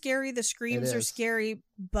imagery is scary. The screams It are is. scary,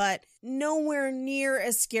 but nowhere near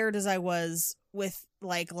as scared as I was with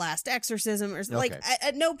like Last Exorcism or like Okay.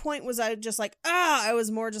 at no point was I just like, I was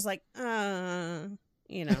more just like,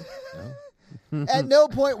 you know, At no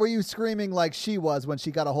point were you screaming like she was when she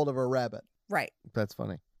got a hold of her rabbit. right. That's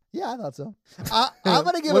funny. Yeah, I thought so. I'm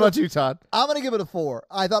gonna give What it. about you, Todd? I'm gonna give it a 4.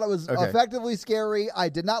 I thought it was Okay. effectively scary. I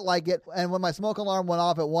did not like it, and when my smoke alarm went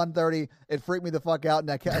off at 1:30, it freaked me the fuck out, and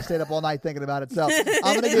I stayed up all night thinking about it. So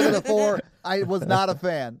I'm gonna give it a 4. I was not a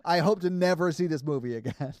fan. I hope to never see this movie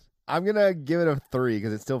again. I'm going to give it a 3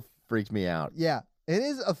 because it still freaked me out. Yeah, It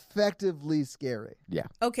is effectively scary.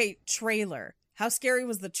 Okay, trailer. How scary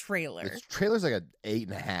was the trailer? The trailer's like a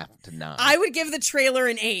 8.5 to 9. I would give the trailer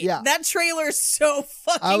an 8. Yeah. That trailer is so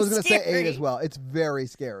fucking I was going to say scary. 8 as well. It's very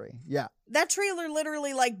scary. Yeah. That trailer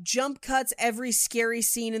literally like jump cuts every scary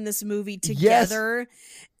scene in this movie together,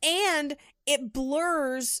 and it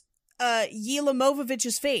blurs Yila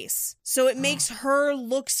Movovich's face, so it makes her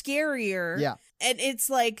look scarier. Yeah. And it's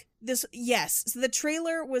like this. Yes, so the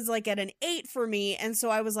trailer was like at an 8 for me, and so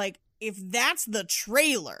I was like, if that's the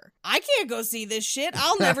trailer, I can't go see this shit.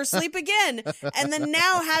 I'll never sleep again. And then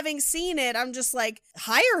now, having seen it, I'm just like,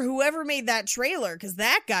 hire whoever made that trailer, because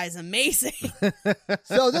that guy's amazing.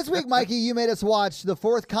 So this week, Mikey, you made us watch The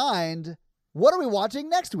Fourth Kind. What are we watching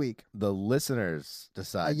next week? The listeners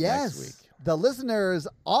decide Yes. next week. The listeners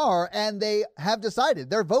are, and they have decided.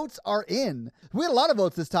 Their votes are in. We had a lot of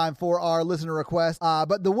votes this time for our listener request,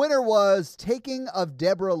 but the winner was Taking of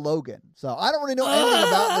Deborah Logan. So I don't really know anything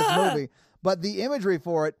about this movie, but the imagery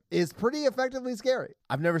for it is pretty effectively scary.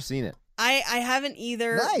 I've never seen it. I haven't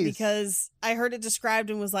either, Nice. because I heard it described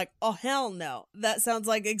and was like, oh, hell no. That sounds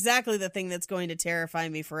like exactly the thing that's going to terrify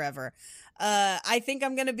me forever. I think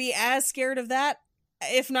I'm going to be as scared of that,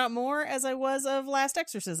 if not more, as I was of Last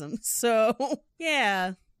Exorcism. So,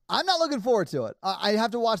 yeah. I'm not looking forward to it. I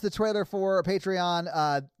have to watch the trailer for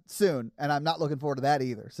Patreon soon, and I'm not looking forward to that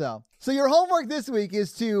either. So your homework this week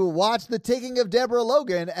is to watch The Taking of Deborah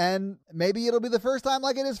Logan, and maybe it'll be the first time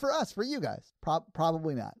like it is for us, for you guys.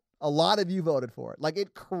 Probably not. A lot of you voted for it. Like,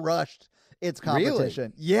 it crushed its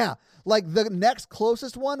competition. Really? Yeah. Like, the next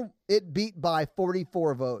closest one, it beat by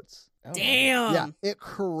 44 votes. Oh. Damn. Yeah, it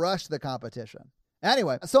crushed the competition.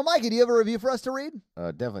 Anyway, so Mikey, do you have a review for us to read?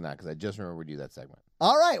 Definitely not, because I just remember we do that segment.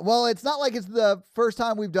 All right. Well, it's not like it's the first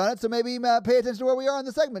time we've done it, so maybe pay attention to where we are in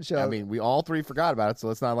the segment show. I mean, we all three forgot about it, so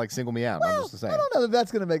let's not like single me out. I'm well, just saying. I don't know that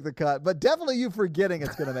that's going to make the cut, but definitely you forgetting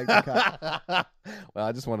it's going to make the cut. Well,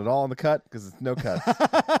 I just want it all in the cut because it's no cut.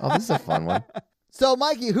 Oh, this is a fun one. So,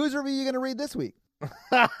 Mikey, whose review are you going to read this week?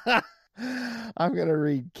 I'm going to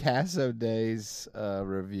read Casso Day's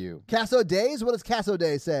review. Casso Days? What does Casso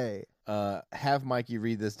Day say? Have Mikey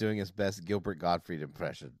read this doing his best Gilbert Gottfried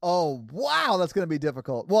impression. Oh, wow, that's going to be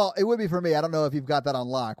difficult. Well, it would be for me. I don't know if you've got that on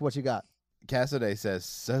lock. What you got? Casso Day says,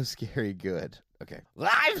 so scary good. Okay.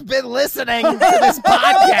 I've been listening to this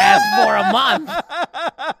podcast for a month.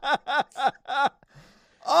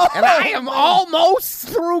 And I am almost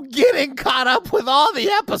through getting caught up with all the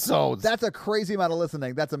episodes. That's a crazy amount of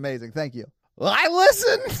listening. That's amazing. Thank you. I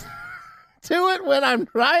listen to it when I'm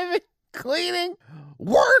driving, cleaning,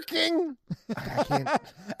 working. I can't.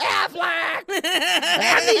 Affleck!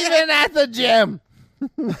 And even at the gym.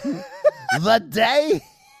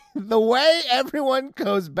 The way everyone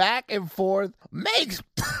goes back and forth makes.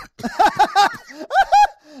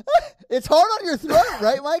 It's hard on your throat,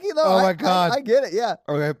 right, Mikey? No, Oh, my God. I get it, yeah.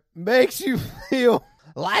 Okay. Makes you feel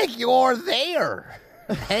like you're there,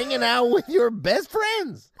 hanging out with your best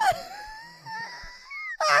friends.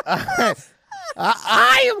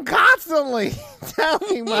 I am constantly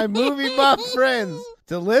telling my movie buff friends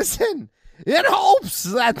to listen in hopes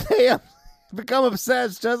that they become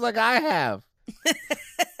obsessed just like I have.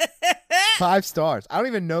 5 stars. I don't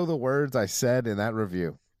even know the words I said in that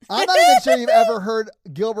review. I'm not even sure you've ever heard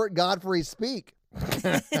Gilbert Gottfried speak.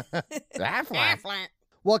 Affleck.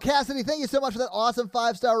 Well, Cassidy, thank you so much for that awesome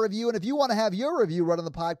 5-star review. And if you want to have your review run on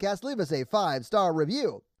the podcast, leave us a 5-star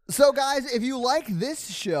review. So, guys, if you like this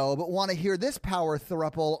show but want to hear this power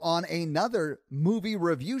throuple on another movie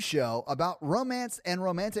review show about romance and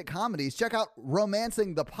romantic comedies, check out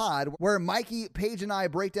Romancing the Pod, where Mikey, Paige, and I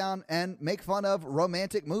break down and make fun of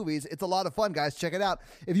romantic movies. It's a lot of fun, guys. Check it out.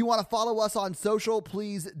 If you want to follow us on social,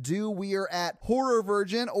 please do. We are at Horror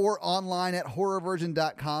Virgin or online at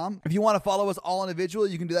horrorvirgin.com. If you want to follow us all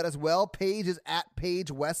individually, you can do that as well. Paige is at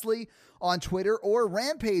Paige Wesley on Twitter, or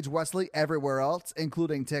Rampage Wesley everywhere else,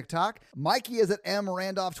 including TikTok. Mikey is at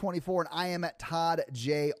mrandolph24, and I am at Todd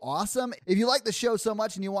J. Awesome. If you like the show so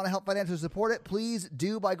much and you want to help financially support it, please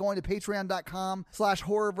do by going to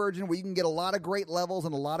patreon.com/horrorvirgin, where you can get a lot of great levels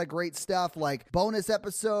and a lot of great stuff like bonus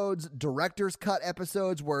episodes, director's cut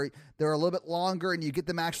episodes where they're a little bit longer and you get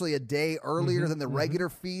them actually a day earlier than the regular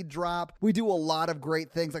feed drop. We do a lot of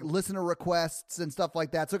great things like listener requests and stuff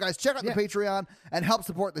like that. So guys, check out the Patreon and help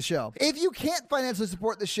support the show. If you can't financially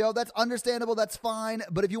support the show, that's understandable. That's fine.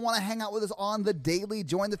 But if you want to hang out with us on the daily,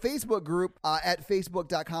 join the Facebook group at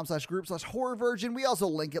facebook.com/group/horrorvirgin. We also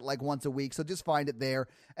link it like once a week, so just find it there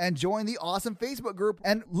and join the awesome Facebook group.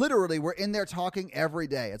 And literally, we're in there talking every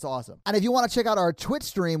day. It's awesome. And if you want to check out our Twitch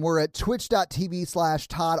stream, we're at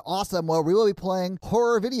twitch.tv/ToddAwesome, where we will be playing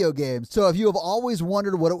horror video games. So if you have always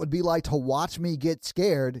wondered what it would be like to watch me get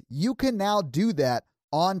scared, you can now do that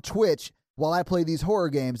on Twitch while I play these horror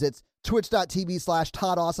games. It's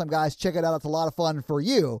twitch.tv/ToddAwesome, guys. Check it out. It's a lot of fun for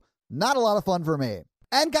you. Not a lot of fun for me.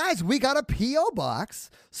 And guys, we got a P.O. box.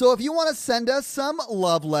 So if you want to send us some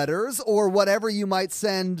love letters or whatever you might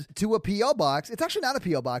send to a P.O. box, it's actually not a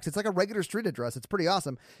P.O. box. It's like a regular street address. It's pretty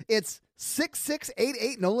awesome. It's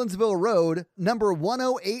 6688 Nolensville Road, number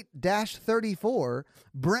 108-34,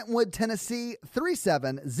 Brentwood, Tennessee,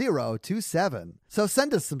 37027. So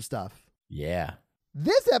send us some stuff. Yeah.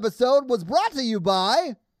 This episode was brought to you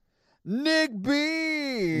by Nick B.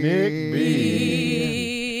 Nick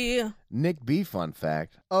B. Nick B, fun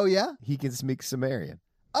fact. Oh, yeah? He can speak Sumerian.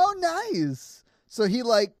 Oh, nice. So he,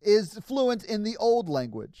 is fluent in the old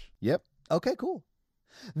language. Yep. Okay, cool.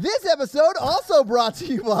 This episode also brought to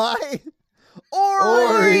you by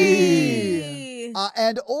Ori.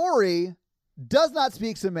 And Ori does not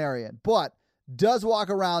speak Sumerian, but does walk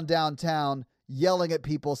around downtown yelling at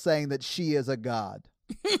people saying that she is a god.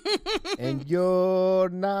 And you're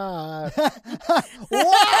not.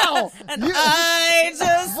 Wow! And I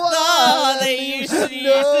just thought that you should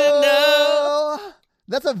know.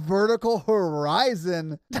 That's a Vertical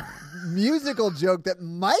Horizon musical joke that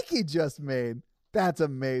Mikey just made. That's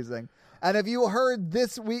amazing. And if you heard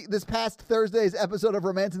this past Thursday's episode of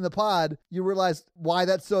Romancing the Pod, you realized why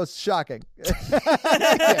that's so shocking.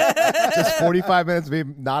 Just 45 minutes of me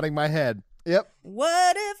nodding my head. Yep.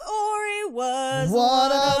 What if Ori was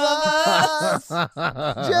one of us?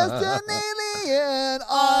 Just an alien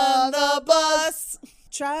on the bus.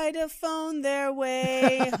 Try to phone their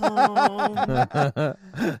way home.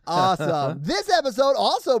 Awesome. This episode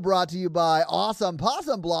also brought to you by Awesome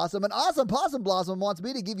Possum Blossom. And Awesome Possum Blossom wants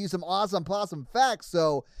me to give you some awesome possum facts.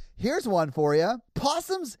 So here's one for you.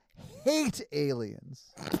 Possums hate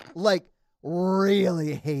aliens.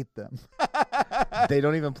 Really hate them. They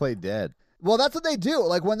don't even play dead. Well, that's what they do.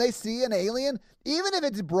 When they see an alien, even if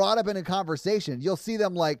it's brought up in a conversation, you'll see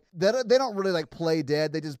them they don't really play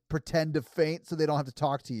dead. They just pretend to faint so they don't have to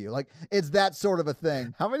talk to you. It's that sort of a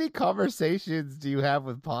thing. How many conversations do you have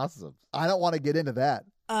with possums? I don't want to get into that.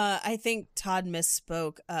 I think Todd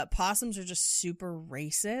misspoke. Possums are just super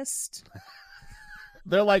racist.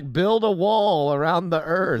 They're like, build a wall around the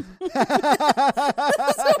earth.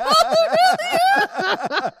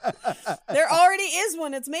 There already is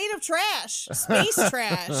one. It's made of trash. Space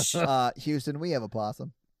trash. Houston, we have a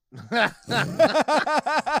possum.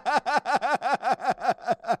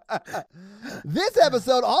 This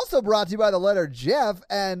episode also brought to you by the letter Jeff,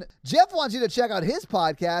 and Jeff wants you to check out his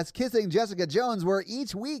podcast, Kissing Jessica Jones, where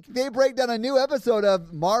each week they break down a new episode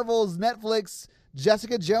of Marvel's Netflix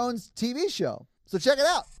Jessica Jones TV show. So check it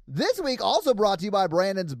out. This week also brought to you by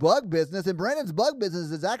Brandon's Bug Business, and Brandon's Bug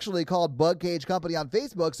Business is actually called Bug Cage Company on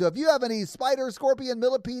Facebook. So if you have any spider, scorpion,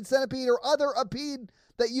 millipede, centipede, or other apede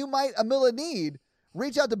that you might need,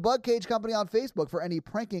 reach out to Bug Cage Company on Facebook for any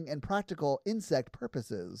pranking and practical insect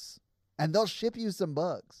purposes, and they'll ship you some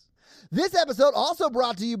bugs. This episode also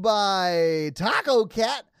brought to you by Taco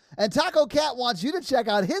Cat, and Taco Cat wants you to check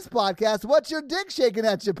out his podcast, What's Your Dick Shaking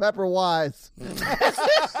At You, Pepper Wise?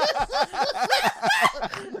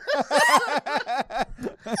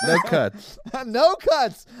 No cuts. No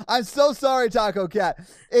cuts. I'm so sorry, Taco Cat.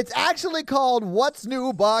 It's actually called What's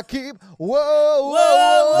New, Barkeep? Whoa,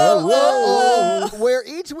 whoa, whoa, whoa, whoa. Where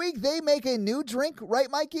each week they make a new drink,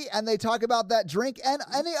 right, Mikey? And they talk about that drink and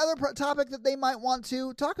any other topic that they might want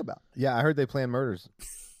to talk about. Yeah, I heard they plan murders.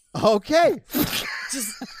 Okay.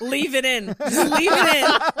 Just leave it in. Just leave it in.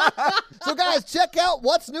 So, guys, check out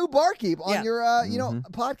What's New Barkeep on your,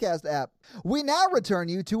 podcast app. We now return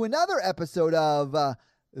you to another episode of The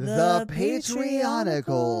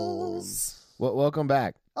Patreonicals. Well, welcome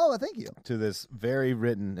back. Oh, thank you. To this very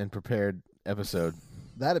written and prepared episode.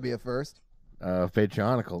 That'd be a first.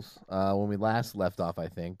 Patreonicals. When we last left off, I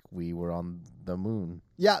think we were on the moon.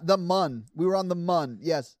 Yeah, the Mun. We were on the Mun.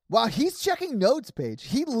 Yes. Wow, he's checking notes page.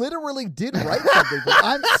 He literally did write something.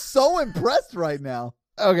 I'm so impressed right now.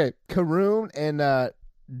 Okay, Karun and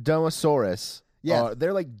Domosaurus. Yeah,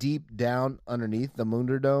 they're deep down underneath the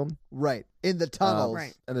Moonderdome. Right. In the tunnels.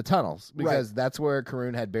 Right. In the tunnels, because that's where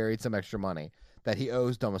Karun had buried some extra money that he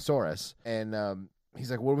owes Domosaurus. And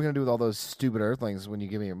he's like, what are we going to do with all those stupid Earthlings when you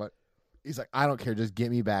give me your money? He's like, I don't care. Just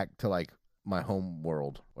get me back to my home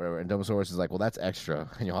world, whatever. And Domosaurus is like, well, that's extra,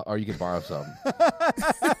 or you can borrow some. But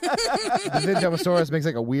then Domosaurus makes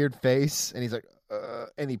like a weird face, and he's like,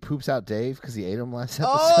 and he poops out Dave because he ate him last episode.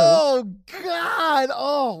 Oh, God.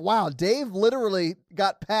 Oh, wow. Dave literally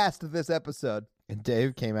got past this episode. And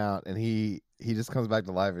Dave came out, and he just comes back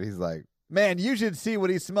to life, and he's like, man, you should see what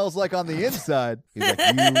he smells like on the inside. He's like,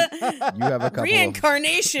 you have a couple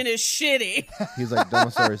Reincarnation is shitty. He's like,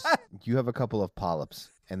 Domosaurus, you have a couple of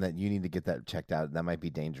polyps, and that you need to get that checked out. That might be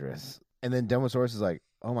dangerous. And then Domosaurus is like,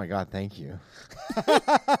 oh my God, thank you.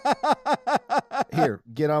 Here,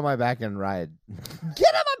 get on my back and ride.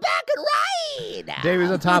 Get on my back and ride! Dave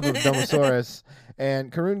is on top of Domosaurus,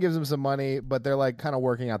 and Karun gives him some money, but they're like kind of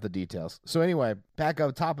working out the details. So anyway, back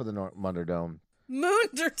up top of the Munderdome.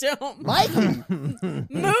 Moonderdome. Mikey!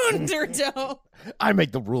 Moonderdome. I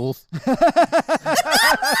make the rules.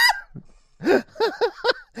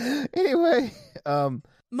 Anyway,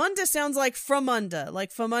 Munda sounds like Fromunda,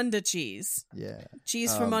 like Famunda cheese. Yeah.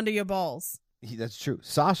 Cheese from under your balls. That's true.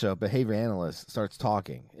 Sasha, behavior analyst, starts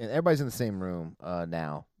talking, and everybody's in the same room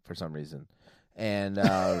now for some reason, and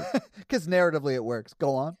because narratively it works.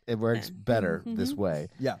 Go on. it works better this way.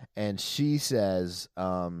 Yeah. And she says,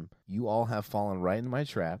 "You all have fallen right in my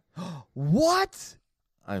trap. What?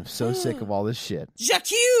 I'm so sick of all this shit.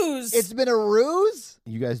 J'accuse. It's been a ruse?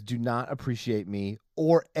 You guys do not appreciate me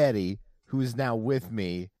or Eddie, who is now with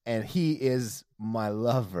me, and he is my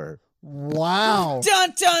lover." Wow.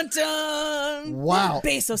 Dun dun dun. Wow.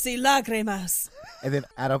 Besos y lágrimas. And then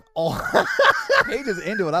out of all, Paige is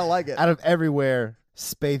into it. I like it. out of everywhere,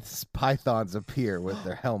 space pythons appear with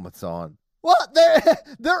their helmets on. Well,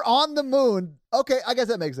 they're on the moon. Okay, I guess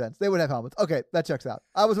that makes sense. They would have helmets. Okay, that checks out.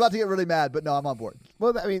 I was about to get really mad, but no, I'm on board.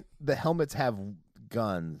 Well, I mean, the helmets have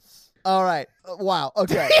guns. All right. Wow.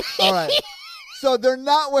 Okay. All right. So they're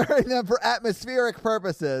not wearing them for atmospheric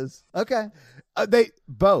purposes. Okay. They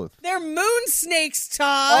both. They're moon snakes,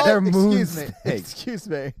 Todd. They're moon excuse me. snakes. Excuse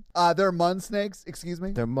me. They're mun snakes. Excuse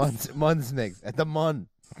me. They're mun snakes. At the mun.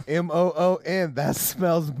 MOON. That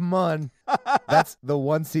smells mun. That's the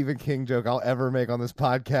one Stephen King joke I'll ever make on this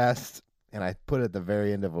podcast. And I put it at the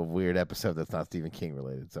very end of a weird episode that's not Stephen King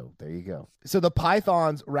related. So there you go. So the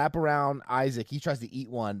pythons wrap around Isaac. He tries to eat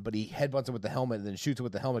one, but he headbutts it with the helmet and then shoots it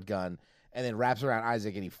with the helmet gun. And then wraps around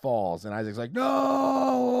Isaac and he falls. And Isaac's like,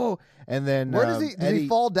 no! And then Where does he? Did Eddie, he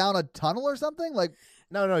fall down a tunnel or something? Like,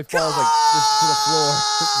 No, he falls like just to the floor.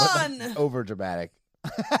 But like, over dramatic.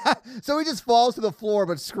 so he just falls to the floor,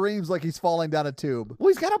 but screams like he's falling down a tube. Well,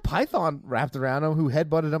 he's got a python wrapped around him who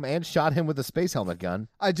headbutted him and shot him with a space helmet gun.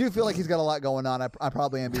 I do feel like he's got a lot going on. I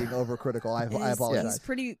probably am being overcritical. I apologize.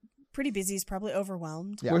 He's pretty busy. He's probably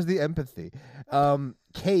overwhelmed. Yeah. Where's the empathy?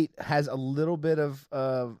 Kate has a little bit of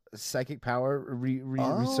psychic power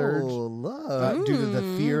resurge look. due to the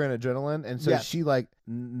fear and adrenaline, and so Yes. she like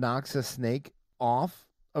knocks a snake off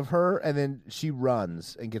of her, and then she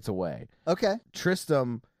runs and gets away. Okay.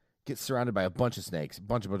 Tristram gets surrounded by a bunch of snakes,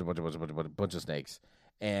 bunch of snakes,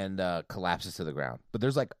 and collapses to the ground. But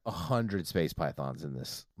there's like 100 space pythons in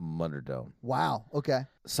this Munderdome. Wow. Okay.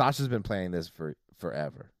 Sasha's been planning this for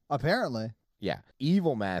forever. Apparently. Yeah.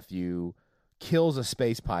 Evil Matthew kills a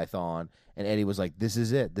space python, and Eddie was like, this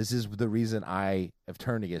is it. This is the reason I have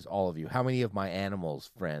turned against all of you. How many of my animals,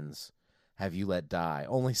 friends, have you let die?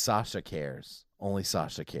 Only Sasha cares. Only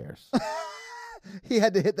Sasha cares. He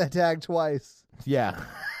had to hit that tag twice. Yeah.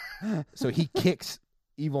 So he kicks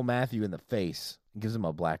Evil Matthew in the face and gives him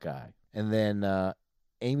a black eye. And then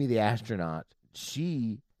Amy the astronaut,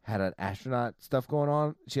 she had an astronaut stuff going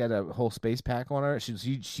on. She had a whole space pack on her.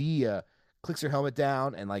 She clicks her helmet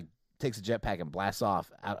down and like takes a jetpack and blasts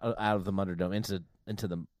off out of the Munderdome into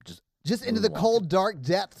the Just into the moonwalking. cold, dark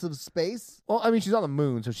depths of space? Well, I mean, she's on the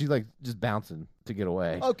moon, so she's like just bouncing to get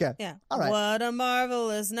away. Okay. Yeah. All right. What a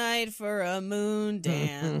marvelous night for a moon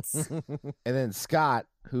dance. And then Scott,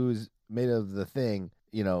 who's made of the Thing,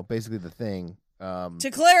 basically the Thing. To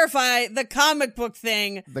clarify, the comic book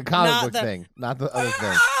thing. The comic not book the- thing, not the other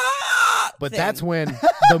thing. But thing. that's when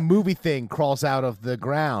the movie Thing crawls out of the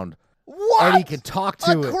ground. What? Eddie can talk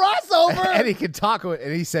to a it. crossover? Eddie can talk to it,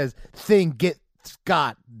 and he says, Thing, get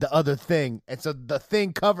Scott, the other thing. And so the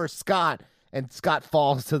Thing covers Scott, and Scott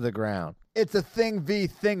falls to the ground. It's a Thing v.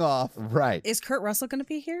 Thing off. Right. Is Kurt Russell going to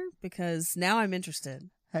be here? Because now I'm interested.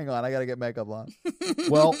 Hang on, I got to get makeup on.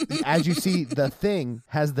 Well, as you see, the Thing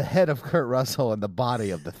has the head of Kurt Russell and the body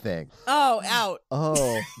of the Thing. Oh, out.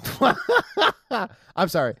 Oh. I'm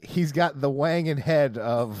sorry. He's got the wang and head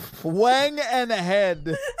of... Wang and head.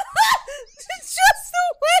 It's just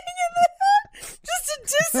the wang in the head. Just a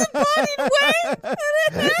disembodied wang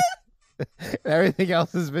and a head. Everything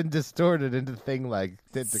else has been distorted into Thing-like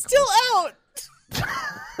tentacles. Still out.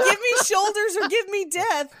 shoulders or give me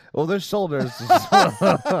death. Well, their shoulders.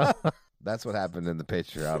 That's what happened in the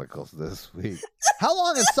patriarchals this week. How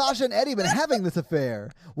long has Sasha and Eddie been having this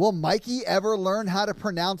affair? Will Mikey ever learn how to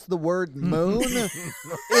pronounce the word moon?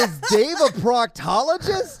 Is Dave a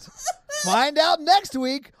proctologist? Find out next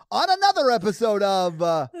week on another episode of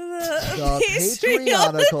the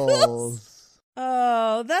Patreonicals.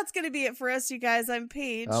 Oh, that's going to be it for us, you guys. I'm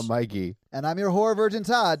Paige. I'm Mikey. And I'm your horror virgin,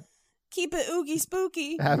 Todd. Keep it oogie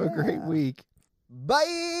spooky. Have a great week.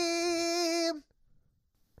 Bye.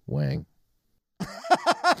 Wang.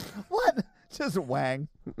 What? Just Wang.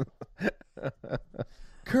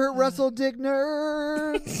 Kurt Russell Dick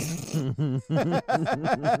Nerds.